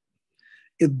entity.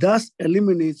 It thus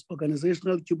eliminates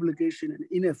organizational duplication and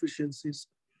inefficiencies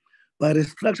by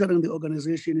restructuring the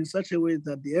organization in such a way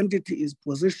that the entity is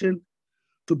positioned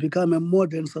to become a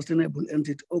modern, sustainable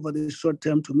entity over the short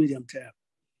term to medium term.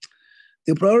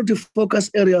 The priority focus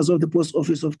areas of the Post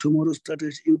Office of Tomorrow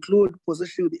strategy include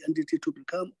positioning the entity to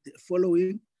become the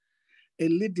following: a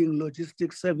leading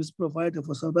logistics service provider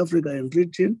for South Africa and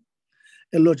region,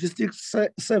 a logistics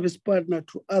service partner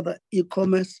to other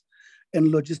e-commerce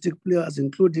and logistic players,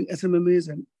 including SMMEs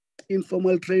and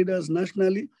informal traders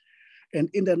nationally and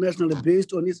internationally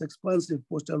based on its expansive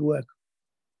postal work,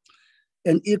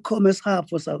 an e-commerce hub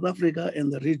for South Africa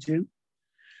and the region,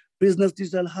 business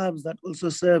digital hubs that also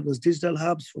serve as digital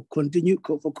hubs for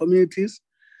communities,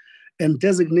 and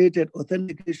designated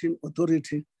authentication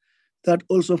authority that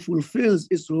also fulfills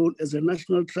its role as a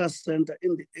national trust center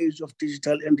in the age of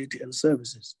digital entity and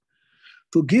services.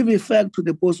 To give effect to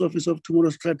the Post Office of Tomorrow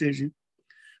strategy,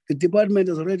 the department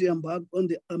has already embarked on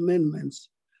the amendments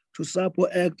to SAPO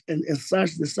Act, and as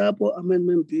such, the SAPO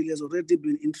Amendment Bill has already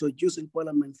been introduced in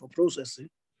Parliament for processing.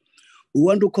 We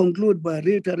want to conclude by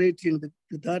reiterating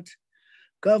that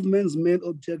Government's main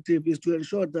objective is to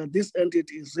ensure that this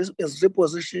entity is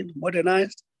repositioned,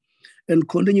 modernized, and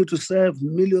continue to serve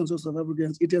millions of South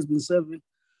Africans it has been serving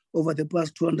over the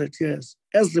past 200 years.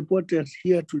 As reported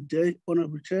here today,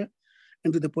 Honorable Chair,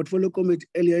 and to the Portfolio Committee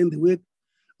earlier in the week,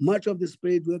 much of the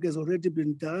spade work has already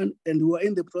been done, and we are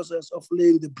in the process of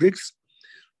laying the bricks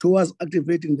towards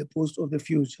activating the post of the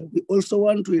future. We also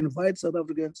want to invite South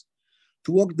Africans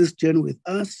to walk this journey with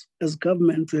us as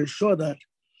government to ensure that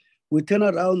we turn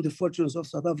around the fortunes of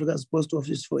South Africa's post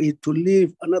office for it to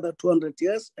live another 200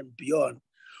 years and beyond.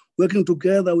 Working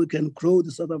together, we can grow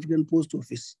the South African post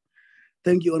office.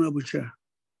 Thank you, Honorable Chair.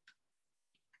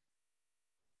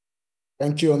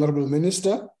 Thank you, Honorable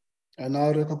Minister. I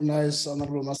now recognize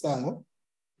Honorable Masango.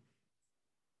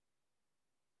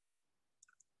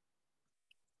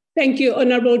 Thank you,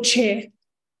 Honorable Chair.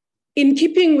 In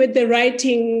keeping with the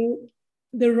writing,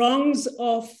 the wrongs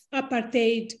of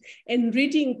apartheid and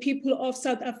ridding people of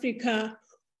South Africa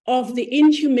of the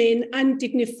inhumane,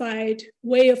 undignified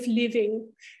way of living,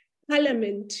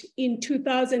 Parliament in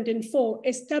 2004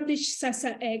 established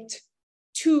SASSA Act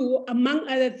to, among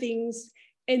other things,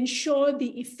 ensure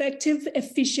the effective,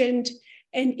 efficient,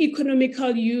 and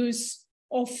economical use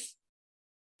of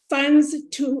funds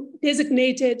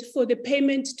designated for the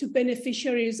payment to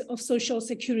beneficiaries of Social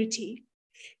Security,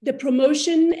 the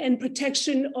promotion and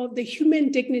protection of the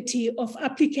human dignity of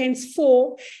applicants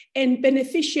for and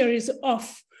beneficiaries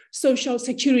of Social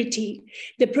Security,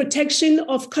 the protection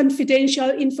of confidential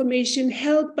information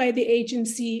held by the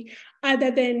agency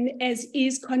other than as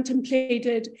is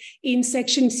contemplated in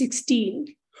Section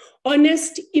 16,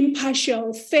 honest,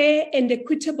 impartial, fair, and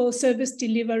equitable service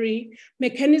delivery,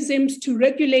 mechanisms to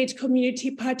regulate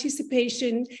community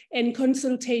participation and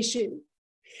consultation,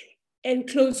 and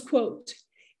close quote.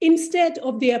 Instead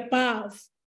of the above,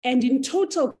 and in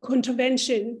total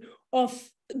contravention of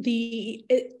the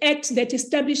act that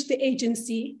established the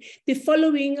agency, the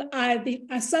following are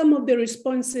some of the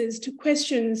responses to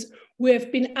questions we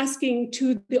have been asking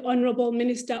to the Honorable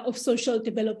Minister of Social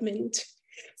Development.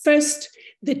 First,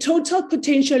 the total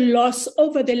potential loss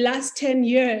over the last 10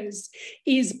 years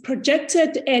is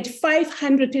projected at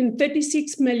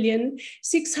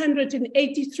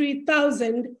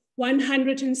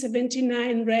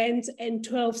 536,683,179 rands and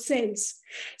 12 cents.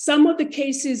 Some of the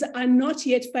cases are not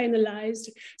yet finalized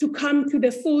to come to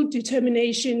the full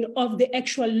determination of the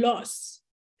actual loss.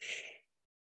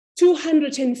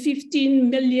 215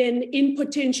 million in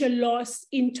potential loss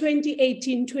in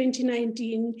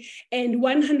 2018-2019 and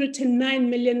 109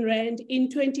 million rand in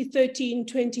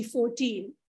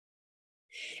 2013-2014.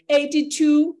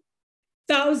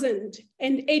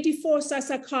 82,084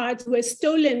 SASSA cards were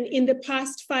stolen in the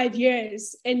past 5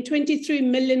 years, and 23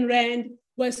 million rand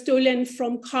were stolen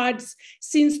from cards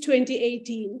since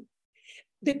 2018.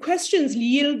 The questions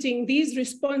yielding these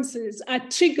responses are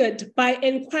triggered by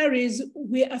inquiries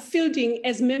we are fielding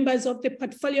as members of the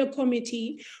Portfolio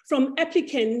Committee from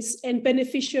applicants and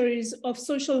beneficiaries of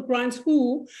social grants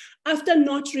who, after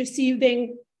not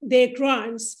receiving their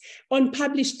grants on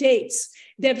published dates,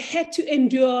 they've had to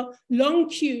endure long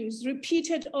queues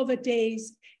repeated over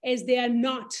days as they are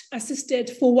not assisted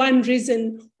for one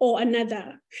reason or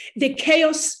another. The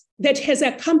chaos that has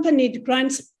accompanied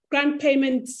grant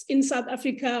payments in South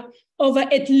Africa over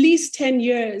at least 10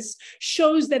 years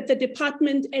shows that the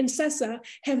department and SASSA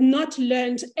have not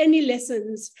learned any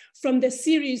lessons from the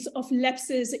series of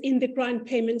lapses in the grant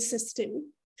payment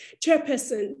system.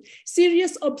 Chairperson,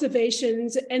 serious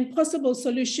observations and possible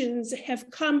solutions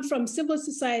have come from civil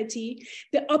society,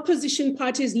 the opposition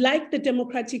parties like the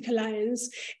Democratic Alliance,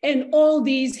 and all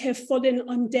these have fallen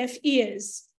on deaf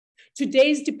ears.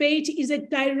 Today's debate is a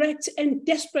direct and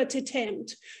desperate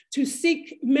attempt to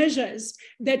seek measures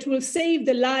that will save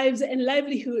the lives and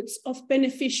livelihoods of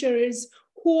beneficiaries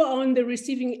who are on the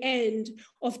receiving end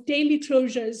of daily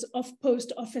closures of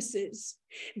post offices.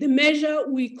 The measure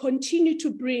we continue to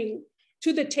bring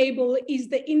to the table is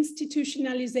the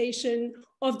institutionalization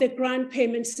of the grant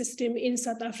payment system in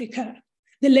South Africa.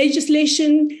 The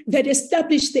legislation that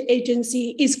established the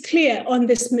agency is clear on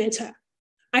this matter.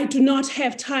 I do not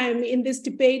have time in this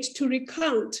debate to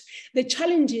recount the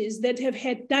challenges that have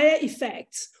had dire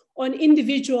effects on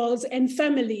individuals and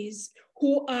families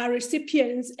who are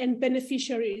recipients and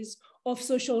beneficiaries of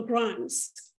social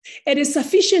grants. It is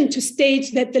sufficient to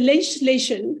state that the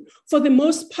legislation, for the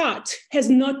most part, has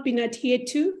not been adhered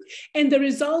to, and the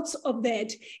results of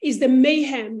that is the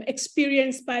mayhem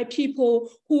experienced by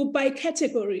people who, by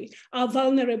category, are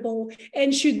vulnerable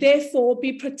and should therefore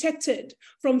be protected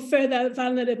from further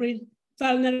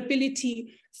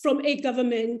vulnerability from a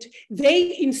government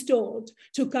they installed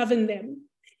to govern them.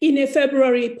 In a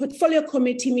February portfolio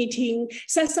committee meeting,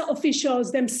 SASSA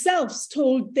officials themselves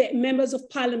told the members of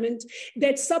parliament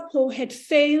that SAPO had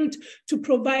failed to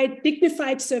provide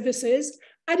dignified services,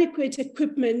 adequate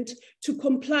equipment to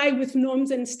comply with norms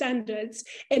and standards,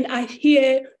 and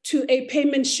adhere to a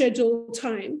payment schedule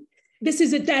time. This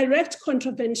is a direct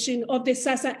contravention of the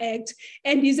SASSA Act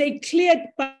and is a clear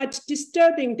but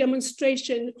disturbing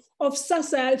demonstration of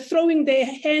SASSA throwing their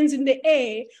hands in the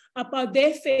air about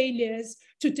their failures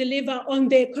to deliver on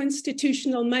their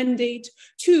constitutional mandate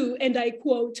to, and I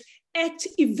quote, act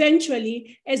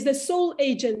eventually as the sole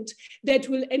agent that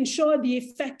will ensure the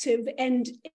effective and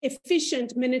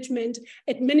efficient management,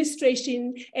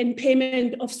 administration, and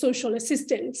payment of social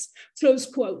assistance, close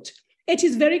quote. It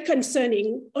is very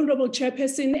concerning, Honorable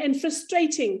Chairperson, and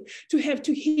frustrating to have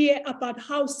to hear about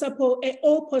how SAPO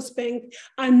or Postbank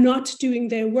are not doing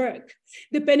their work.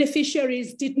 The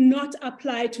beneficiaries did not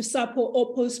apply to SAPO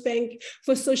or Postbank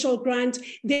for social grant.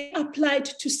 They applied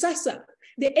to SASSA,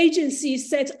 the agency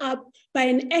set up by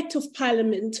an act of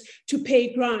parliament to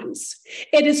pay grants.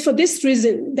 It is for this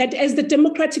reason that as the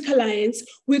Democratic Alliance,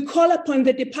 we call upon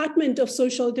the Department of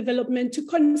Social Development to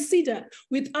consider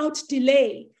without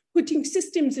delay putting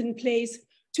systems in place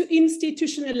to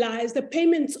institutionalize the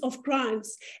payments of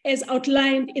grants as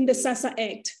outlined in the SASSA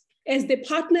Act, as the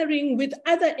partnering with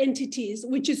other entities,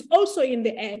 which is also in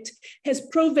the Act, has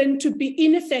proven to be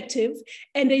ineffective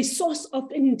and a source of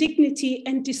indignity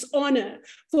and dishonor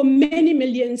for many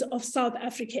millions of South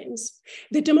Africans.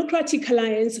 The Democratic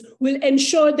Alliance will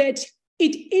ensure that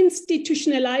it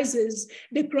institutionalizes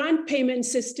the grant payment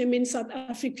system in South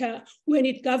Africa when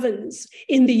it governs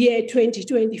in the year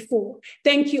 2024.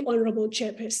 Thank you, Honorable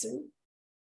Chairperson.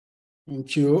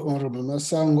 Thank you, Honorable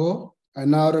Masango. I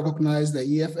now recognize the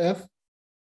EFF.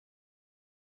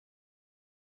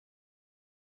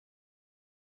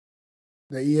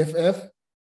 The EFF.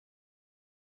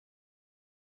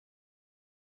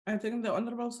 I think the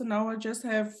Honorable Sanawa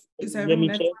is having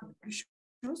network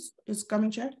issues. Is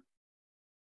coming, Chair.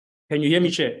 Can you hear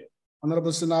me, Chair?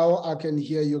 Honorable Sanawa, I can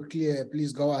hear you clear.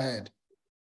 Please go ahead.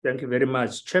 Thank you very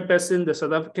much. Chairperson, the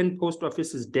South African Post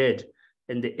Office is dead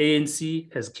and the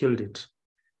ANC has killed it.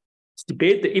 To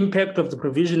debate the impact of the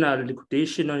provisional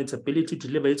liquidation on its ability to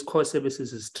deliver its core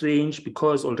services is strange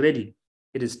because already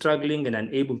it is struggling and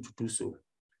unable to do so.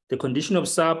 The condition of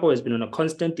SAPO has been on a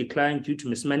constant decline due to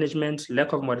mismanagement,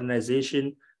 lack of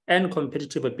modernization, and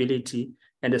competitive ability,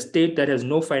 and a state that has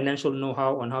no financial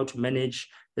know-how on how to manage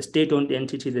a state-owned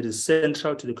entity that is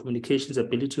central to the communications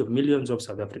ability of millions of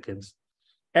South Africans.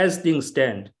 As things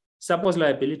stand, SAPO's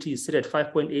liability is set at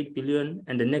 5.8 billion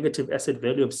and a negative asset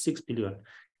value of 6 billion.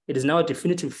 It is now a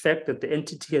definitive fact that the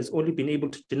entity has only been able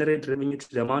to generate revenue to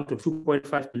the amount of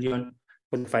 2.5 billion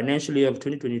for the financial year of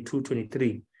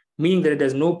 2022-23, meaning that it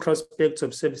has no prospects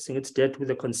of servicing its debt with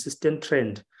a consistent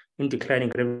trend in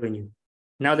declining revenue.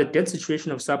 Now, the debt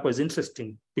situation of SAPO is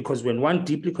interesting because when one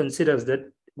deeply considers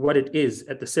that what it is,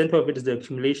 at the center of it is the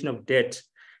accumulation of debt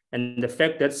and the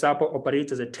fact that SAPO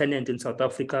operates as a tenant in South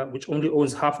Africa, which only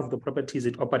owns half of the properties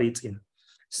it operates in.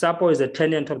 SAPO is a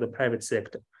tenant of the private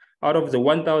sector. Out of the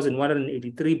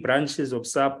 1,183 branches of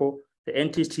SAPO, the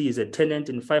entity is a tenant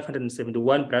in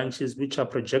 571 branches, which are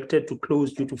projected to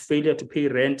close due to failure to pay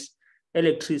rent,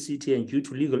 electricity, and due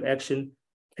to legal action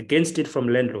against it from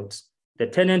landlords. The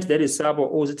tenant, that is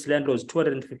SAPO, owes its landlords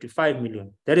 255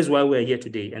 million. That is why we're here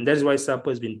today. And that is why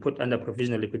SAPO has been put under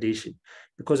provisional liquidation,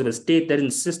 because of a state that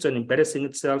insists on embarrassing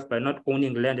itself by not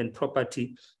owning land and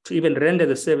property to even render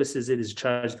the services it is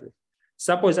charged with.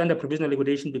 SAPO is under provisional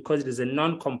liquidation because it is a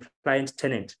non-compliant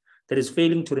tenant that is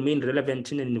failing to remain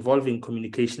relevant in an evolving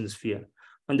communication sphere.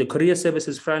 On the courier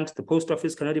services front, the post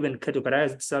office cannot even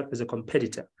categorize itself as a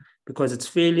competitor because its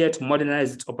failure to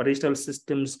modernize its operational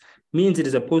systems means it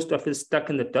is a post office stuck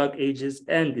in the dark ages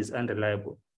and is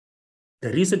unreliable.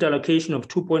 The recent allocation of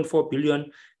 2.4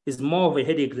 billion is more of a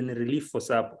headache than a relief for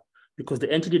SAPO because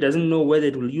the entity doesn't know whether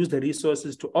it will use the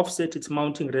resources to offset its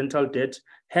mounting rental debt,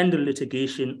 handle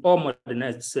litigation, or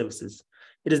modernize its services.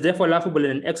 It is therefore laughable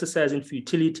and an exercise in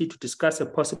futility to discuss a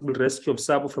possible rescue of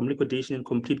SAPO from liquidation and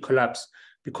complete collapse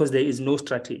because there is no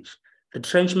strategy.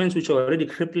 Retrenchments which are already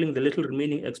crippling the little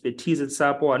remaining expertise at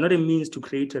SAPO are not a means to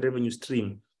create a revenue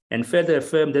stream, and further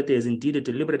affirm that there is indeed a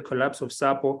deliberate collapse of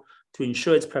SAPO to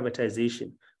ensure its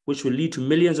privatization, which will lead to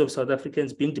millions of South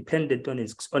Africans being dependent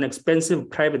on expensive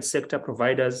private sector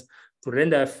providers to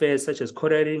render affairs such as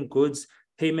couriering goods,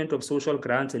 payment of social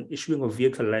grants, and issuing of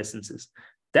vehicle licenses.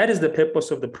 That is the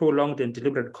purpose of the prolonged and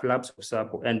deliberate collapse of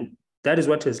SAPO, and that is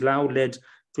what has now led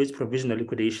to its provisional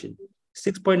liquidation.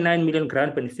 6.9 million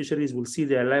grant beneficiaries will see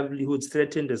their livelihoods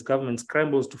threatened as government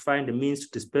scrambles to find a means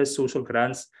to disperse social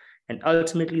grants, and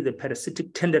ultimately the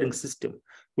parasitic tendering system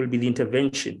will be the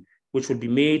intervention which will be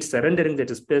made, surrendering the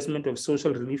disbursement of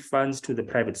social relief funds to the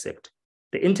private sector.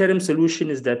 The interim solution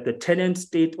is that the tenant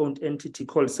state-owned entity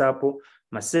called SAPO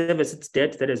must service its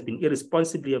debt that has been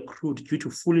irresponsibly accrued due to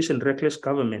foolish and reckless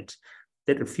government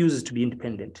that refuses to be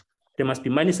independent. There must be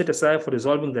money set aside for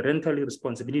resolving the rental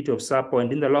irresponsibility of SAPO,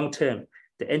 and in the long term,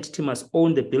 the entity must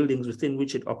own the buildings within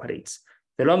which it operates.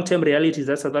 The long-term reality is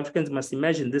that South Africans must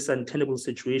imagine this untenable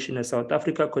situation as South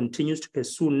Africa continues to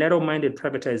pursue narrow-minded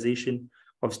privatization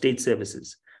of state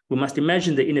services. We must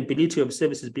imagine the inability of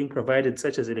services being provided,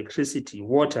 such as electricity,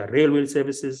 water, railway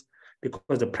services,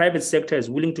 because the private sector is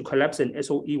willing to collapse an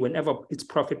SOE whenever its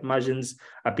profit margins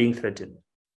are being threatened.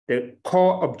 The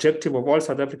core objective of all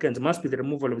South Africans must be the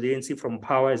removal of the ANC from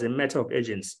power as a matter of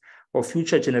urgency, or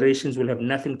future generations will have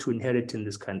nothing to inherit in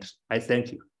this country. I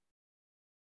thank you.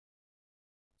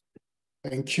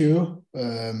 Thank you,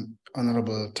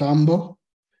 Honorable Tambo.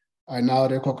 I now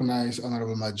recognize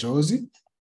Honorable Majosi.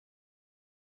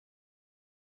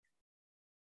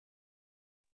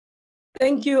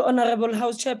 Thank you, Honorable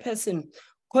House Chairperson.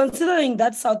 Considering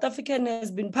that South Africa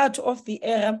has been part of the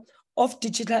era of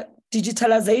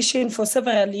digitalization for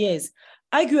several years,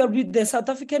 arguably the South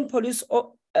African Post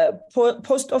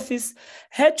Office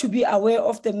had to be aware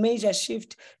of the major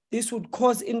shift this would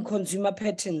cause in consumer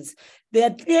patterns. Their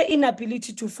clear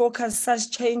inability to focus such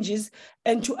changes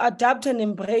and to adapt and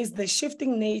embrace the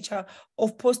shifting nature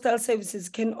of postal services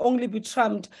can only be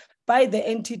trumped by the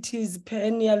entity's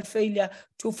perennial failure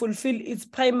to fulfill its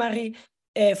primary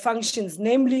functions,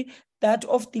 namely that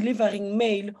of delivering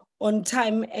mail on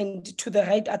time and to the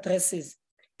right addresses.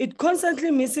 It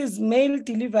constantly misses mail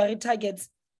delivery targets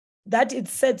that it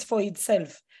sets for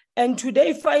itself, and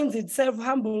today finds itself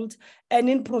humbled and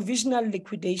in provisional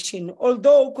liquidation.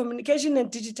 Although Communication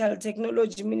and Digital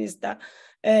Technology Minister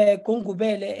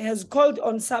Gungubele has called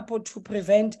on SAPO to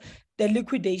prevent the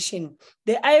liquidation,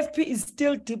 the IFP is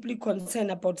still deeply concerned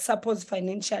about SAPO's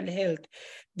financial health.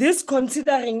 This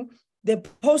considering the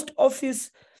Post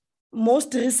Office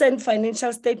most recent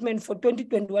financial statement for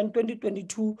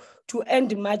 2021-2022 to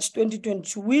end March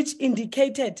 2022, which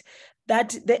indicated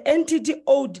that the entity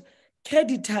owed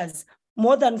creditors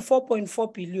more than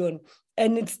 4.4 billion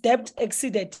and its debt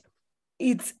exceeded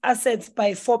its assets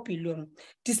by 4 billion.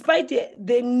 Despite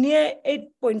the near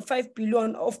 8.5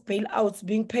 billion of bailouts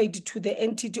being paid to the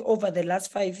entity over the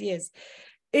last 5 years,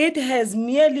 it has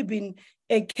merely been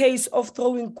a case of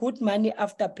throwing good money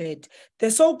after bad.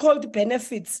 The so-called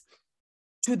benefits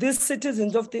to these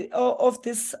citizens of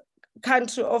this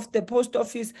country of the Post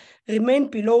Office remain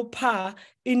below par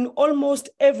in almost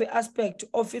every aspect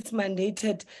of its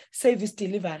mandated service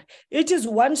delivery. It is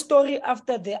one story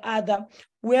after the other.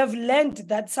 We have learned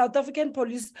that South African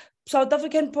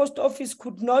Post Office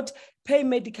could not pay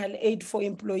medical aid for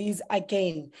employees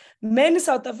again. Many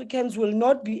South Africans will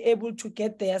not be able to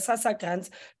get their SASSA grants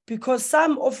because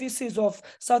some offices of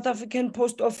South African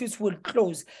Post Office will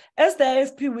close. As the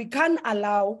IFP, we can't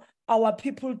allow our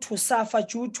people to suffer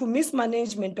due to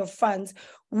mismanagement of funds.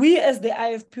 We as the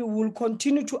IFP will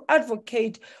continue to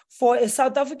advocate for a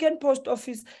South African Post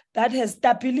Office that has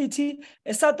stability,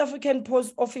 a South African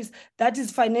Post Office that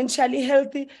is financially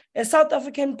healthy, a South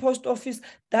African Post Office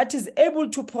that is able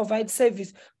to provide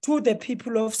service to the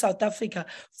people of South Africa.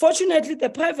 Fortunately, the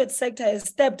private sector has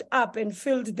stepped up and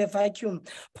filled the vacuum.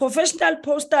 Professional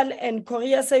postal and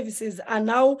courier services are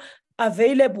now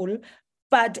available,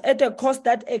 but at a cost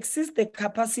that exceeds the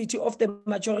capacity of the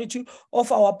majority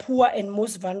of our poor and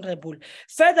most vulnerable.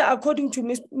 Further, according to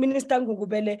Minister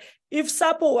Ngubele, if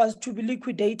SAPO was to be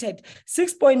liquidated,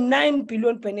 6.9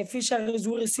 billion beneficiaries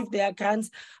who receive their grants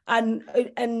and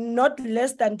not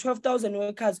less than 12,000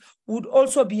 workers would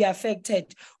also be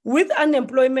affected. With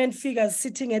unemployment figures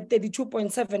sitting at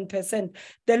 32.7%,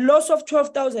 the loss of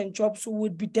 12,000 jobs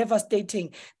would be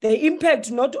devastating. The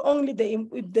impact not only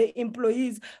the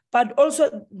employees, but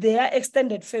also their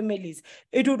extended families.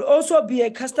 It would also be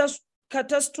a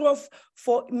catastrophe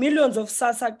for millions of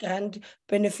SASSA grant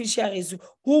beneficiaries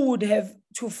who would have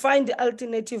to find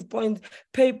alternative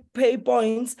pay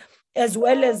points, as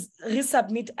well as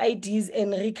resubmit IDs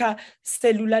and RICA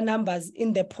cellular numbers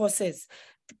in the process.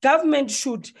 The government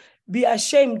should be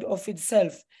ashamed of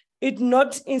itself. It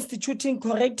not instituting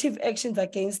corrective actions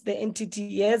against the entity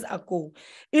years ago.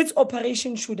 Its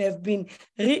operation should have been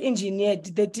re-engineered.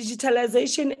 The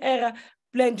digitalization era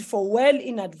planned for well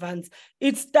in advance.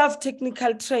 Its staff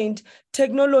technical trained,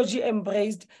 technology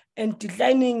embraced, and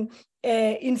declining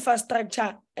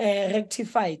infrastructure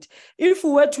rectified. If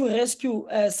we were to rescue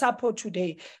SAPO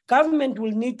today, government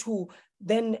will need to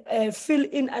then fill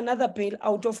in another bail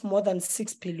out of more than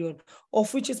 6 billion,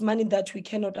 of which is money that we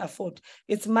cannot afford.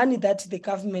 It's money that the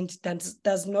government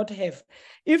does not have.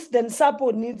 If then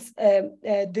SAPO needs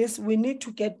this, we need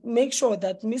to make sure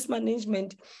that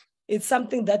mismanagement is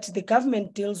something that the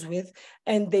government deals with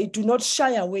and they do not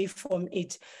shy away from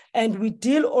it. And we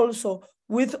deal also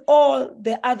with all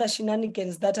the other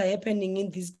shenanigans that are happening in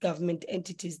these government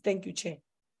entities. Thank you, Chair.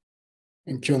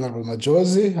 Thank you, Honorable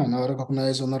Majosi. I now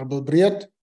recognize Honorable Briat.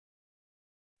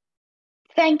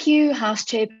 Thank you, House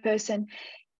Chairperson.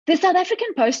 The South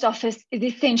African Post Office is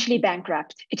essentially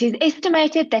bankrupt. It is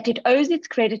estimated that it owes its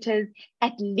creditors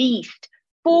at least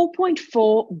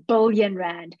 4.4 billion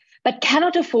rand, but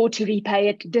cannot afford to repay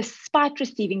it despite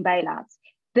receiving bailouts,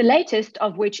 the latest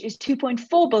of which is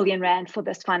 2.4 billion rand for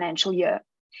this financial year.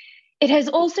 It has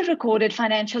also recorded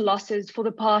financial losses for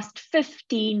the past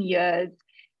 15 years,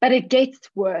 but it gets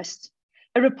worse.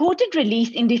 A reported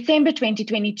release in December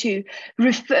 2022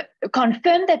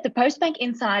 confirmed that the Postbank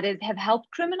insiders have helped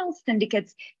criminal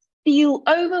syndicates steal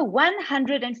over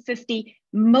 150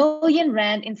 million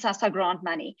rand in SASSA grant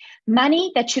money,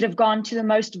 money that should have gone to the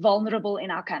most vulnerable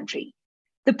in our country.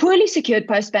 The poorly secured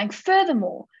Postbank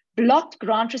furthermore blocked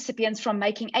grant recipients from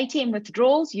making ATM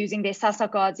withdrawals using their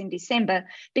SASSA cards in December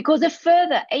because a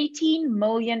further 18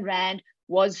 million rand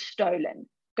was stolen.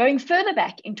 Going further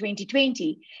back in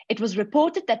 2020, it was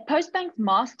reported that Postbank's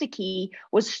master key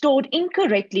was stored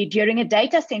incorrectly during a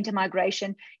data center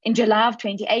migration in July of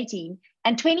 2018,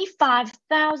 and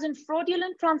 25,000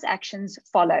 fraudulent transactions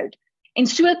followed. En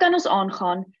so kan ons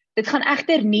aangaan, dit gaan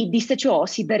egter nie die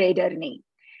situasie beredder nie.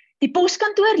 Die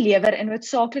poskantoor lewer 'n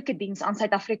noodsaaklike diens aan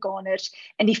Suid-Afrikaners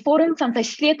in die vorm van sy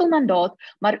sleutelmandaat,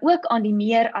 maar ook aan die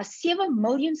meer as 7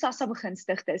 miljoen SASSA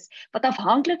begunstigdes wat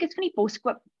afhanklik is van die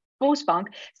Postbank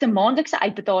se maandelikse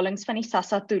uitbetalings van die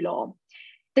SASSA toelaag.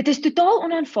 Dit is totaal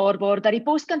onaanvaarbaar dat die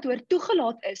poskantoor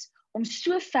toegelaat is om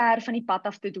so ver van die pad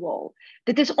af te dwaal.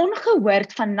 Dit is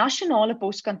ongehoord van nasionale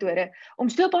poskantore om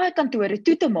so baie kantore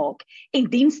toe te maak en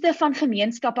dienste van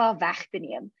gemeenskappe weg te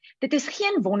neem. Dit is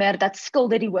geen wonder dat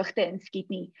skulde die hoogte inskiet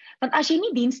nie, want as jy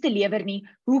nie dienste lewer nie,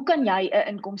 hoe kan jy 'n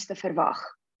inkomste verwag?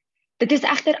 Dit is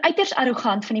egter uiters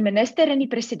arrogant van die minister en die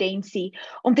presidentsie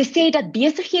om te sê dat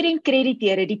besighede en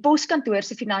krediteure die poskantoor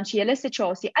se finansiële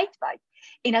situasie uitbuit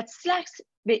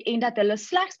en dat hulle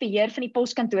slegs beheer van die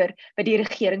poskantoor by die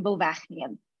regering wil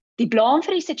wegneem. Die blaam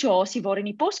vir die situasie waarin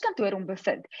die poskantoor hom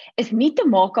bevind is nie te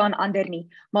maak aan ander nie,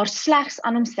 maar slegs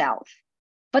aan homself.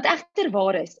 Wat egter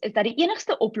waar is dat die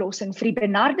enigste oplossing vir die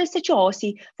benarde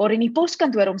situasie waarin die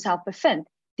poskantoor homself bevind,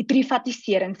 die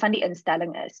privatisering van die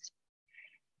instelling is.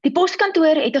 Die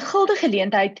poskantoor het 'n gulde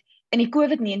geleentheid in die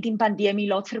COVID-19 pandemie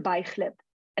laat verbyglip.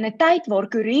 In 'n tyd waar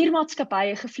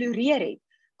koeriermaatskappye gefloreer het,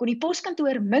 kon die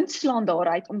poskantoor munt slaan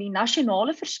daaruit om die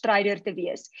nasionale verspreider te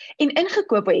wees en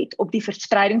ingekoop het op die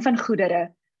verspreiding van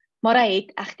goedere, maar hy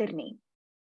het egter nie.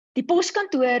 Die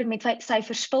poskantoor met sy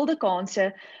verspilde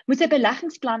kanse moet sy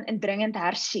beleggingsplan indringend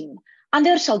hersien,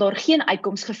 anders sal daar geen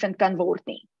uitkoms gevind kan word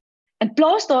nie. In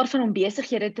plaas daarvan om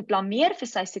besighede te blameer vir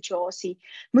sy situasie,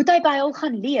 moet hy by hul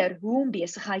gaan leer hoe om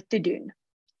besigheid te doen.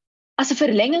 As 'n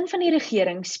verlenging van die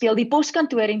regering speel die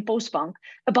poskantoor en Posbank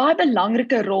 'n baie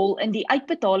belangrike rol in die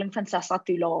uitbetaling van SASSA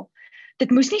toelaag.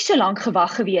 Dit moes nie so lank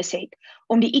gewag gewees het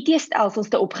om die IT-stelsels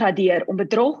te opgradeer om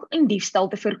bedrog en diefstal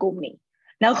te voorkom nie.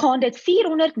 Nou gaan dit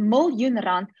 400 miljoen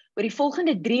rand oor die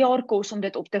volgende 3 jaar kos om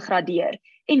dit op te gradeer.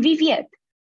 En wie weet,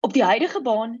 op die huidige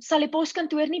baan sal die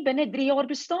poskantoor nie binne 3 jaar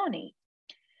bestaan nie.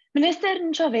 Minister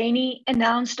Ntshavheni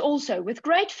announced also with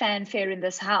great fanfare in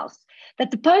this house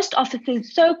that the Post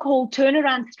Office's so-called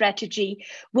turnaround strategy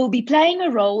will be playing a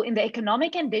role in the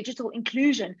economic and digital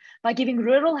inclusion by giving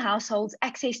rural households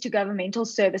access to governmental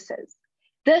services.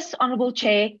 This, Honourable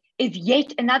Chair, is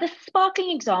yet another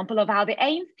sparkling example of how the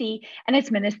ANC and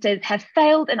its ministers have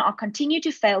failed and are continue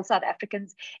to fail South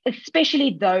Africans,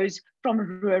 especially those from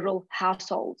rural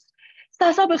households.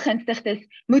 SASSA begunstigdes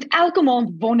moet elke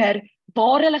maand wonder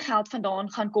waar hulle geld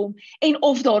vandaan gaan kom en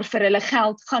of daar vir hulle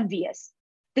geld gaan wees.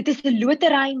 Dit is 'n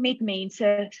lotery met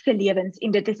mense se lewens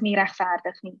en dit is nie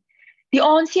regverdig nie. Die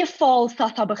ANC faal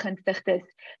SASSA begunstigdes,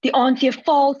 die ANC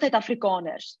faal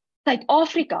Suid-Afrikaners.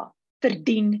 Suid-Afrika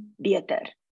verdien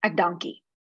beter. Ek dankie.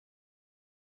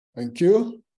 Thank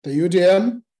you. The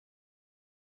UDM,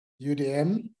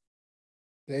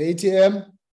 the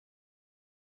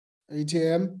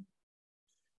ATM,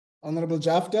 Honorable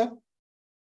Jafta.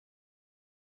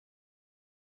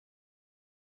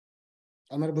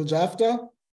 Honorable Jafta.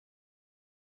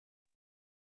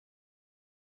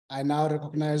 I now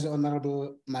recognize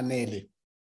Honorable Maneli.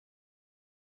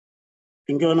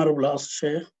 Thank you, Honorable House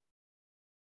Chair,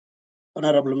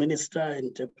 Honorable Minister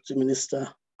and Deputy Minister,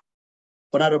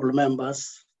 Honorable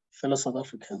members, fellow South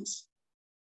Africans.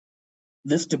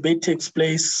 This debate takes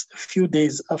place a few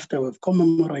days after we've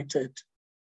commemorated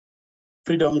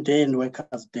Freedom Day and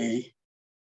Workers' Day,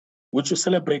 which we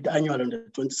celebrate annually on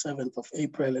the 27th of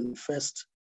April and 1st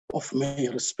of May,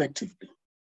 respectively.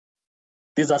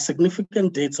 These are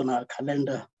significant dates on our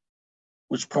calendar,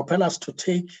 which propel us to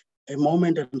take a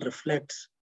moment and reflect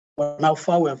on how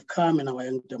far we have come in our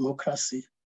young democracy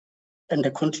and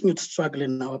the continued struggle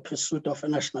in our pursuit of a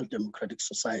national democratic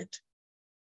society,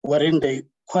 wherein the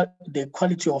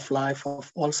quality of life of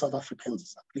all South Africans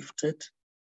is uplifted,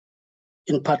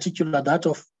 in particular that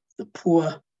of the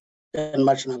poor and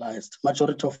marginalized,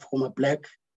 majority of whom are Black,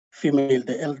 female,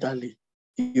 the elderly,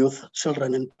 youth,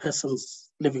 children, and persons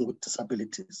living with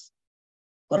disabilities.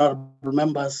 Honorable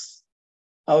members,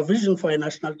 our vision for a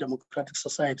national democratic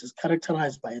society is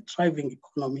characterized by a thriving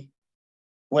economy,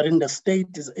 wherein the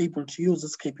state is able to use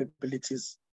its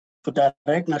capabilities to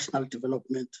direct national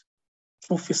development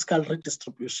through fiscal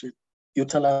redistribution,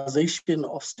 utilization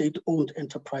of state-owned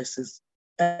enterprises,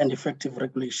 and effective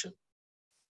regulation.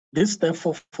 This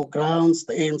therefore foregrounds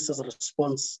the ANC's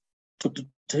response to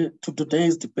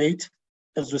today's debate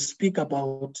as we speak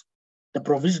about the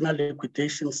provisional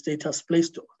liquidation status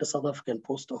placed on the South African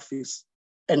Post Office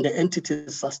and the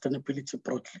entity's sustainability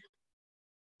broadly.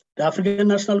 The African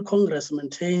National Congress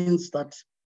maintains that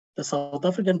the South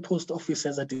African Post Office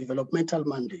has a developmental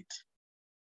mandate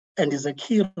and is a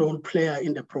key role player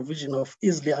in the provision of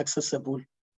easily accessible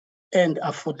and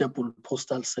affordable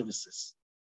postal services.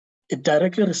 It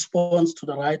directly responds to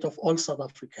the right of all South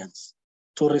Africans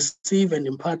to receive and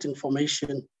impart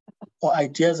information or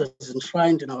ideas as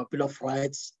enshrined in our Bill of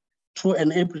Rights through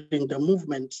enabling the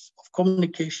movement of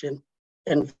communication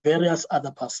and various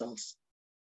other parcels.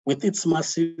 With its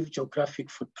massive geographic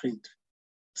footprint,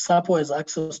 SAPO has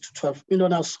access to 12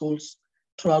 million households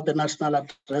throughout the national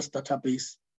address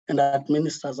database and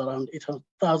administers around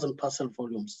 800,000 parcel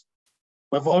volumes.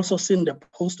 We've also seen the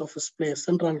Post Office play a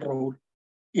central role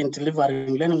in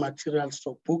delivering learning materials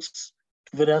to books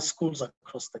to various schools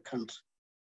across the country.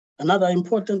 Another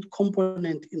important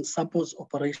component in SAPO's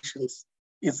operations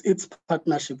is its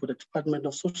partnership with the Department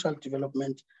of Social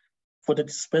Development for the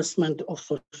disbursement of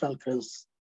social grants.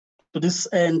 To this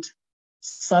end,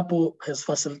 SAPO has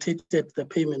facilitated the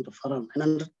payment of around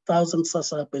 100,000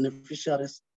 SASSA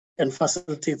beneficiaries and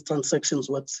facilitates transactions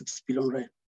worth 6 billion rand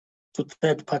to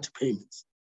third-party payments.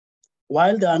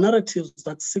 While there are narratives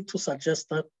that seek to suggest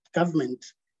that government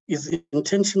is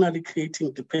intentionally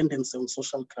creating dependency on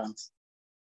social grants,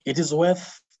 it is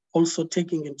worth also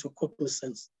taking into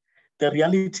cognizance the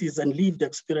realities and lived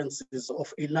experiences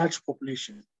of a large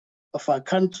population of our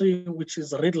country, which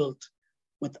is riddled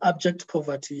with abject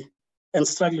poverty and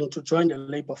struggling to join the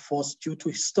labor force due to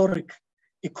historic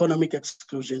economic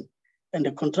exclusion and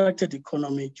a contracted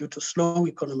economy due to slow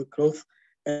economic growth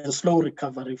and slow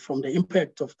recovery from the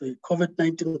impact of the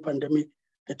COVID-19 pandemic,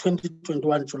 the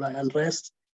 2021 July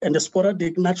unrest, and the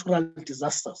sporadic natural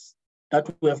disasters that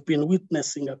we have been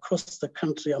witnessing across the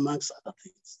country, amongst other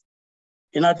things.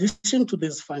 In addition to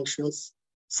these functions,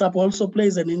 SAP also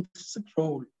plays an intrinsic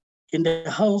role in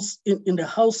the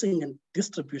housing and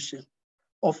distribution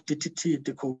of DTT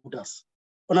decoders.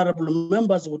 Honorable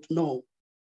members would know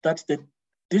that the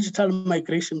digital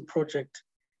migration project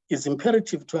is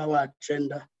imperative to our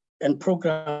agenda and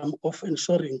program of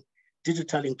ensuring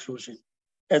digital inclusion,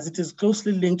 as it is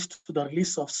closely linked to the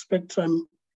release of spectrum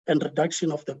and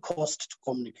reduction of the cost to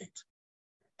communicate.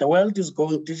 The world is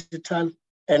going digital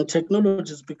and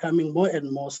technology is becoming more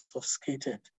and more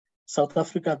sophisticated. South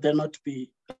Africa dare not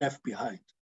be left behind.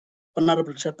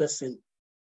 Honorable Chairperson,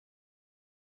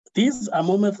 these are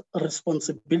moment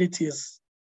responsibilities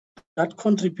that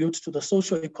contribute to the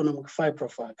socio-economic fiber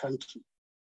of our country.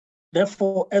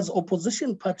 Therefore, as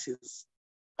opposition parties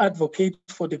advocate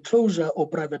for the closure or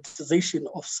privatization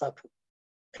of SAPO,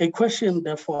 a question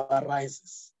therefore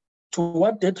arises: to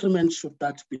what detriment should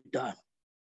that be done?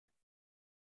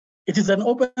 It is an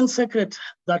open secret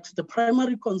that the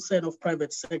primary concern of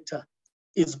private sector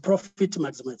is profit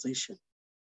maximization.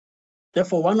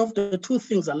 Therefore, one of the two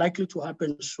things are likely to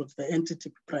happen should the entity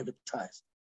be privatized.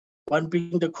 One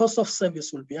being the cost of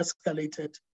service will be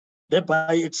escalated,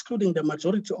 thereby excluding the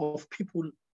majority of people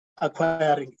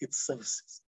acquiring its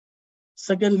services.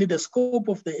 Secondly, the scope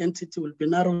of the entity will be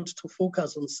narrowed to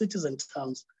focus on cities and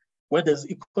towns where there's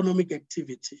economic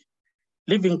activity,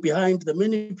 leaving behind the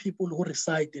many people who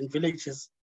reside in villages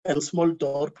and small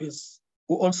dorpies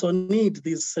who also need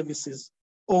these services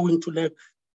owing to lack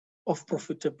of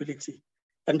profitability.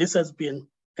 And this has been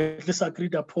at least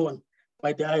agreed upon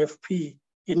by the IFP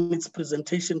in its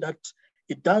presentation, that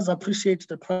it does appreciate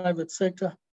the private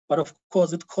sector, but of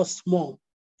course it costs more,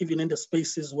 even in the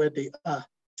spaces where they are,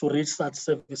 to reach such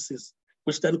services,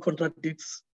 which then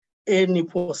contradicts any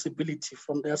possibility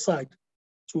from their side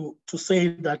to say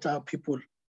that our people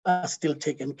are still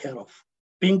taken care of.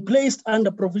 Being placed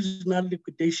under provisional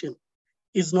liquidation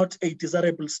is not a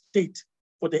desirable state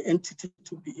for the entity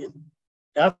to be in.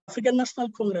 The African National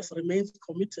Congress remains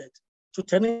committed to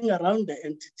turning around the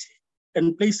entity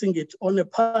and placing it on a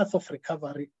path of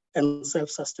recovery and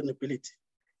self-sustainability.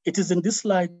 It is in this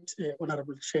light,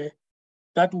 Honorable Chair,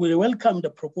 that we welcome the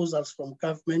proposals from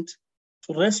government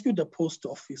to rescue the post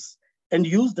office and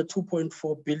use the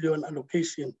 2.4 billion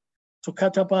allocation to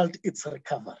catapult its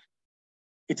recovery.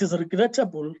 It is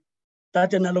regrettable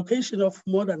that an allocation of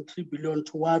more than 3 billion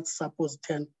towards SAPO's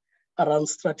turnaround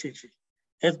strategy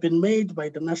has been made by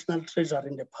the National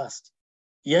Treasury in the past.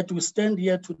 Yet we stand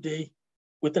here today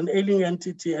with an ailing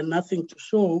entity and nothing to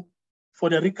show for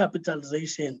the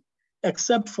recapitalization,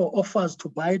 except for offers to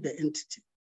buy the entity,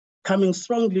 coming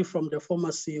strongly from the former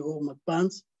CEO,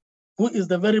 McBurns, who is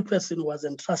the very person who was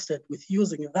entrusted with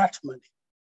using that money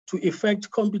to effect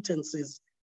competencies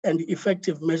and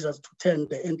effective measures to turn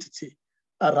the entity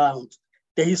around.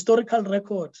 The historical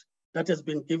record that has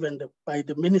been given by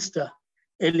the minister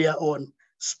earlier on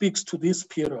speaks to this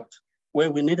period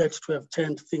where we needed to have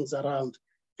turned things around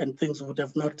and things would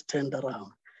have not turned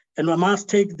around. And we must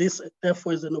take this,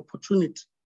 therefore, as an opportunity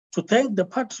to thank the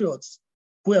patriots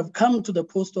who have come to the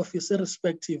post office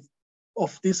irrespective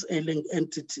of this ailing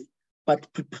entity, but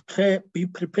be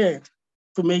prepared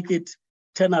to make it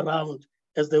turn around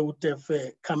as they would have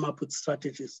come up with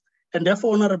strategies. And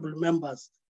therefore, honorable members,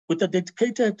 with the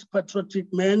dedicated patriotic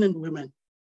men and women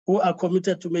who are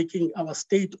committed to making our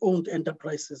state-owned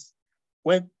enterprises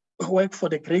work for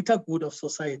the greater good of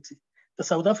society, the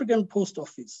South African Post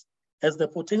Office has the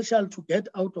potential to get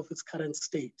out of its current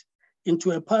state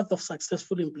into a path of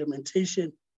successful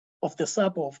implementation of the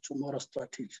SAPO of Tomorrow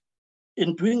strategy.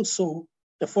 In doing so,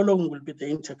 the following will be the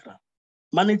integral: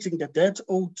 managing the debt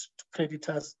owed to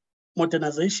creditors,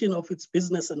 modernization of its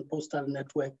business and postal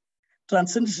network,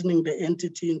 transitioning the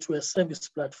entity into a service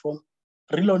platform,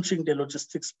 relaunching the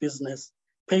logistics business,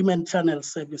 payment channel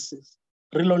services,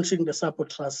 relaunching the SAPO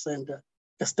Trust Center,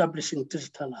 establishing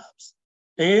digital hubs.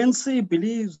 The ANC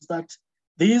believes that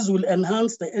these will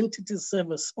enhance the entity's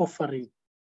service offering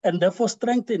and therefore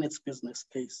strengthen its business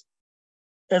case.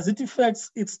 As it effects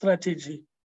its strategy,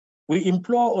 we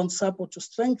implore on SAPO to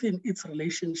strengthen its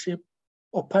relationship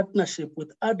or partnership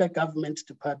with other government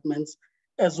departments,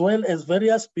 as well as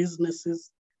various businesses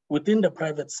within the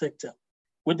private sector,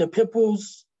 with the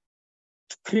purpose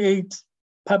to create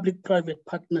public-private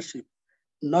partnership,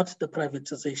 not the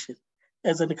privatization,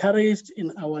 as encouraged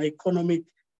in our economic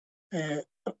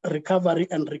recovery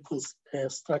and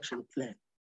reconstruction plan.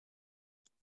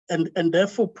 And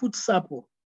therefore put SAPO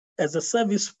as a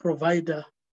service provider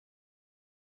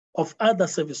of other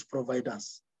service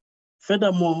providers.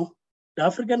 Furthermore, the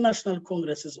African National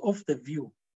Congress is of the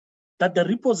view that the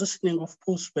repositioning of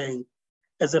Postbank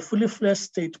as a fully fledged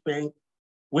state bank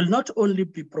will not only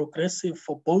be progressive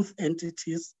for both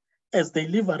entities as they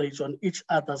leverage on each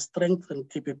other's strengths and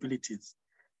capabilities,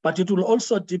 but it will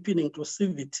also deepen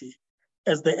inclusivity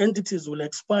as the entities will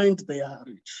expand their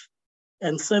reach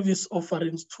and service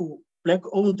offerings to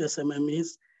Black-owned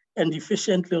SMMEs and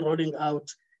efficiently rolling out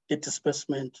the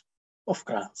disbursement of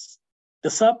grants. The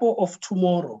SAPO of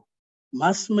tomorrow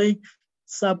must make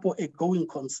SAPO a going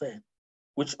concern,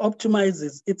 which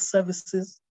optimizes its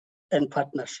services and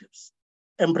partnerships,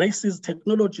 embraces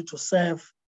technology to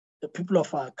serve the people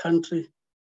of our country,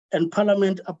 and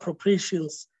parliament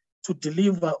appropriations to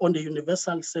deliver on the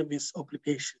universal service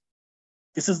obligation.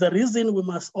 This is the reason we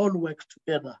must all work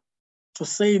together to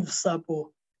save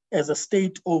SAPO as a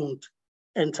state-owned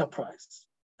enterprise.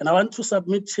 And I want to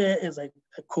submit, Chair, as I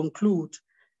conclude,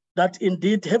 that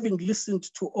indeed, having listened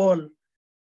to all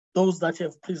those that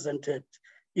have presented,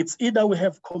 it's either we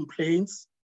have complaints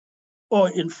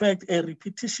or in fact a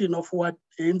repetition of what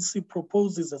ANC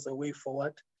proposes as a way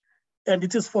forward. And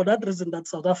it is for that reason that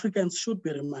South Africans should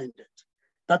be reminded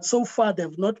that so far there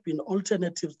have not been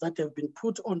alternatives that have been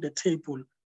put on the table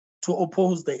to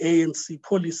oppose the ANC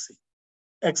policy,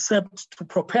 except to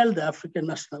propel the African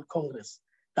National Congress,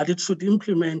 that it should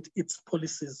implement its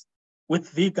policies with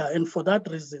vigor. And for that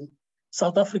reason,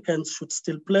 South Africans should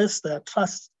still place their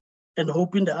trust and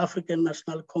hope in the African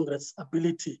National Congress'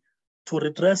 ability to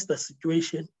redress the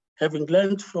situation, having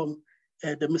learned from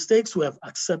the mistakes we have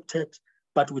accepted,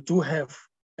 but we do have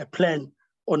a plan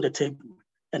on the table.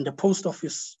 And the post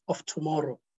office of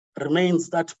tomorrow remains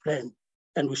that plan.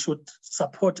 And we should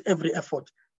support every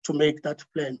effort to make that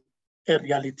plan a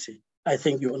reality. I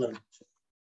thank you, Honorable.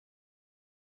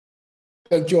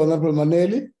 Thank you, Honorable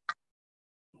Maneli.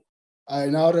 I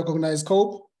now recognize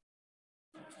Cope.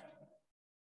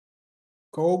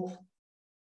 Cope,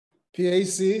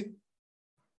 PAC,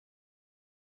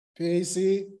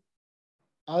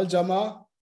 Al-Jama.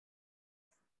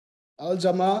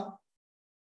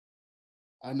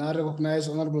 I now recognize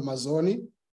Honorable Mazzoni.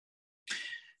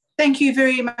 Thank you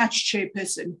very much,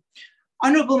 Chairperson.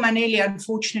 Honorable Maneli,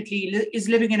 unfortunately, is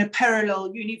living in a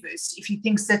parallel universe if he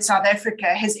thinks that South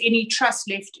Africa has any trust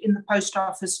left in the post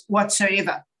office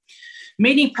whatsoever.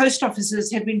 Many post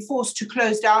offices have been forced to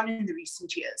close down in the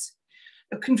recent years.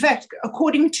 In fact,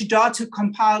 according to data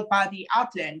compiled by the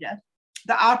outlier,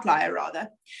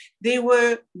 there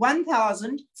were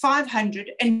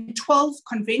 1,512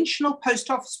 conventional post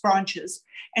office branches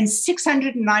and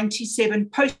 697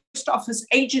 post office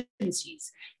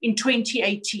agencies in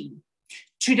 2018.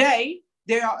 Today,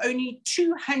 there are only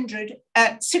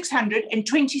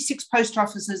 626 post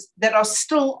offices that are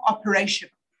still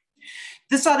operational.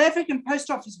 The South African post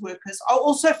office workers are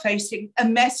also facing a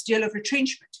mass deal of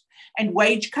retrenchment and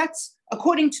wage cuts,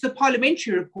 according to the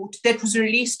parliamentary report that was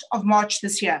released of March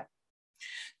this year.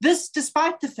 This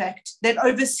despite the fact that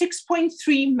over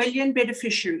 6.3 million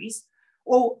beneficiaries,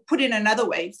 or put in another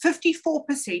way,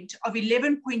 54% of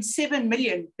 11.7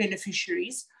 million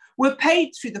beneficiaries were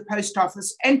paid through the Post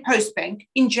Office and Postbank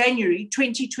in January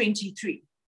 2023.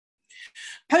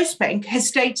 Postbank has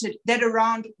stated that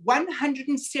around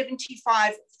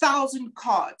 175,000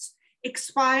 cards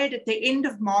expired at the end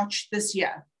of March this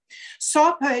year.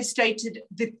 SAPA has stated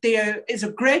that there is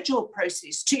a gradual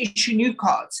process to issue new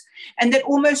cards and that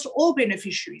almost all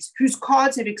beneficiaries whose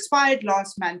cards have expired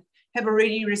last month have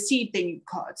already received their new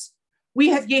cards. We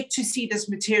have yet to see this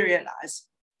materialize.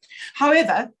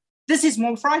 However, this is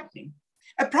more frightening.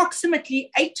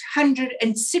 Approximately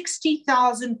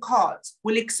 860,000 cards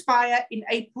will expire in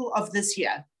April of this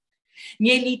year.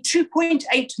 Nearly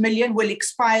 2.8 million will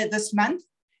expire this month,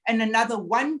 and another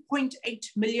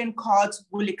 1.8 million cards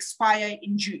will expire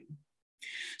in June.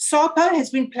 SAPA has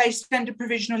been placed under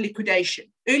provisional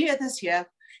liquidation earlier this year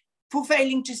for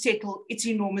failing to settle its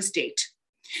enormous debt.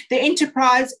 The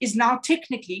enterprise is now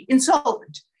technically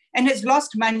insolvent and has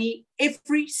lost money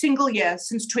every single year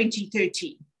since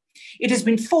 2013. It has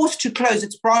been forced to close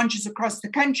its branches across the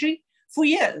country for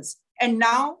years, and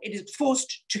now it is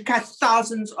forced to cut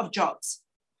thousands of jobs.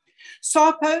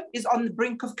 SAPO is on the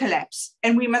brink of collapse,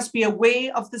 and we must be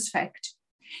aware of this fact.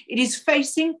 It is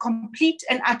facing complete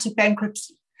and utter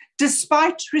bankruptcy,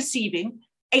 despite receiving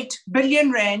 8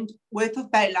 billion rand worth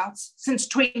of bailouts since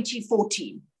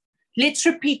 2014. Let's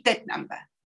repeat that number,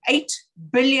 8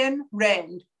 billion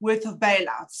rand worth of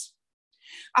bailouts.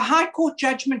 A High Court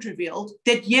judgment revealed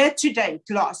that year-to-date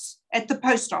loss at the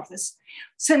Post Office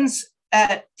since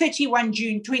 31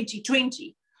 June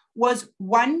 2020 was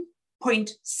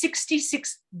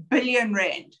 1.66 billion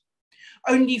rand.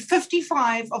 Only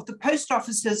 55 of the Post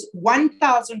Office's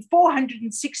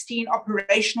 1,416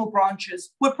 operational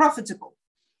branches were profitable.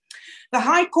 The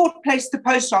High Court placed the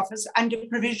Post Office under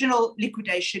provisional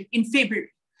liquidation in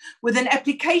February, with an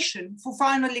application for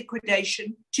final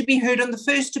liquidation to be heard on the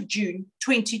 1st of June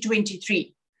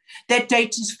 2023. That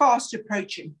date is fast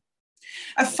approaching.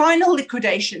 A final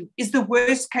liquidation is the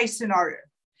worst case scenario.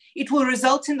 It will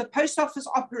result in the Post Office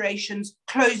operations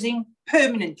closing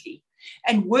permanently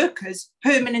and workers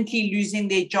permanently losing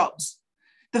their jobs.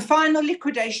 The final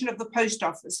liquidation of the Post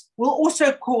Office will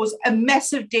also cause a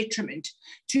massive detriment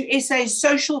to SA's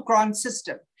social grant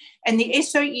system and the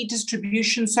SOE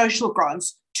distribution social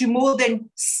grants to more than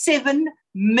 7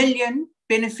 million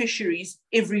beneficiaries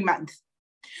every month.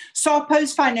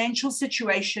 SAPO's financial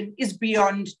situation is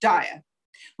beyond dire,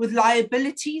 with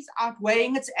liabilities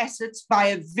outweighing its assets by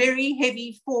a very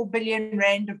heavy 4 billion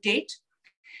rand of debt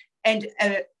and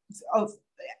of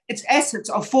its assets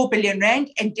of 4 billion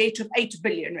rand and debt of 8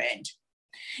 billion rand.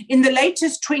 In the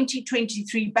latest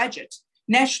 2023 budget,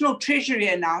 National Treasury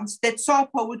announced that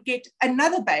SAPA would get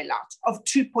another bailout of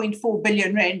 2.4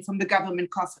 billion rand from the government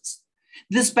coffers.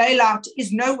 This bailout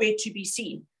is nowhere to be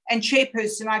seen, and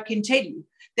Chairperson, I can tell you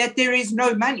that there is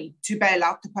no money to bail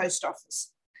out the Post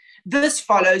Office. This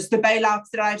follows the bailouts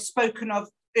that I've spoken of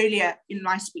earlier in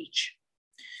my speech.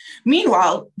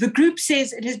 Meanwhile, the group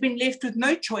says it has been left with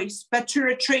no choice but to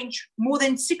retrench more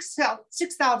than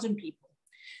 6,000 people.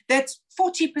 That's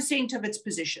 40% of its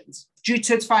positions due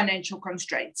to its financial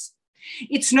constraints.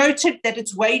 It's noted that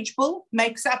its wage bill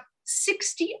makes up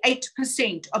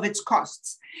 68% of its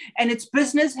costs and its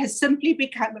business has simply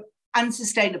become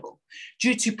unsustainable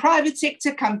due to private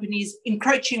sector companies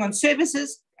encroaching on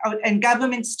services and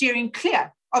government steering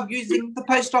clear of using the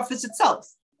post office itself.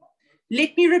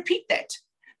 Let me repeat that.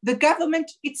 The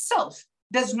government itself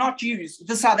does not use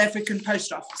the South African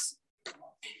Post Office.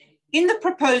 In the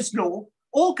proposed law,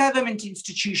 all government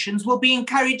institutions will be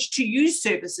encouraged to use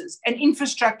services and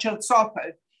infrastructure of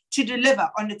SAPO to deliver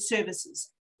on its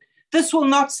services. This will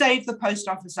not save the post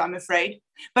office, I'm afraid,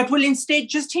 but will instead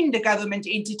just hinder government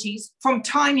entities from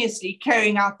timeously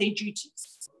carrying out their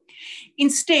duties.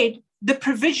 Instead, the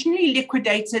provisionally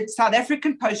liquidated South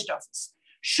African Post Office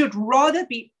should rather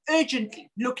be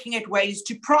urgently looking at ways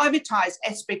to privatize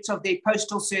aspects of their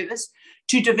postal service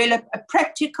to develop a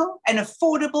practical and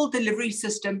affordable delivery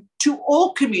system to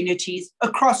all communities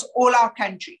across all our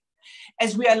country,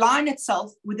 as we align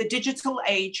itself with the digital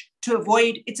age to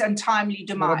avoid its untimely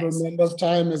demise. Honourable members,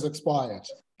 time has expired.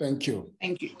 Thank you.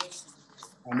 Thank you.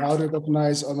 I now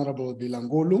recognize Honourable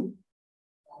Bilangulu.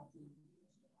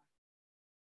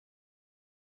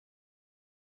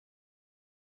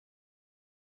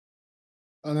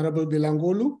 Honourable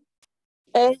Bilangulu.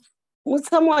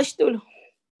 Mutshamo wa xitulu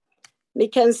ni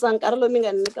khensa nkarhi lowu mi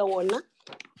nga nyika wona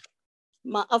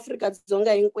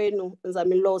maAfrika-Dzonga hinkwenu ndza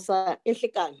mi losa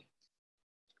enhlekani.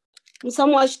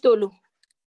 Mutshamo wa xitulu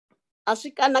a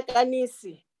swi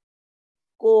kanakanisi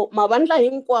ku mavandla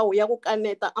hinkwawo ya ku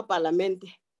kaneta a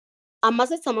Palamende a ma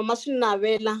se tshama ma swi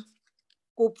navela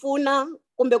ku pfuna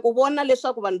kumbe ku vona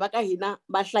leswaku vanhu va ka hina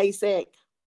va hlayiseka.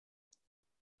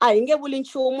 A hi nge vuli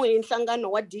nchumu hi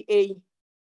nhlangano wa DA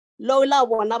lowu la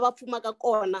vona va pfumaka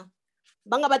kona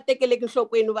va nga va tekeleki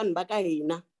nhlokweni vanhu va ka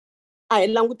hina. A hi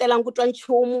langutelangi ku twa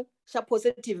nchumu xa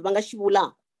positive va nga xi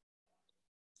vulaka.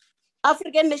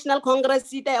 African National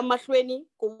Congress yi ta ya mahlweni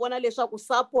ku vona leswaku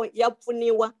SAPO ya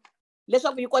pfuniwa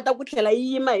leswaku yi kota ku tlhela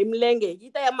yi yima hi milenge,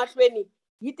 yi ta ya mahlweni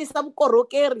yi tisa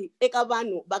vukorhokeri eka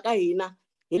vanhu va ka hina.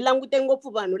 Hi langute ngopfu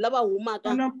vanhu lava humaka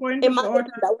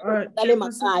ematindhawini ta le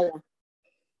makaya.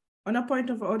 On a point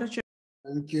of order, Chair.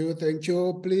 Thank you, thank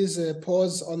you. Please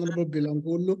pause, Honourable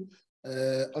Bilangulu.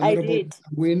 I did.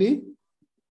 Winnie.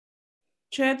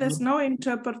 Chair, there's no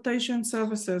interpretation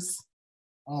services.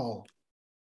 Oh.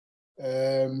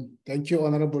 Thank you,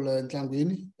 Honourable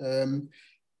Ntlangwini.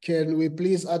 Can we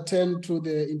please attend to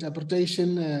the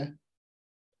interpretation?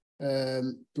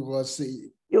 Because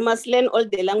you must learn all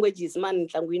the languages, man,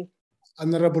 Ntlangwini.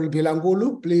 Honourable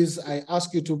Bilangulu, please, I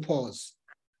ask you to pause.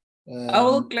 I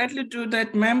will gladly do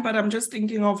that, ma'am, but I'm just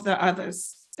thinking of the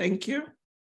others. Thank you.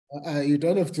 You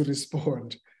don't have to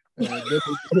respond.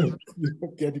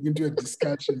 Getting into a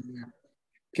discussion here.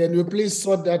 Can you please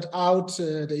sort that out,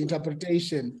 the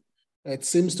interpretation? It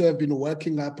seems to have been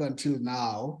working up until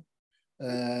now.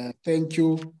 Thank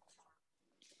you.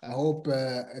 I hope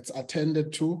it's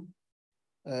attended to.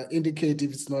 Indicate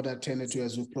if it's not attended to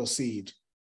as we proceed.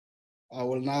 I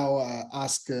will now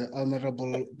ask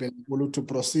Honourable Bilangulu to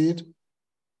proceed.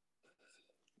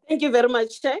 Thank you very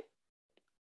much, Chair.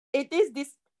 It is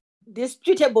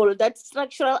disputable that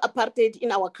structural apartheid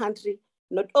in our country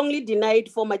not only denied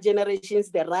former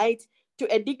generations the right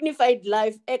to a dignified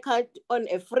life anchored on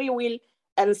a free will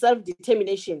and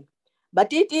self-determination,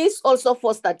 but it is also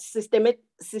fostered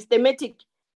systematic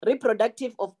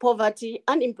reproductive of poverty,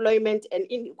 unemployment, and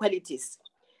inequalities.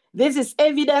 This is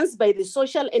evidenced by the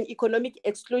social and economic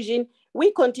exclusion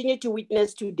we continue to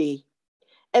witness today.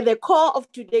 At the core of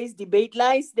today's debate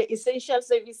lies the essential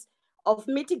service of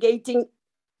mitigating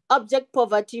abject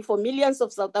poverty for millions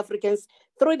of South Africans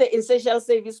through the essential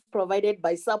service provided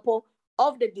by SAPO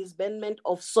of the disbursement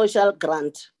of social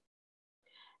grant.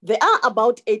 There are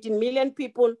about 18 million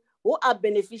people who are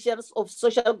beneficiaries of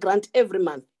social grant every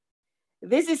month.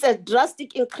 This is a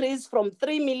drastic increase from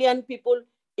 3 million people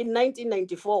in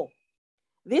 1994.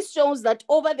 This shows that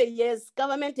over the years,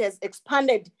 government has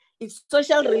expanded its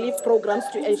social relief programs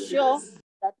to ensure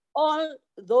that all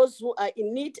those who are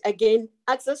in need gain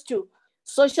access to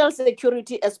social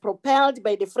security as propelled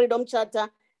by the Freedom Charter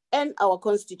and our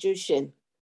Constitution.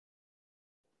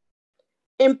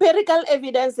 Empirical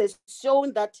evidence has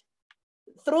shown that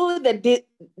through the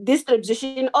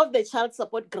distribution of the child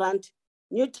support grant,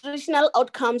 nutritional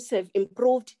outcomes have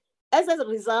improved as a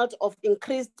result of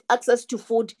increased access to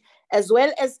food, as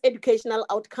well as educational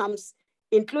outcomes,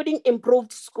 including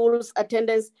improved schools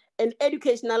attendance and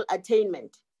educational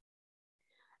attainment.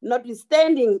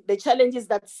 Notwithstanding the challenges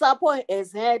that SAPO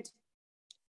has had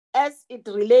as it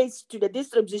relates to the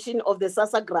distribution of the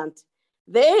SASSA grant,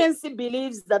 the ANC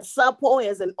believes that SAPO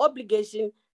has an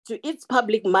obligation to its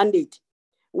public mandate,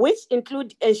 which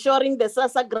include ensuring the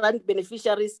SASSA grant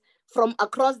beneficiaries from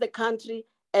across the country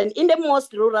and in the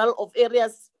most rural of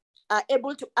areas are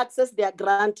able to access their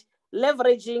grant,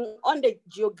 leveraging on the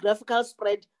geographical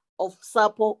spread of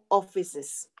SAPO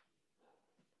offices.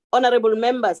 Honorable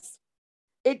members,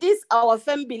 it is our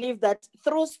firm belief that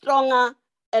through stronger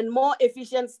and more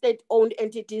efficient state-owned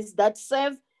entities that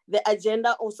serve the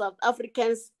agenda of South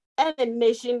Africans and the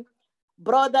nation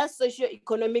broader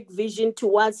socio-economic vision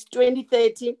towards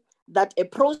 2030, that a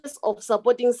process of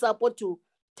supporting SAPO to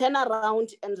turn around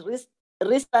and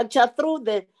restructure through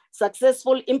the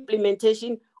successful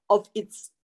implementation of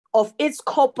its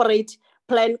corporate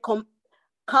plan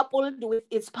coupled with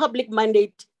its public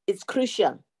mandate is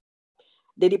crucial.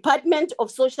 The Department of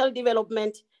Social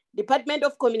Development, Department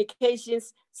of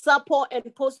Communications, SAPO, and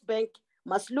Postbank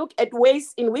must look at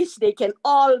ways in which they can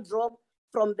all draw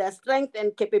from their strength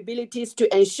and capabilities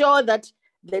to ensure that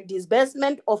the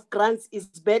disbursement of grants is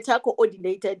better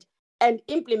coordinated and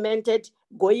implemented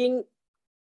going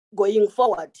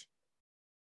forward.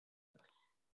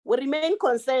 We remain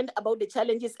concerned about the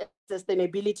challenges and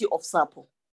sustainability of SAPO.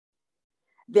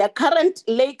 Their current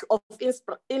lack of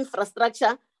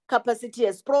infrastructure capacity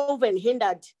has proven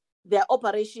hindered their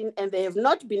operation, and they have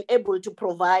not been able to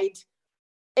provide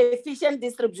efficient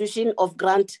distribution of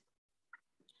grant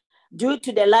due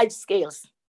to the large scales.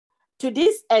 To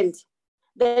this end,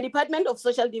 the Department of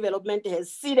Social Development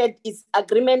has ceded its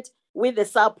agreement with the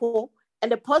SAPO,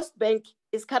 and the Post Bank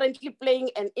is currently playing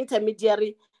an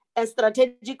intermediary and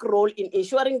strategic role in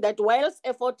ensuring that whilst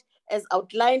effort, as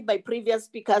outlined by previous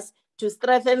speakers, to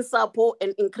strengthen SAPO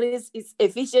and increase its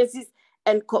efficiencies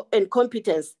and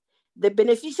competence, the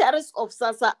beneficiaries of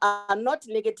SASSA are not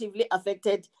negatively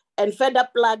affected and further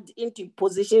plugged into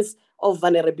positions of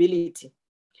vulnerability.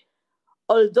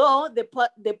 Although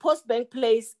the Post Bank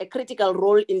plays a critical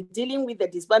role in dealing with the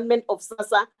disbursement of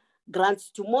SASSA grants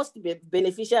to most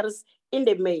beneficiaries in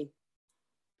the main,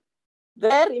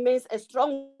 there remains a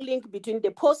strong link between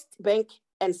the Post Bank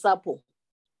and SAPO.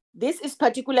 This is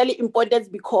particularly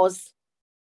important because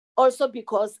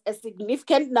a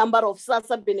significant number of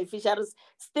SASSA beneficiaries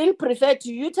still prefer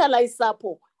to utilize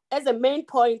SAPO as a main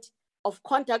point of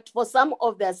contact for some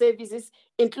of their services,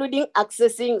 including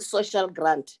accessing social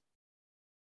grant.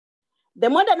 The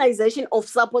modernization of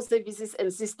SAPO services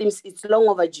and systems is long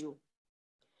overdue.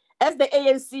 As the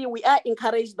ANC, we are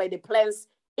encouraged by the plans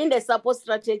in the SAPO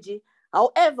strategy.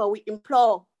 However, we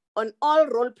implore on all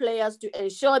role players to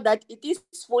ensure that it is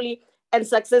fully and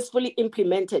successfully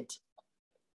implemented.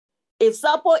 If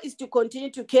SAPO is to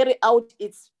continue to carry out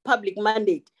its public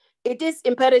mandate, it is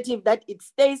imperative that it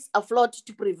stays afloat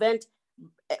to prevent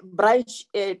branch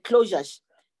closures.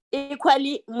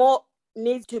 Equally, more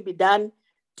needs to be done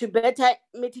to better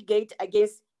mitigate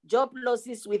against job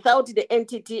losses without the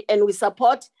entity, and we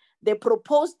support the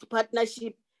proposed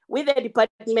partnership with the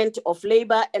Department of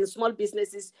Labor and Small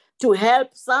Businesses to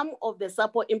help some of the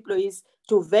SAPO employees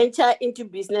to venture into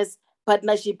business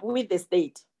partnership with the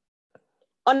state.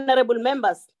 Honorable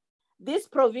members, this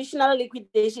provisional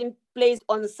liquidation placed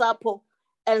on SAPO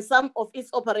and some of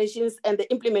its operations and the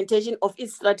implementation of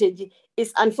its strategy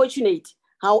is unfortunate.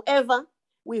 However,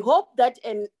 we hope that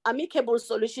an amicable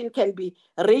solution can be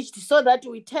reached so that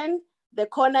we turn the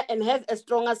corner and have a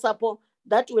stronger SAPO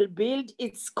that will build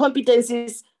its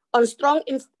competencies on strong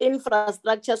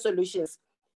infrastructure solutions,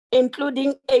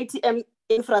 including ATM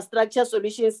infrastructure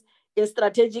solutions in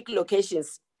strategic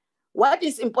locations. What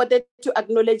is important to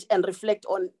acknowledge and reflect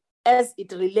on as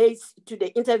it relates to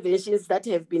the interventions that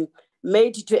have been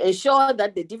made to ensure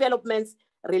that the developments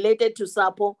related to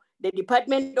SAPO, the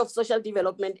Department of Social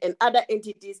Development, and other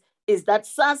entities is that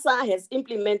SASSA has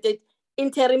implemented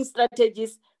interim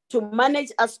strategies to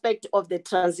manage aspects of the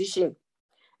transition.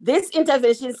 These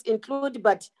interventions include,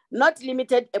 but not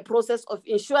limited, a process of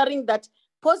ensuring that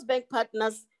Postbank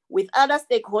partners with other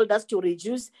stakeholders to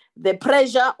reduce the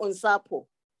pressure on SAPO.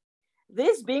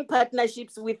 These being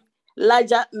partnerships with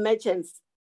larger merchants,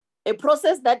 a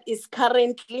process that is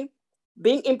currently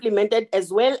being implemented,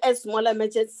 as well as smaller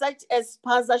merchants such as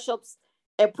spaza shops,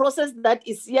 a process that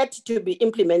is yet to be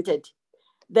implemented.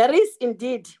 There is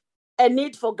indeed a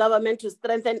need for government to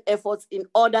strengthen efforts in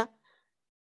order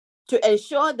to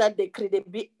ensure that the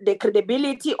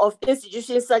credibility of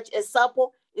institutions such as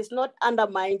SAPO is not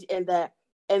undermined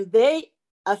and they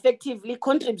effectively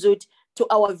contribute to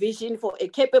our vision for a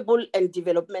capable and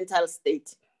developmental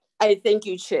state. I thank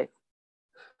you, Chair.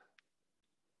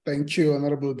 Thank you,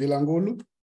 Honorable Bilangulu.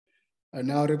 I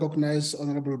now recognize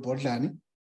Honorable Bodlani.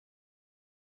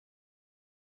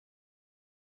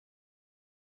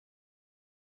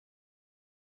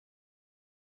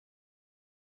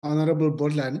 Honorable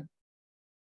Bodlani.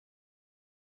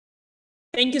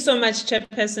 Thank you so much,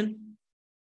 Chairperson.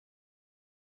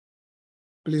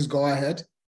 Please go ahead.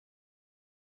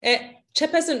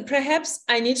 Chairperson, perhaps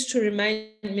I need to remind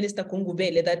Minister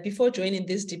Kungubele that before joining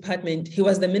this department, he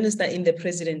was the minister in the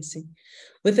presidency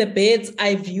with a bird's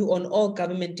eye view on all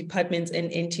government departments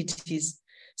and entities.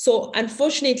 So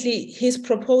unfortunately, his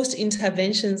proposed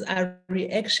interventions are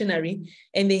reactionary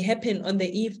and they happen on the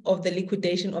eve of the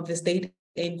liquidation of the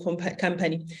state-owned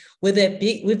company, with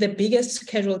the biggest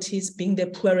casualties being the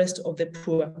poorest of the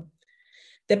poor.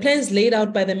 The plans laid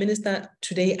out by the minister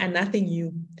today are nothing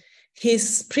new.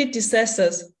 His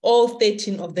predecessors, all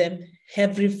 13 of them,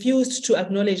 have refused to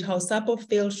acknowledge how SAPO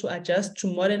failed to adjust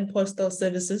to modern postal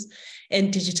services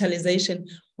and digitalization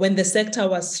when the sector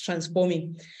was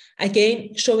transforming,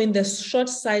 again showing the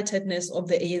short-sightedness of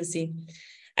the ANC.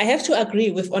 I have to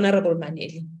agree with Honorable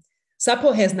Maneli.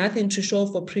 SAPO has nothing to show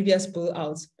for previous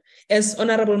bull-outs. As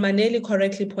Honorable Maneli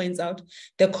correctly points out,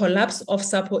 the collapse of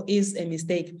SAPO is a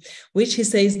mistake, which he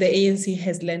says the ANC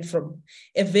has learned from.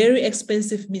 A very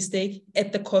expensive mistake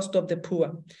at the cost of the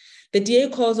poor. The DA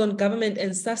calls on government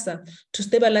and SASSA to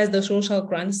stabilize the social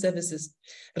grant services.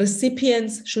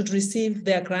 Recipients should receive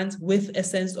their grants with a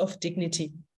sense of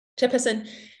dignity. Chairperson,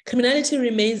 criminality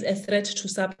remains a threat to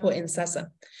SAPO and SASSA.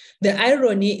 The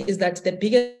irony is that the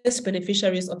biggest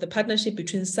beneficiaries of the partnership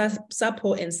between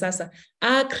SAPO and SASSA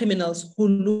are criminals who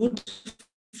loot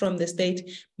from the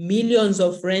state millions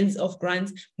of rands of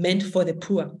grants meant for the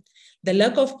poor. The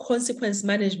lack of consequence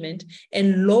management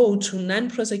and low to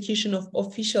non-prosecution of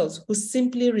officials who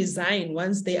simply resign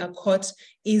once they are caught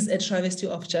is a travesty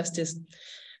of justice.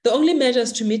 The only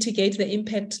measures to mitigate the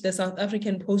impact the South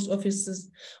African post offices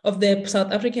of the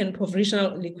South African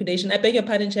provisional liquidation, I beg your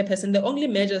pardon, Chairperson, the only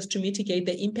measures to mitigate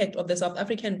the impact of the South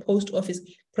African post office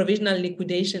provisional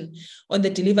liquidation on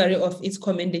the delivery of its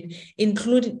mandate,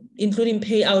 including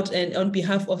payout and on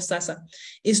behalf of SASSA,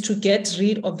 is to get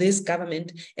rid of this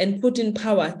government and put in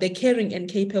power the caring and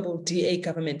capable DA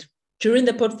government. During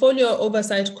the Portfolio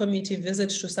Oversight Committee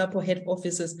visit to SAPO head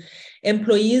offices,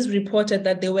 employees reported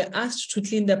that they were asked to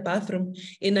clean the bathroom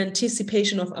in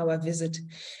anticipation of our visit.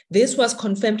 This was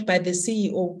confirmed by the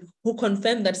CEO, who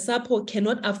confirmed that SAPO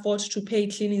cannot afford to pay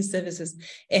cleaning services,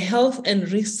 a health and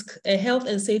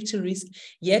safety risk,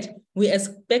 yet we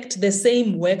expect the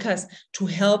same workers to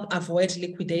help avoid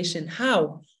liquidation.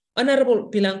 How?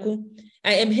 Honorable Bilanku,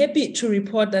 I am happy to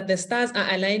report that the stars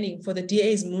are aligning for the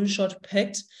DA's moonshot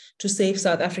pact to save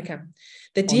South Africa.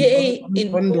 The DA on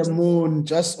the moon,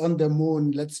 just on the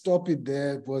moon. Let's stop it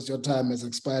there because your time has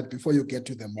expired before you get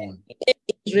to the moon.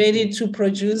 Ready to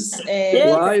produce.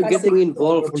 Why are you getting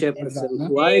involved, Chairperson?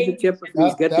 Why the Chairperson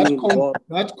is getting involved?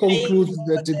 That concludes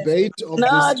the debate of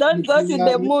no, don't go to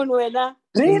the moon, Wena.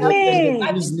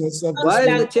 Business of Why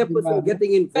is the Chairperson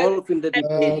getting involved in the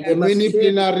debate? The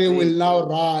mini-plenary will now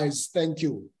rise. Thank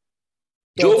you.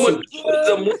 Joe,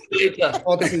 the moon later.